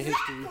bad time in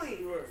history. exactly.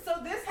 So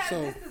this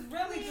So- this is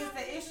really just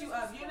the issue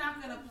of you're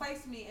not gonna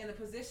place me in a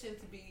position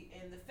to be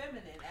in the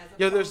feminine as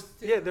Yeah, opposed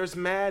to there's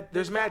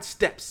mad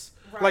steps.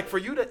 Right. Like for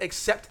you to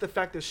accept the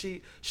fact that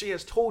she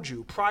has told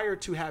you prior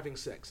to having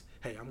sex,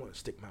 hey, I'm gonna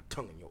stick my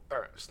tongue in your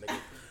ass, nigga.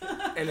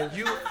 And then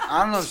you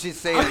I don't know if she's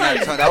saying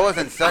that. Tongue. That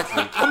wasn't sexy.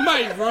 I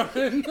might run.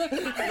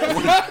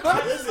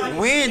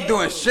 We ain't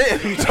doing shit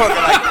if you talking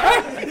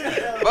like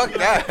that. Fuck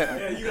that.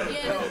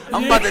 Yeah.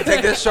 I'm about to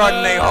take this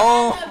Chardonnay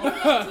home. Too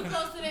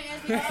close to the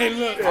answer. Hey,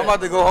 look. I'm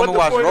about to go home and the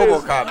watch point is-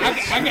 RoboCop.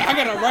 bitch. I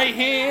got a right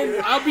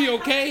hand. I'll be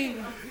okay.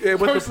 yeah,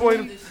 but the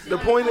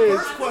point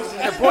is hold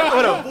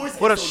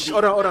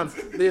on.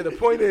 Yeah, the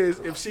point is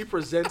if she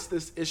presents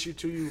this issue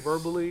to you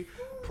verbally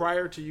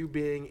prior to you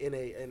being in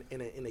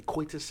a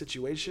coitus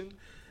situation,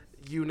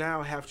 you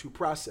now have to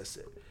process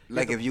it.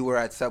 Like if you were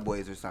at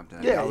Subways or something.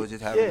 Like Yeah, I was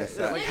just having yeah. this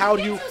sex. Like, how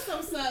do you- Get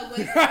some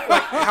Subway.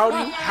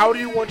 How do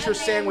you want your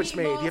sandwich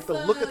made? You have to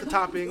look at the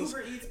toppings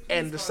Uber Eats,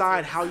 and please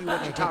decide sponsor. how you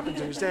want your toppings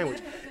in your sandwich.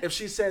 If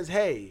she says,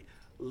 "Hey,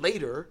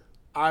 later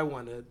I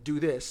want to do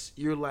this,"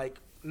 you're like,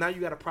 now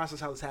you got to process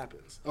how this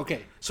happens.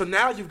 Okay. So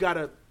now you've got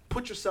to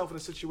put yourself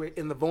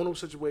in the vulnerable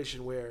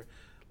situation where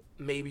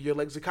maybe your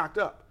legs are cocked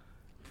up,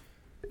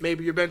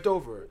 maybe you're bent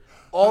over.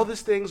 All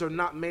these things are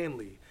not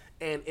manly.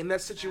 And in that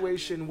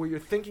situation where you're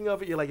thinking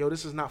of it, you're like, yo,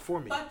 this is not for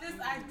me. But this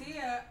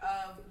idea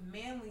of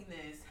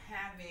manliness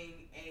having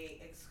a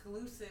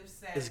exclusive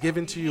set It's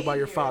given of to you by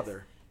your behaviors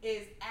father.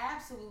 is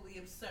absolutely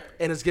absurd.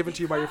 And it's given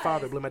to you by your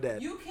father. Because Blame my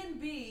dad. You can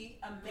be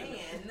a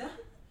man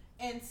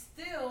and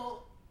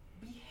still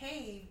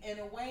behave in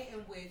a way in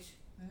which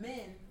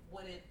men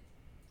wouldn't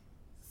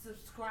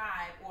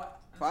subscribe or.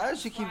 Why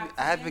does she keep subscribe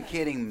to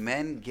advocating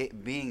men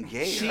being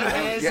gay? She I don't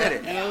has get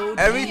an it.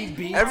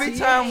 LGBT Every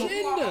time.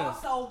 agenda.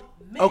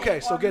 Okay,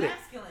 so get it.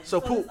 So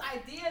Poom,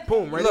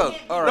 ready? Look,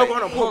 all right. No,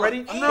 hold on, Poom,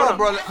 ready? Hold on,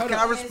 brother. Can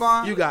I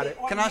respond? You got it.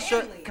 Can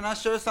I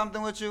share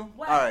something with you?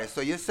 What? All right. So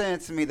you're saying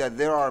to me that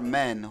there are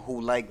men who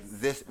like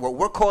this, what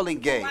we're calling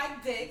gay,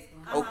 Like dicks.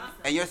 oh,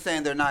 and you're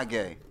saying they're not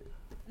gay.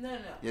 No.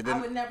 You I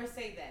didn't- would never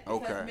say that.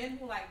 Because Okay. men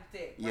who like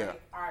dick Yeah.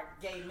 are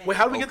gay men. Wait,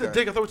 how do we get the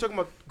Okay. dick? I thought we were talking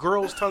about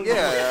girls' tongues.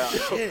 Yeah,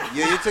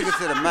 you took it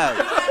to the max.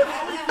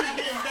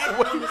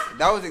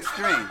 That was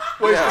extreme.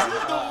 Wait,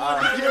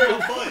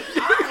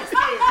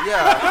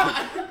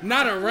 Yeah.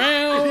 Not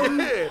around.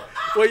 Yeah.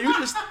 Well, you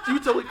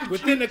totally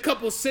Within a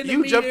couple you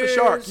centimeters. jumped the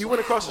shark. You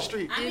went across the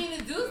street. I mean,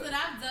 the dudes that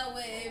I've dealt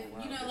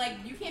with, like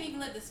you can't even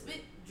let the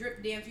spit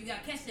drip down. You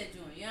gotta catch that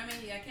joint. You know what I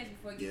mean? You gotta catch it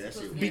before it gets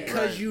too close.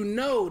 Because you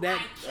know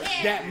that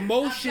that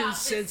motion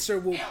sensor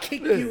will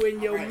kick you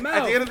in your mouth.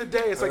 At the end of the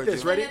day, it's like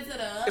this. Ready?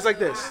 It's like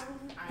this.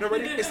 No,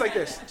 ready? It's like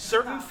this.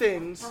 Certain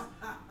things.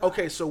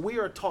 Okay, so we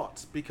are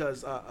taught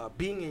because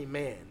being a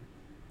man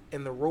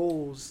and the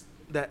roles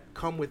that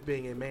come with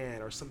being a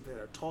man are something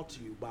that are taught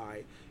to you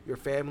by your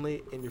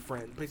family and your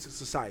friends, basically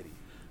society.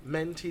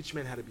 Men teach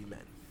men how to be men.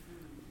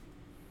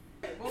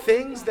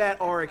 Things that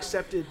are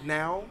accepted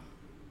now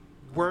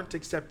weren't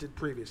accepted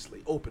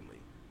previously, openly.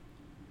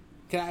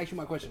 Can I ask you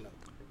my question though?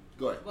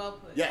 Go ahead. Well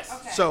put. Yes.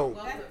 Okay. So-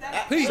 well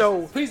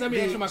put. Please let me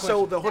ask you my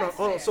question. So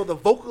hold on. So the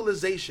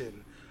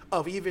vocalization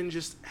of even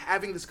just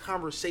having this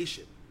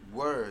conversation.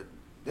 Word.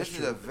 This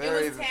is a It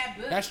very. was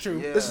taboo. That's true.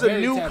 Yeah. This is a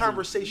Very new taboo.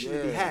 conversation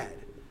to be Yeah. had.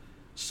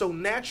 So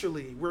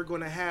naturally, we're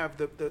going to have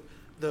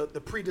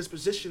the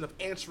predisposition of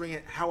answering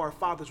it how our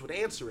fathers would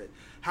answer it,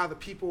 how the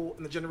people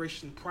in the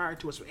generation prior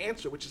to us would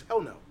answer it, which is hell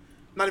no.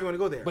 Not even going to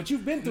go there. But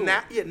you've been through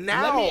now, it. Yeah,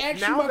 now, Let me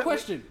ask now you my that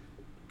question.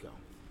 Go.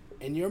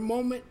 In your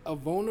moment of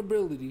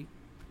vulnerability,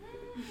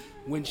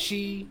 when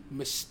she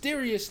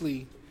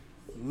mysteriously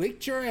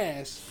licked your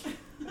ass,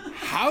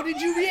 how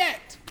did you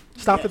react?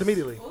 Stopped it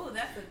immediately. Ooh,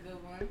 that's a good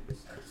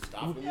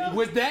one.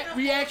 Was that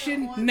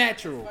reaction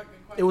natural?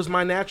 It was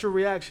my natural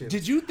reaction.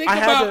 Did you think I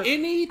had about to-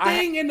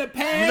 anything in the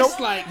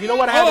past? you know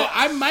what I had to-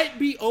 I might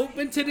be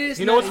open to this.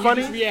 You know what's now,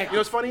 funny? just You know reacted.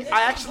 what's funny?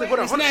 I actually hold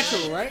on. It's Hold on.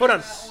 natural, right? Hold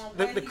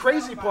on. The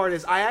crazy part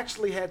is I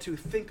actually had to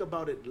think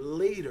about it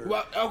later.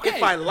 Well, okay.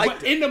 If I liked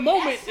but it. in the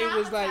moment, That's it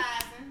was like.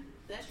 traumatizing.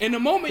 That's In the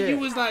moment, Yeah. you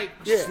was like,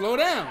 Yeah. slow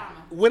down.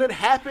 When it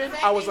happened, The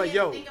fact I was that like, you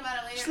yo, think about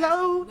it later,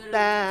 slow that's literally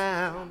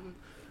down.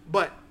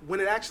 But when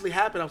it actually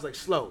happened, I was like,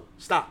 slow,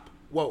 stop,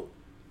 whoa.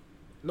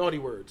 Naughty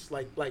words,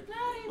 like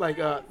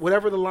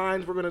whatever the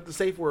lines were the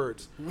safe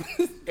words.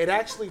 It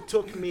actually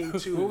took me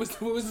to What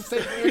was the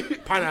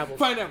statement? pineapples.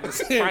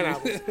 Pineapples.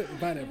 Pineapples.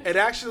 Pineapples. It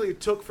actually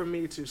took for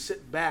me to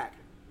sit back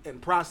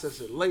and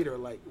process it later.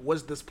 Like,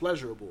 was this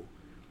pleasurable?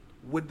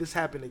 Would this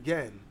happen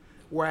again?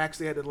 Where I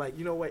actually had to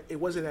you know what? It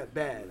wasn't that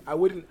bad. I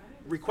wouldn't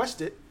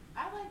request it.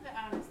 I like the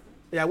honesty.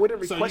 Yeah, I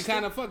wouldn't So request you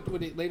kind it. of fucked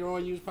with it later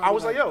on. You was probably I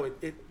was like, yo,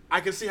 I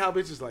can see how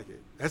bitches like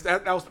it.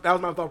 That was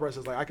my thought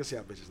process. Like, I can see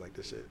how bitches like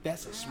this shit.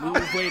 that's a smooth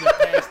way to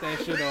pass that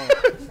shit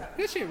off.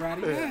 Good shit,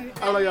 Roddy. Yeah.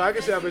 Alright. I'm like, yo, I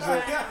can see how bitches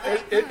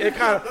like it. It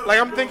kind of like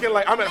I'm thinking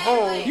like I'm at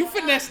home. You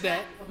finessed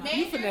that. You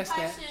Major finessed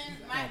that. question,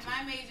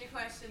 my major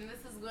question,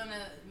 this is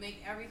gonna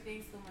make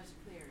everything so much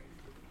clearer.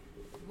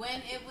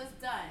 When it was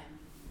done,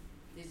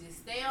 did you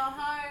stay on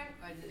hard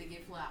or did it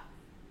get flopped?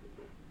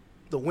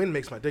 The wind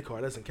makes my dick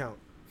hard. Doesn't count.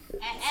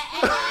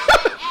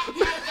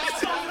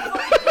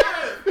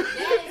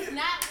 That is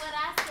not what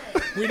I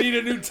said. We need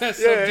a new test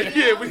Yeah, subject.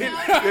 yeah, we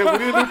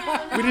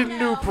need a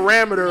new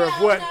parameter of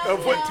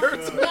what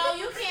turns. No,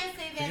 you can't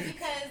say that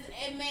because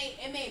it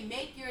may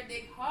make your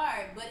dick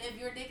hard, but if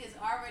your dick is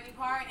already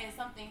hard and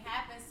something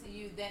happens to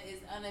you that is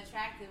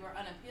unattractive or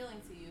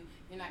unappealing to you,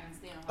 you're not gonna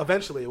stay on hard.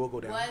 Eventually, it will go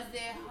down. Was it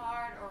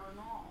hard or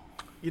not?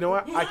 You know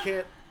what?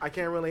 I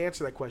can't really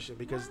answer that question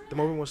because the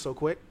moment was so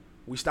quick.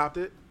 We stopped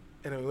it,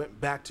 and then we went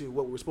back to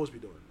what we were supposed to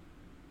be doing,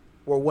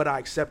 or what I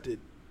accepted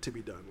to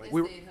be done. Like It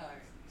we were. stayed hard.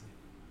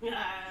 You're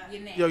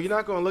nasty. Yo, you're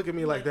not gonna look at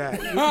me like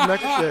that. You're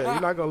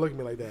not gonna look at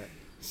me like that.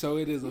 So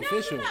it is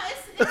official. No,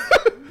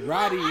 it's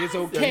Roddy is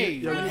okay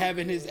Yeah, with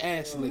having his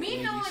ass licked,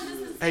 me knowing ladies.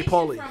 this is Hey,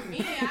 Paulie. from me.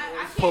 I can't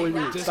Paulie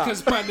rock Reed, Just stop.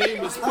 because my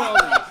name is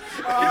Paulie,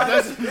 it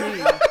doesn't mean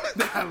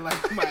that I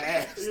like my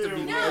ass to be No,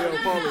 licked.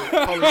 no, Paulie,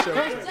 no. Paulie, I'm shut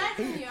not up.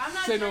 judging you. I'm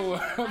not Say judging no you.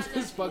 more. I'm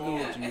just fucking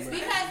with you, man.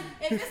 Because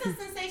if it's a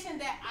sensation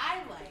that I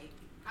like,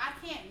 I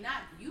can't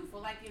knock you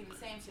for liking the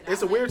same shit.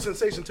 It's I a weird like.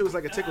 sensation too. It's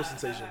like a tickle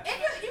sensation.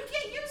 If you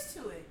get used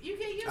to it. You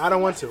get used I don't to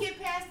it. want Once you to. get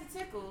past the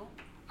tickle,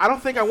 I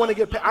don't think I want to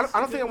get. I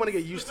don't think I want to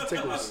get used to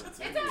tickles.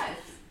 it does.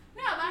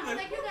 No, but I feel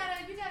like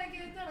you gotta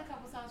get it done a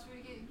couple times before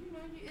you get.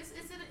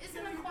 It's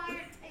an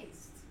acquired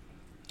taste.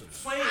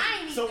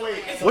 I ain't eating no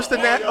ass. What's the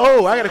all nat? y'all-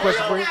 Oh, I got a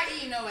question for I'm you. not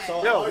eating no ass.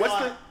 So Yo, all what's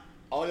y'all- the-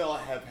 All y'all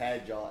have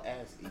had y'all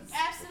ass eats.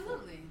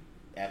 Absolutely.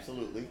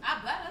 Absolutely. I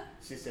better.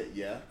 She said,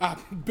 yeah. I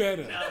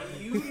better.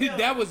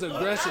 That was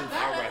aggressive.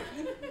 All right.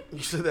 You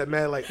said that,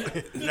 man, like,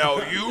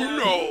 No, you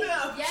know.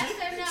 Yes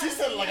or no? She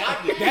said like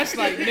I did. That's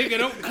like, nigga,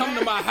 don't come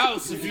to my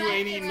house if you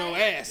ain't eating no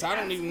ass. I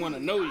don't even want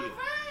to know you.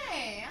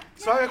 Right.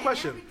 so I got a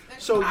question.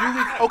 So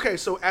okay,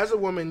 so as a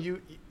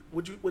woman,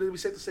 would it be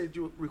safe to say that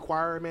you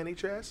require a man to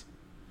eat your ass?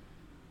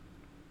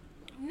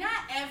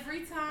 Not every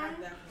time.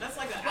 That's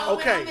like an But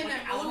Okay. when I'm in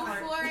the mood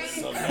for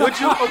it, Would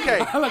you? Okay.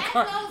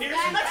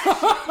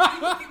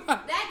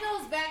 that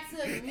goes back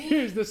to me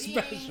Here's the being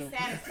special.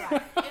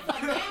 satisfied. If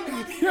a man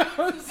wants me Yo,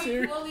 to be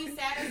Siri- fully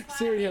satisfied,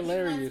 Siri and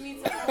hilarious. he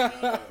wants me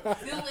to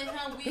only deal with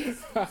him, we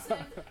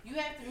exclusive, you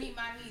have to meet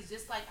my needs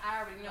just like I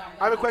already know.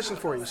 I have a question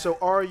for you. So,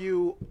 are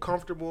you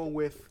comfortable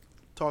with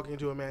talking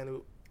to a man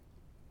who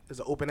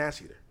is an open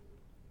ass eater?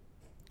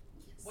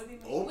 What do you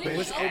mean? Open.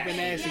 What's open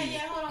ass Yeah, eating?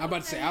 hold on, I'm about to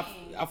what's say, that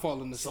I mean?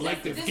 fall in the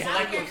selective Just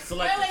category. out here,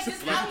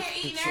 just out here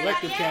eating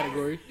Selective everybody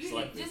category.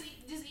 ass?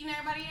 Just eating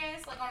everybody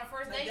ass like on a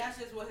first Like, date? that's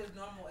just what his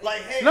normal is.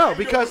 Like, hey, No, how you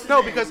because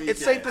doing?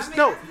 it's safe to I mean,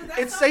 no, that's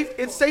it's safe.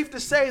 It's safe to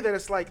say that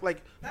it's like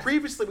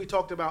previously we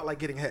talked about like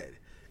getting head,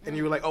 and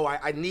you were like, oh,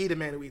 I need a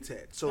man who eats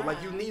head. So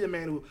like you need a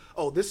man who,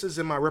 oh, this is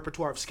in my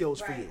repertoire of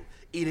skills for Right. you.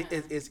 Eating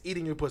is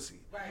eating your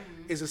pussy. Right.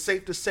 Is it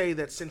safe to say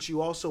that since you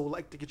also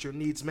like to get your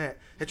needs met,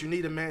 that you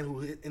need a man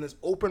who in his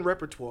open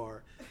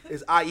repertoire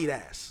is I eat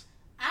ass?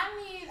 I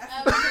need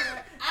a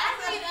man.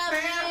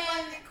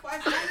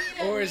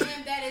 Or is-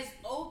 that is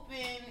open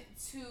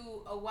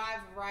to a wide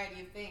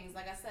variety of things.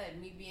 Like I said,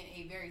 me being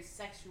a very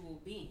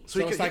sexual being. So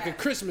he it's can, like a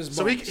Christmas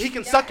so bonus. he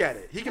can suck at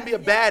it. He can be a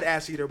bad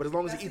ass eater, but as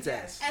long as he eats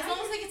ass. As long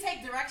as he can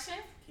take direction,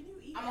 Can you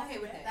eat? I'm okay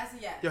with that. That's a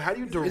yes. Yo, how do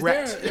you Is there,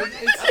 direct?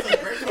 That's a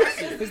great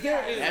question. is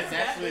there, That's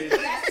actually.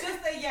 That's just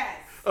a yes.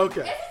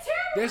 Okay. it's a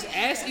terrible. there's way to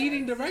ass eat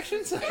eating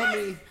directions? I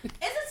mean, It's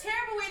a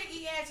terrible way to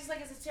eat ass, just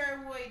like it's a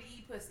terrible way to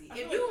eat pussy.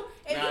 If Nah, you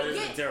it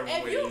is a terrible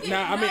way to eat.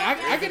 nah, I mean, I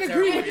can It's a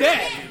agree terrible with way to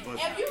that. eat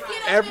pussy. If you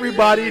get up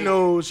Everybody and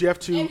knows you have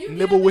If to you get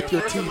nibble up with and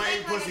your leave teeth. Somebody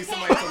eat pussy, like a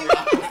somebody cat, told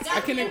me opposite.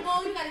 got can- you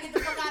bowl, you gotta get the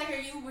fuck out of here.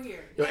 You Uber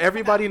here. Yo,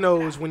 everybody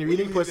knows when you're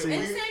eating you pussy, do-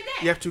 It's the same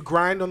you have to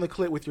grind on the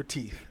clit with your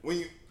teeth. When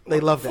you,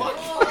 They love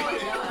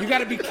that. You got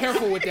to be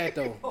careful with that,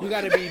 though. You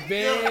got to be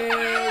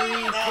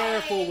very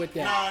careful with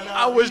that.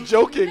 I was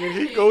joking, and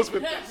he goes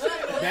with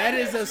That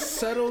is a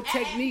subtle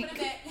Hey, technique. put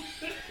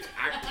it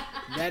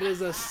back. That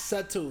is a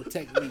subtle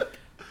technique.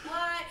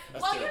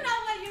 What? Well, you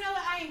know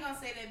what? I ain't gonna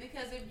say that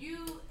because if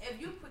you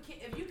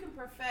can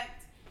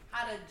perfect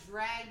how to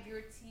drag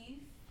your teeth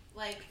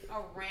like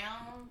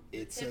around the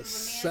It's tip a of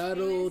man's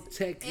subtle penis,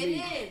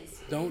 technique. It is.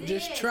 Don't It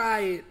just is. try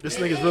it. This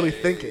nigga's really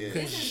thinking.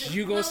 Cause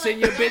you gonna send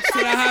your bitch to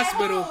the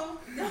hospital.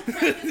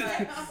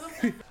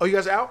 Oh, you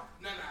guys out?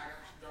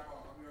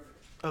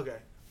 Okay.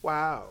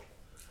 Wow.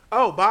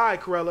 Oh, bye,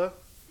 Corella.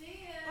 See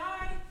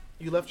ya.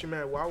 You left your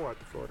man Wawa at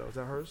the floor, though. Is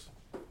that hers?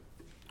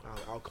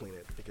 I'll clean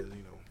it because,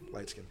 you know,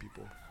 light-skinned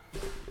people.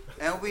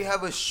 And we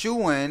have a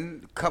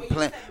shoo-in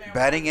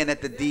batting in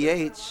at the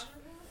DH.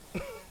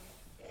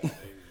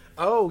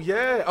 Oh,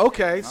 yeah.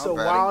 Okay. So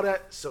Alrighty. while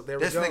that... So there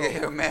This we go. nigga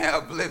here, man,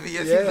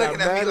 oblivious. Yeah, He's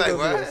looking at me mad like,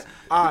 oblivious. what?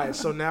 All right,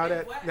 so now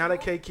that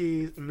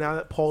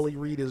Paulie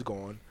Reed is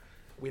gone,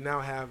 we now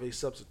have a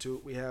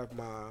substitute. We have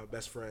my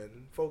best friend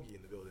Fogey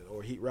in the building,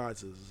 or Heat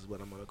Rises is what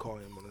I'm gonna call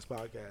him on this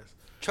podcast.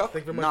 Chuck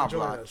Thank you very much for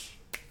joining Knobloch. us.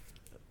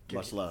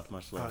 much love,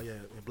 much Oh love. yeah,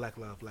 and black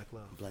love, black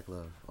love. Black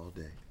love all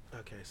day.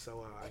 Okay,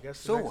 so I guess.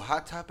 the So, next-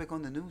 hot topic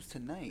on the news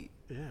tonight.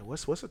 yeah,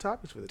 what's the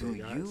topics for the Do day,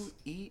 guys? you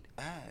eat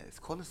ass?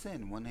 Call us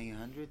in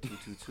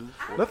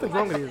 1-800-222. Nothing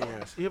wrong with eating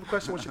ass. You have a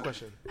question? What's your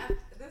question?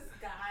 This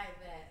guy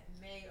that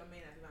may or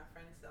may not be my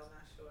friend, still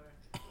not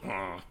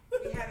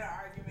sure. We had an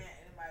argument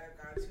and it might have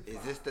gone too Is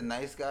far. this the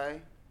nice guy?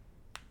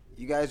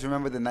 You guys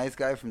remember the nice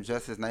guy from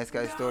Justice Nice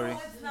Guy story? No,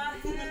 it's not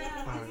him. It's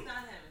not him. It's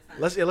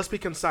not him. Let's be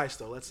concise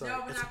though. Let's No,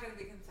 we're it's- not going to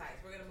be concise.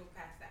 We're going to move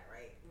past that,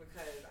 right?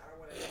 Because I don't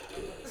want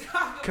to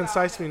talk about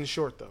concise him. means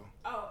short though.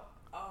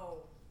 Oh.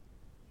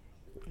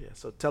 Yeah.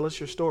 So tell us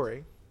your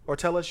story, or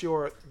tell us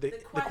the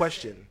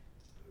question.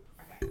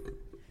 Okay.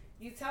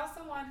 You tell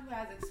someone who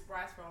has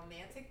expressed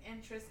romantic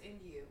interest in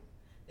you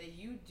that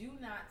you do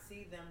not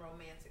see them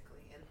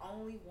romantically and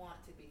only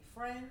want to be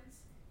friends.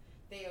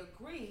 They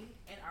agree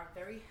and are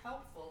very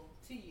helpful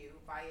to you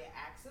via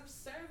acts of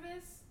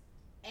service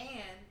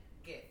and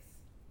gifts,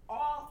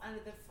 all under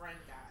the friend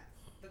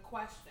guise. The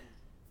question: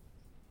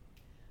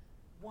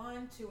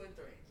 1, 2, and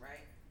 3, right?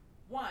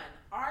 1,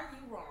 are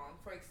you wrong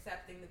for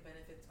accepting the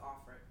benefits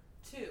offered?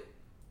 2,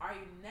 are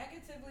you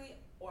negatively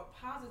or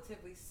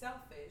positively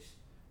selfish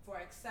for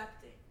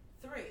accepting?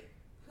 3,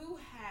 who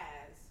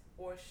has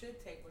or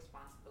should take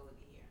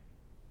responsibility here?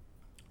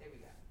 There we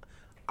go.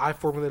 I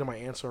formulated my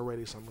answer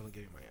already, so I'm gonna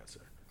give you my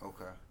answer.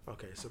 Okay.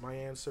 Okay, so my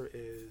answer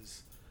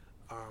is,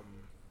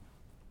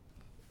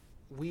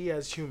 we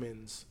as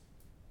humans,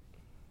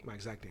 my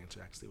exact answer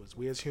actually was,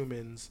 we as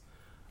humans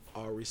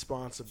are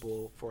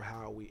responsible for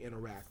how we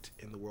interact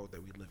in the world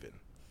that we live in.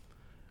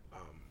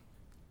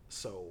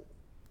 So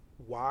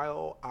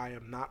while I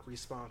am not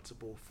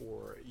responsible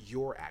for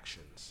your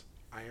actions,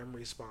 I am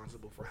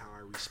responsible for how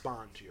I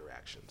respond to your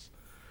actions.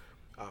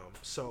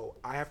 So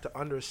I have to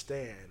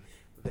understand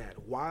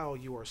that while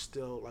you are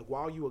still, like,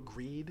 while you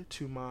agreed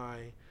to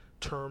my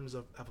terms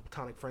of a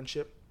platonic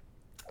friendship,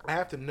 I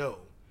have to know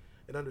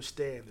and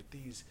understand that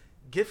these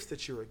gifts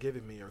that you are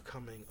giving me are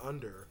coming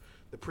under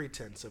the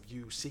pretense of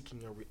you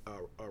seeking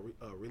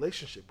a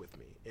relationship with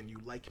me and you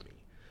like me.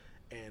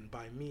 And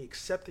by me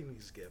accepting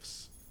these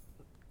gifts,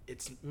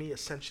 it's me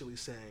essentially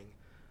saying,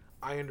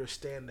 I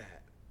understand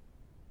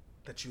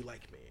that you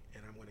like me,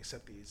 and I'm going to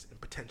accept these, and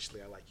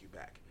potentially I like you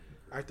back.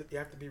 You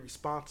have to be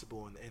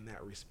responsible in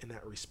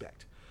that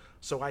respect.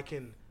 So I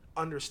can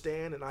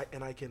understand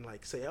and I can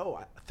like say, oh,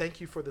 thank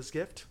you for this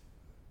gift,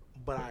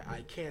 but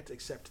I can't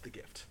accept the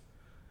gift.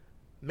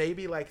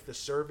 Maybe like the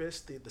service,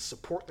 the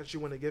support that you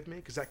want to give me,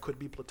 because that could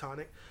be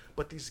platonic,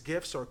 but these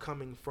gifts are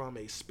coming from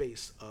a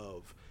space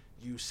of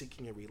you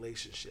seeking a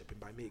relationship, and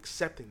by me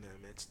accepting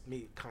them, it's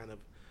me kind of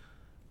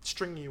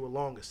stringing you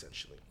along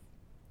essentially.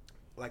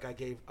 Like I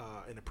gave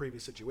in a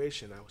previous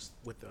situation, I was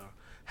with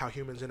how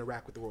humans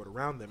interact with the world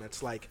around them.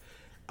 It's like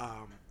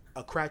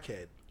a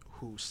crackhead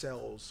who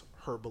sells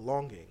her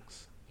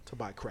belongings to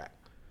buy crack.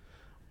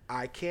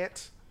 I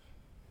can't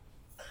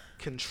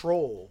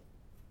control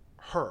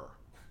her.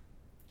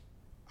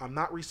 I'm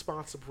not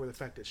responsible for the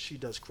fact that she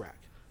does crack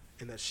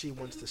and that she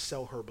wants to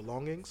sell her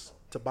belongings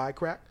to buy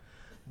crack,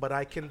 but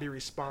I can be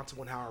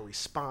responsible in how I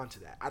respond to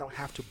that. I don't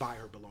have to buy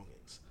her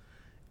belongings.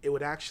 It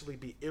would actually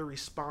be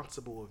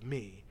irresponsible of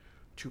me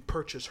to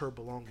purchase her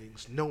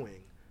belongings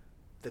knowing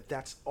that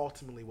that's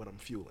ultimately what I'm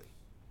fueling.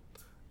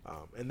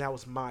 And that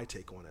was my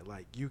take on it.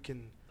 Like,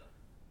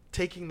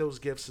 taking those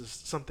gifts is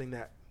something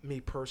that me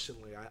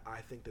personally,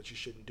 I think that you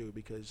shouldn't do,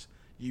 because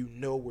you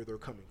know where they're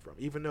coming from.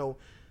 Even though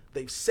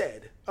they've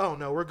said, oh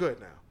no, we're good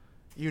now.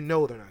 You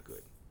know they're not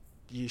good.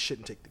 You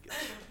shouldn't take the gifts.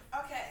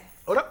 Okay.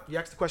 Hold up. You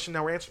asked the question,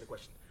 now we're answering the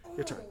question.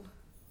 Your turn.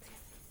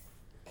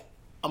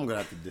 I'm going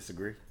to have to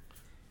disagree.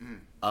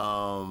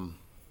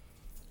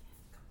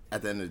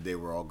 At the end of the day,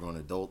 we're all grown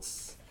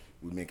adults.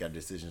 We make our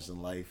decisions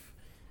in life.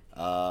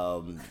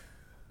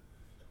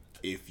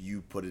 If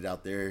you put it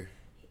out there,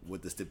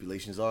 what the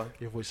stipulations are.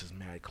 Your voice is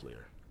mad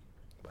clear,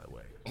 by the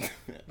way.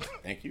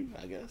 Thank you,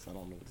 I guess. I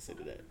don't know what to say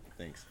to that.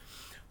 Thanks.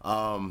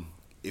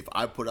 If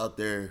I put out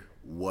there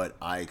what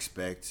I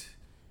expect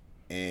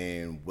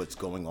and what's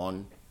going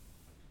on,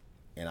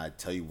 and I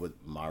tell you what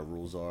my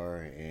rules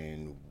are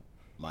and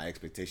my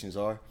expectations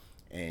are,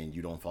 and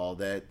you don't follow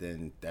that,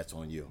 then that's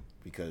on you.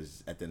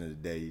 Because at the end of the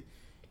day,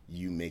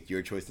 you make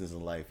your choices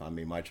in life, I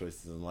made my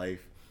choices in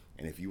life,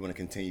 and if you want to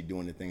continue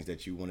doing the things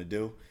that you want to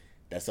do,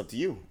 that's up to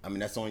you. I mean,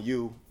 that's on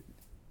you.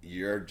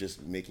 You're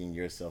just making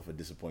yourself a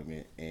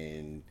disappointment,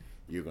 and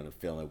you're gonna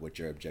fail at what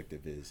your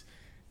objective is.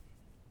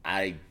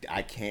 I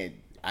can't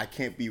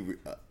be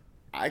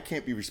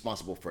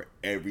responsible for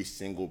every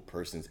single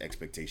person's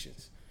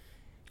expectations,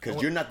 because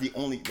you're not the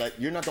only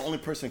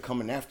person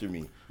coming after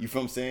me. You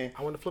feel what I'm saying?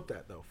 I want to flip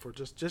that though, for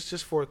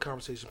just for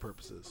conversation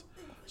purposes.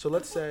 So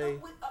let's say,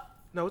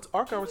 no, it's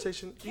our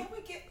conversation. Can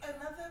we get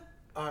another?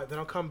 All right, then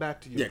I'll come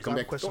back to you. Yeah, come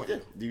back. Question. Yeah.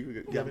 Do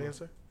you have an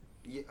answer?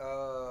 Yeah,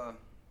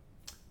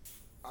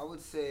 I would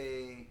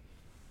say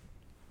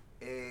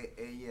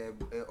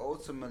it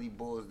ultimately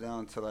boils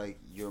down to like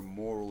your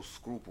moral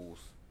scruples.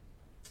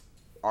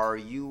 Are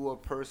you a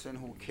person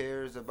who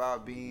cares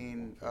about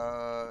being,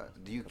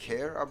 do you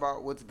care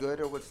about what's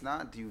good or what's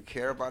not? Do you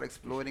care about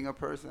exploiting a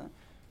person?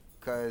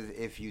 Because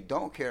if you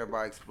don't care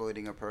about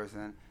exploiting a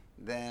person,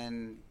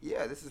 then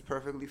yeah, this is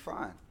perfectly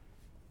fine.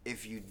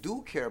 If you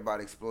do care about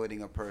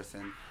exploiting a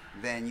person,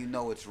 then you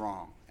know it's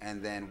wrong.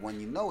 And then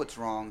when you know it's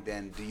wrong,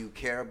 then do you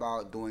care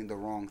about doing the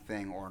wrong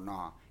thing or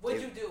not?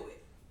 Would you do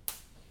it?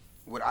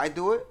 Would I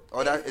do it?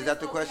 Or is that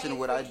the question?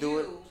 Would I do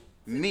it?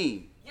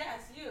 Me.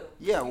 Yes, you.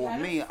 Yeah, You well,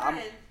 had me, a I'm.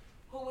 friend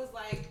who was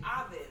like,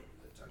 Ovid.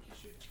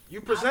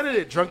 You presented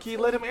it, Drunky.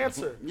 Let him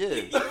answer.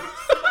 Yeah.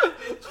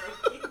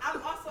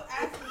 I'm also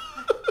asking.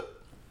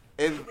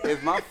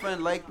 If my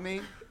friend liked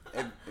me,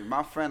 if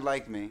my friend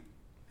liked me,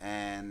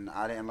 and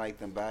I didn't like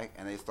them back,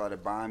 and they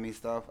started buying me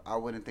stuff, I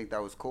wouldn't think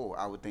that was cool.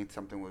 I would think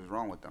something was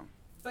wrong with them.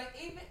 But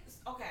even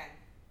okay.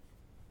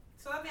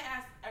 So let me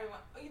ask everyone.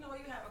 You know what?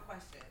 You have a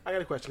question. I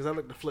got a question because I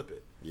like to flip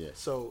it. Yeah.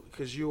 So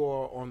because you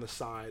are on the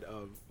side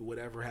of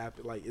whatever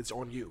happened, like it's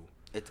on you.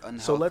 It's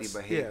unhealthy So let's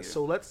behavior.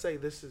 So let's say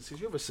this is, because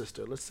you have a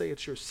sister. Let's say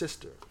it's your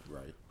sister,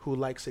 Right. who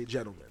likes a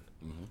gentleman,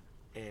 Mm-hmm.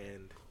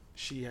 and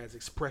she has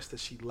expressed that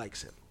she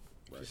likes him.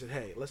 She said,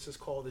 "Hey, let's just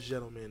call this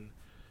gentleman."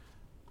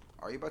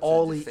 Are you about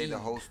All to he just say the eat.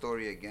 whole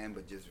story again,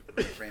 but just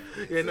reframe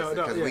it? Yeah, no,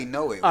 Because yeah. we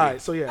know it. All right,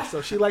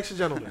 so she likes a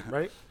gentleman,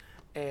 right?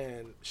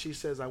 And she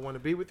says, "I want to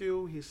be with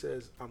you." He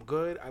says, "I'm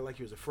good. I like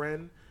you as a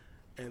friend."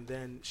 And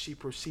then she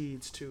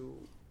proceeds to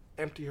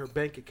empty her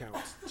bank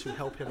accounts to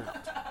help him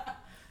out.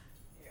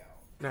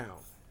 Now,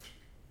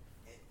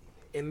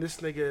 and this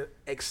nigga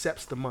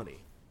accepts the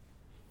money.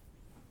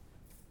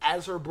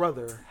 As her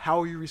brother,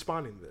 how are you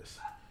responding to this?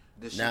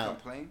 Does she Now-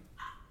 complain?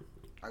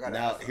 I gotta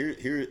Now ask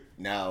her.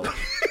 now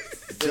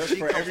just she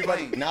for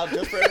everybody. complain? Now,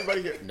 just for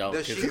everybody here. No,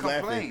 Does because she he's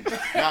laughing.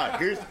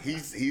 complain?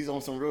 He's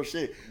on some real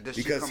shit. Does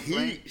she because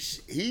complain?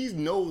 he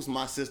knows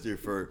my sister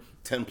for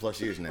 10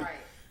 plus years now. Right.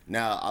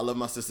 Now, I love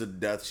my sister to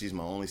death. She's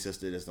my only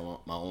sister. That's my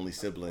only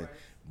sibling.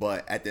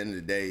 But at the end of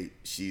the day,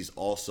 she's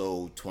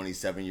also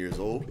 27 years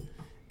old.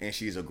 And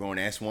she's a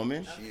grown-ass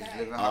woman. She's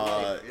living her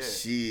life. Yeah.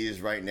 She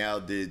is right now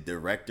the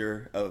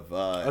director of...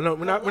 No,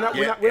 we're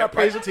not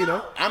praising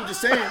Tino. I'm just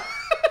saying...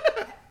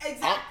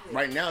 Exactly.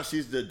 Right now,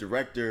 she's the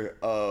director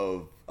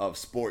of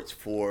sports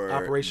for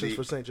Operations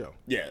for St. Joe.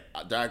 Yeah,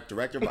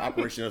 director of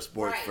operations of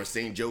sports Right. for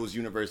St. Joe's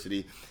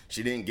University.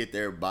 She didn't get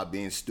there by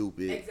being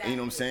stupid. Exactly. You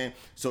know what I'm saying?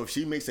 So if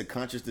she makes a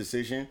conscious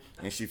decision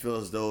and she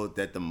feels as though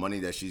that the money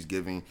that she's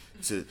giving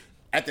to,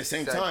 at the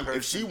same That time, if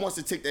person. she wants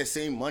to take that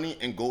same money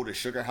and go to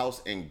Sugar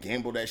House and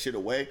gamble that shit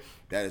away,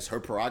 that is her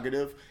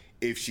prerogative.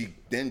 If she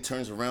then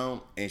turns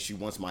around and she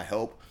wants my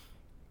help,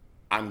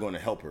 I'm going to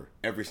help her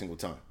every single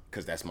time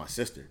because that's my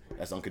sister.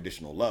 That's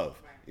unconditional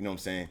love. You know what I'm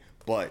saying?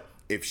 But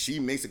if she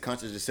makes a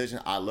conscious decision,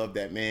 I love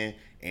that man,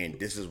 and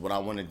this is what I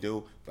want to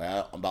do,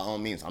 by all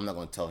means, I'm not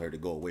going to tell her to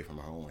go away from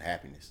her own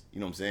happiness. You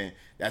know what I'm saying?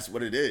 That's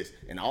what it is.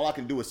 And all I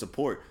can do is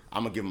support.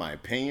 I'm going to give my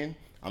opinion.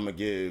 I'm going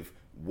to give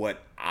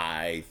what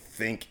I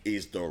think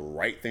is the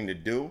right thing to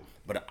do,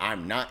 but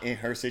I'm not in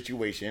her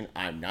situation.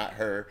 I'm not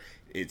her.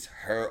 It's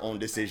her own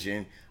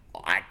decision.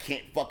 I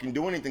can't fucking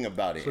do anything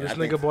about it. So this I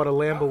nigga think- bought a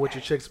Lambo with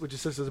your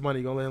sister's money.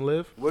 You gonna let him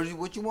live?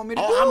 What you want me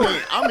to do?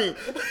 Oh, I mean,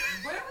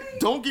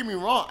 don't get me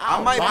wrong.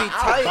 I might be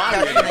tight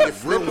catching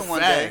niggas real slipping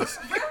one day. fast.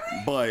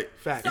 But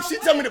Facts. if she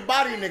tell me to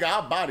body a nigga,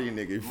 I'll body a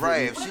nigga. You feel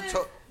Right. me? If What she if,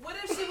 told. what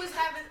if she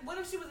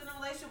was in a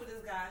relationship with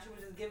this guy? She was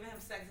just giving him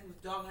sex and he was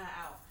dogging her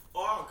out.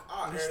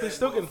 They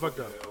still getting fucked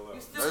up. You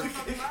still gonna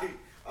fuck him up?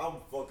 I'm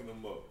fucking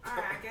them up.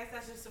 Alright, I guess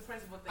that's just the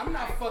principle thing. I'm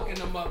not Alright, fucking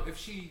cool. him up if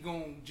she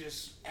gon'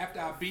 just, after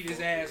I beat his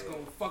ass,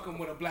 gon' fuck him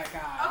with a black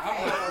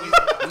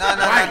eye. Okay. No.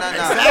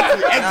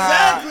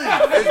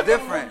 It's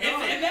different.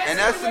 In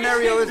that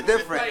scenario, it's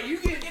different. Like, you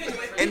get,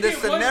 In you the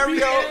get one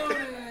scenario- beat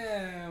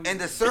down, In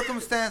the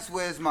circumstance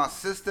where it's my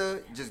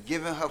sister just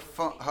giving her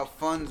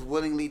funds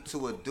willingly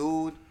to a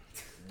dude,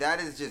 that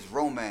is just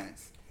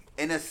romance.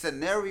 In a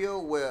scenario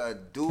where a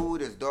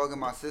dude is dogging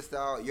my sister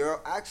out,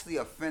 you're actually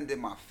offending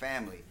my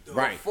family.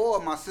 Right.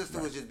 Before, my sister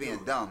was just being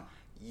dumb.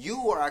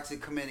 You are actually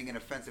committing an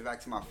offensive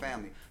act to my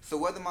family. So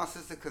whether my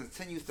sister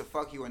continues to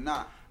fuck you or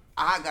not,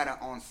 I gotta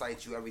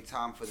on-site you every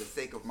time for the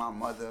sake of my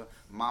mother,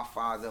 my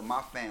father,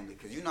 my family.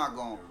 Cause you're not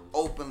gonna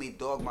openly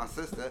dog my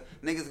sister.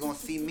 Niggas gonna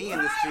see me in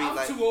the street I'm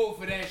like, too old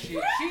for that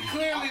shit. She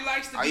clearly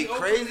likes to Are be you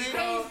openly crazy?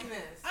 dogged.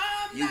 Craziness.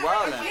 you Like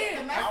wildin'.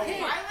 domestic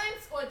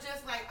violence or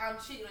just like I'm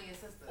cheating on your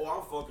sister? Oh,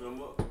 I'm fucking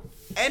them up.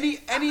 Any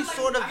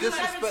sort of Have you ever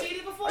disrespect.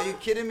 cheated before? Are you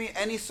kidding me?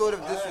 Any sort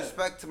of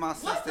disrespect to my What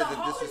sister the is a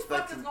holy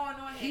disrespect fuck to is me. going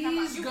on here? Come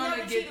on, He's you've gonna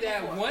never get cheated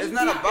that before. one It's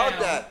not beat about down.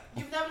 that.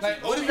 You've never Like,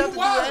 cheated What does you that have to do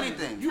with wildin'.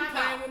 anything? You Time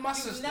playing out. with my You've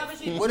sister. never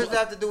cheated What does before. that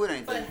have to do with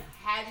But anything?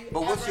 have you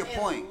But what's ever your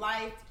point? in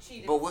life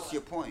cheated But what's before?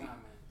 your point? Nah, man.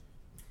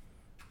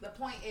 The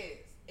point is,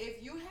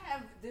 if you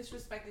have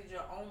disrespected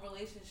your own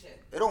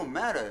relationship, It don't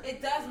matter.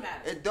 it does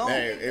matter. It don't.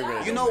 Hey, it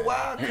really You know don't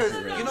why? matter. Cause It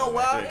really you know don't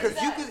why? matter.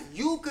 Cause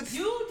you could.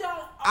 You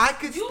don't. I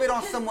could you spit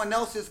on can- someone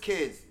else's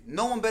kids.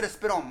 No one better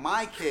spit on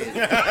my kids.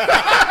 What's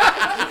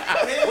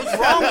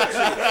wrong with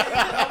you?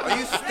 Are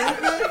you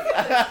stupid?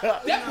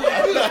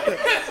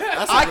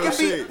 That's I some real could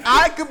be shit.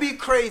 I could be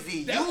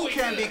crazy. That You boy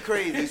can be good.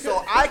 crazy.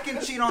 So I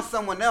can cheat on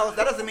someone else.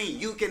 That doesn't mean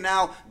you can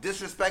now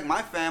disrespect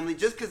my family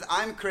just because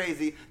I'm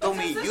crazy. Don't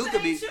But mean your you sister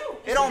could be. ain't you.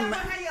 It don't. You ma-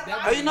 never had your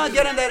That Are you not boy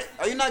getting that?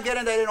 Are you not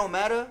getting that? It don't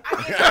matter.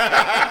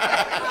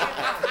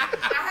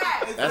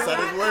 That's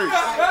how this works.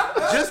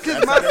 Just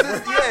because my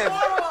sister, yeah.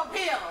 Moral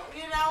appeal.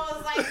 You know,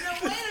 it's like, no,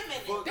 wait a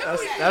minute.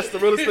 That's the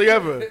realest thing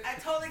ever. I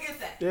totally get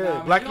that. Yeah,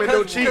 Nah, black man, men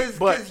don't cheat,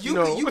 but you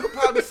could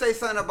probably say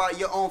something about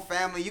your own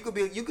family. You could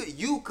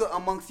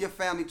amongst your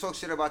family talk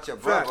shit about your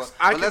brother. Facts.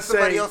 I But can let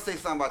somebody say else say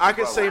something about I your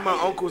can brother. say my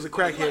uncle's a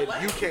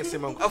crackhead. You can't say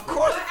my uncle. Of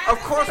course,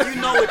 you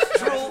know it's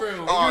true. That's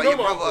real. Oh, You know your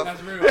my brother.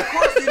 That's real. Of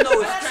course, you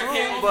know it's true,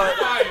 Crackhead but on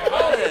fire. yeah.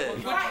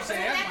 What Right, you so say?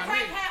 if That's that my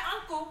nigga. crackhead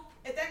uncle,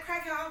 if that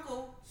crackhead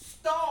uncle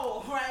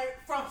stole, right,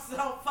 from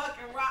some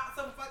fucking,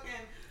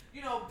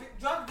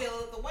 drug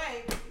dealer at the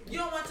way, you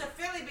don't want your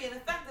family being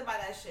affected by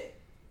that shit.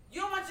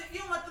 You don't want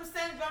them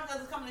same drug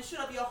dealers coming to shoot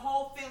up your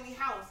whole family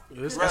house.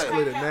 It's Right.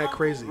 escalated mad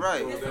crazy.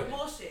 Right. It's some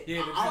bullshit.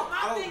 Yeah, So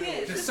my thing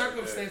is, The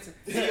circumstances.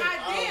 the They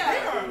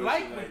idea, are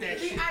like with that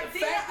the shit.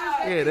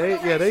 idea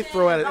of Yeah, they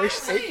throw at it.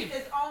 violence is only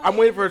I'm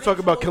waiting for her to talk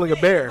about killing a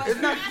bear. But you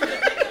have to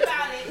think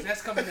about it.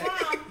 That's coming next.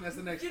 From, That's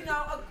the next you thing.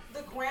 know,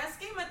 the grand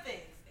scheme of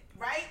things,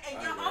 right?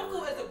 And your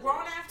uncle is a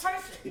grown ass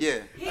person. Yeah.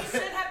 He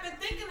should have been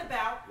thinking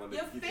about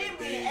your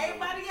family and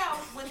everybody else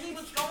when he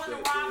was going to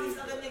rob these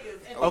other niggas.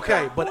 And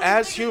Okay, who but he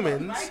as thinking of,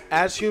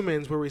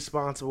 humans, right? we're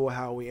responsible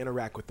how we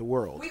interact with the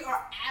world. We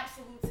are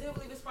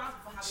absolutely responsible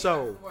for how we act So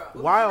in the world.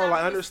 But while we're not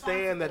I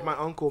understand that my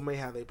responsible. uncle may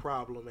have a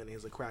problem and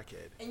he's a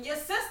crackhead, And your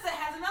sister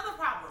has another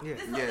problem. Yeah.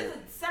 This Yeah. is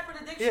a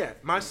separate addiction. yeah,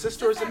 my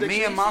sister is addicted.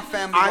 Me and my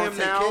family I gonna am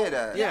take now, care of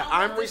that. yeah, Yeah,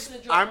 I'm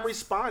I'm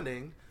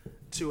responding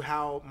to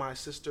how my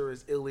sister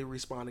is illy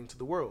responding to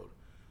the world.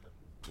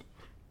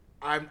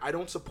 I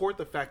don't support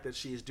the fact that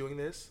she is doing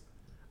this.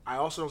 I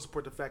also don't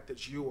support the fact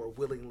that you are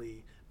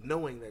willingly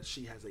knowing that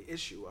she has an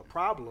issue, a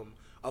problem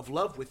of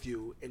love with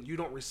you, and you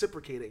don't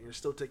reciprocate it, and you're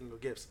still taking your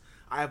gifts.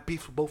 I have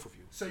beef for both of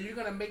you. So you're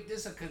gonna make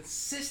this a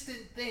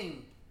consistent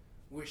thing,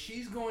 where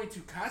she's going to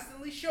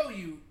constantly show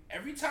you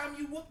every time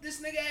you whoop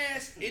this nigga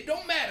ass. It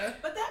don't matter.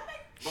 But that makes.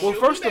 Well,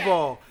 first of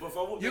all,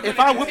 if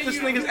I whip this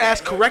nigga's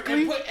ass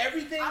correctly, put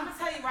everything. I'm gonna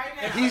tell you right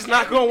now. he's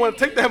not gonna want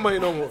to take that money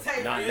no more.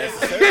 Not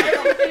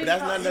necessarily.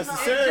 That's not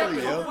necessarily,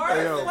 The yo.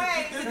 worst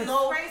way to There's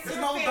no disgrace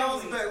your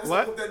bounce family. back. What's What?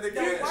 up with that nigga?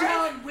 You're ass?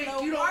 John Wick.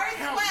 The You don't worst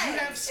count. way You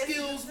have is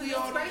skills to we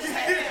all don't disgrace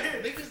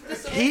have. Niggas,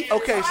 this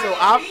Okay,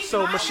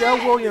 so Michelle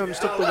Williams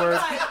took the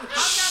word.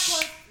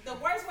 The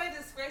worst way to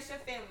disgrace your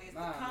family is to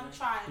come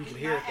try and You can beat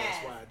hear my it. That's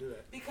ass. why I do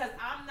that. Because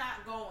I'm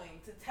not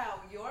going to tell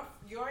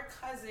your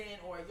cousin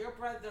or your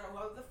brother or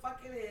whoever the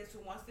fuck it is who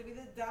wants to be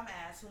the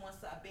dumbass who wants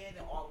to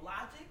abandon all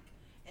logic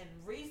and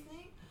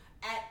reasoning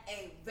at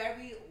a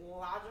very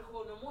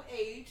logical normal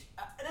age.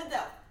 An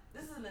adult.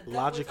 This is an adult.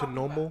 Logical we're talking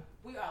normal? about.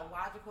 We are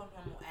logical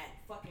normal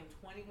at fucking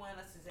 21.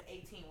 Us is at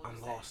 18. What I'm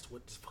you say? lost.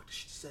 What the fuck did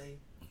she say?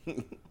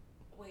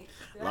 Wait.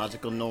 did I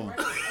Logical say normal.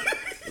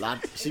 right?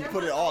 She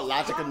put it all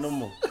logical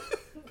normal.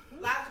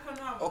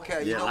 Logical normal.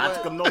 Okay, you Yeah, know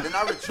logical what? normal. Then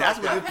I retract That's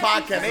what that. this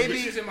podcast Maybe-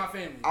 is. She's in my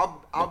family.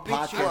 I'll beat you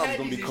Podcast is up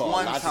gonna be called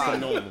one logical time.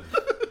 normal.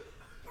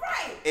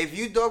 Right. If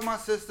you dog my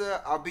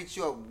sister, I'll beat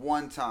you up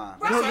one time.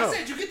 That's No, what no. I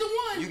said. You get the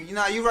one. You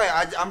know, you're right.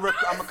 I'm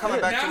coming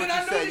back now to what that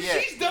I you know said. that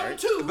Yeah. she's dumb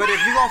too. But if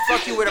you gonna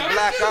fuck you with a Dumb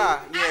black too. eye,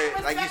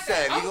 yeah, like you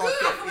said, if I'm you gonna good.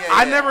 fuck, yeah,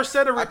 I yeah. never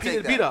said a I take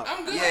repeated that. beat up.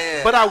 I'm good.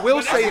 Yeah. But I will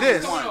But say that's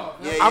this. what's going on.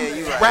 Yeah, I'm yeah,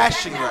 you right.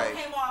 thrashing You you. right.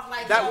 Came off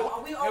like That yo,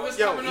 w- we It always was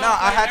Yo, coming No,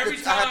 off I like had every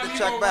to- I had time to you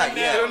check go back, run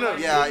yeah. down, No, like,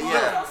 Yeah, you yeah.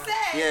 know. so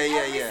sad. Yeah, yeah,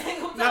 Every yeah.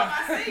 single time No.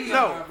 I see you.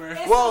 No.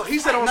 It's Well, so he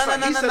said on No, site.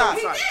 no, He no, said no, on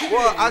no. site.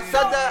 Well, I said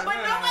But that.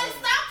 nobody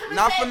stopped him and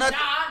Not said, for nothing.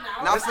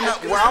 nah. Not for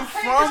nothing. Where I'm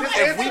from, It's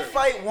his if we answer.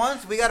 fight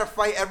once, we gotta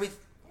fight every.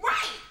 Right.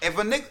 If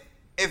a nigga,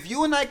 if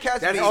you and I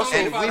catch That's beef also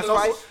and we that's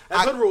fight,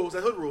 that's I- hood rules.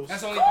 That's hood rules.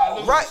 That's only if I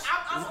lose. right.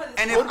 I'm gonna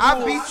And say if I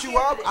it. beat you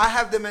up, I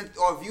have the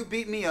or if you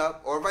beat me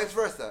up, or vice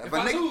versa. If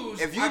I lose,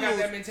 if you I got lose,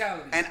 that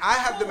mentality. and I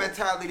have the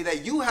mentality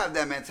that you have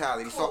that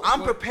mentality, so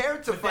I'm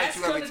prepared to But fight that's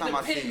you every gonna time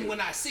I see depend you. when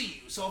I see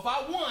you. So if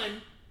I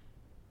won,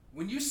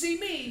 when you see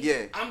me,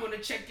 Yeah. I'm gonna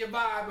check your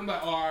vibe. I'm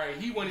like, all right,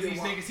 he one of these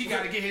niggas. He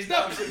gotta get his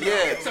W.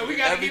 Yeah. So we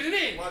gotta Every- get it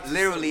in.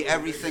 Literally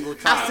every single I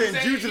time.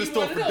 send you to the He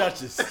store one for of them.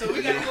 Duchess. So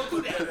we gotta go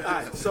through that. All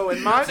right. So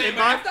in my, Say, in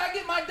but my after I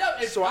get my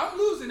W, if So I'm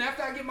losing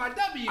after I get my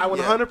W, I would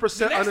Yeah. 100%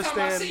 the next time I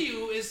understand. see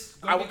you, it's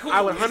I gonna would- be cool.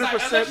 I would It's like,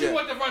 100% unless you Yeah.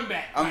 want the run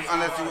back. Unless you-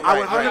 I would Right,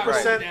 right,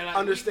 100% right.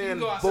 understand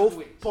You go our both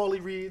separate ways.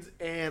 Paulie Reed's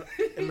and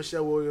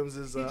Michelle Williams'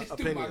 He just threw my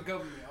opinion.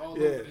 government all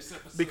Yeah, over this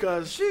episode.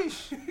 because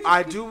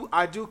I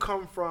do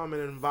come from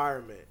an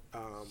environment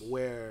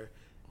where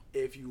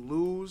if you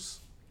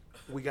lose,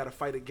 we got to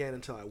fight again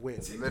until I win.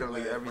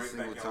 Literally every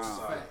single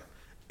time.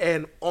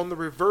 And on the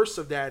reverse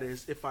of that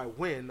is, if I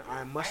win,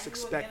 I must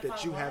expect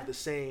that you have the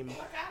same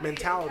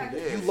mentality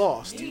that you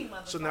lost.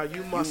 So now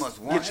you must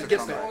want get your to get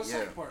come back. back.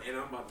 Yeah. And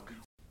I'm about to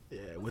beat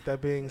Yeah. With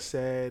that being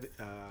said,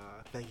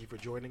 thank you for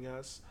joining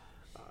us.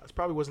 This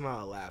probably wasn't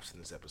a lapse in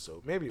this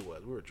episode. Maybe it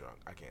was. We were drunk.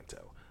 I can't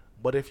tell.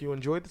 But if you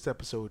enjoyed this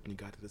episode and you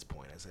got to this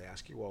point, as I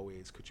ask you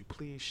always, could you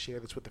please share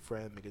this with a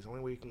friend? Because the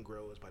only way you can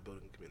grow is by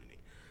building a community.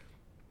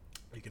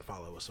 You can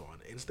follow us on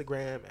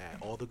Instagram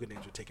at All the Good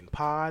Names Are Taken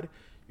Pod.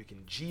 You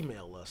can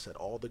Gmail us at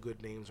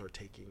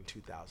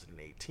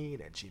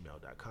allthegoodnamesareTaking2018 at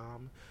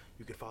gmail.com.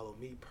 You can follow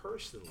me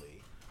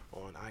personally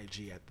on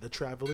IG at The Traveler.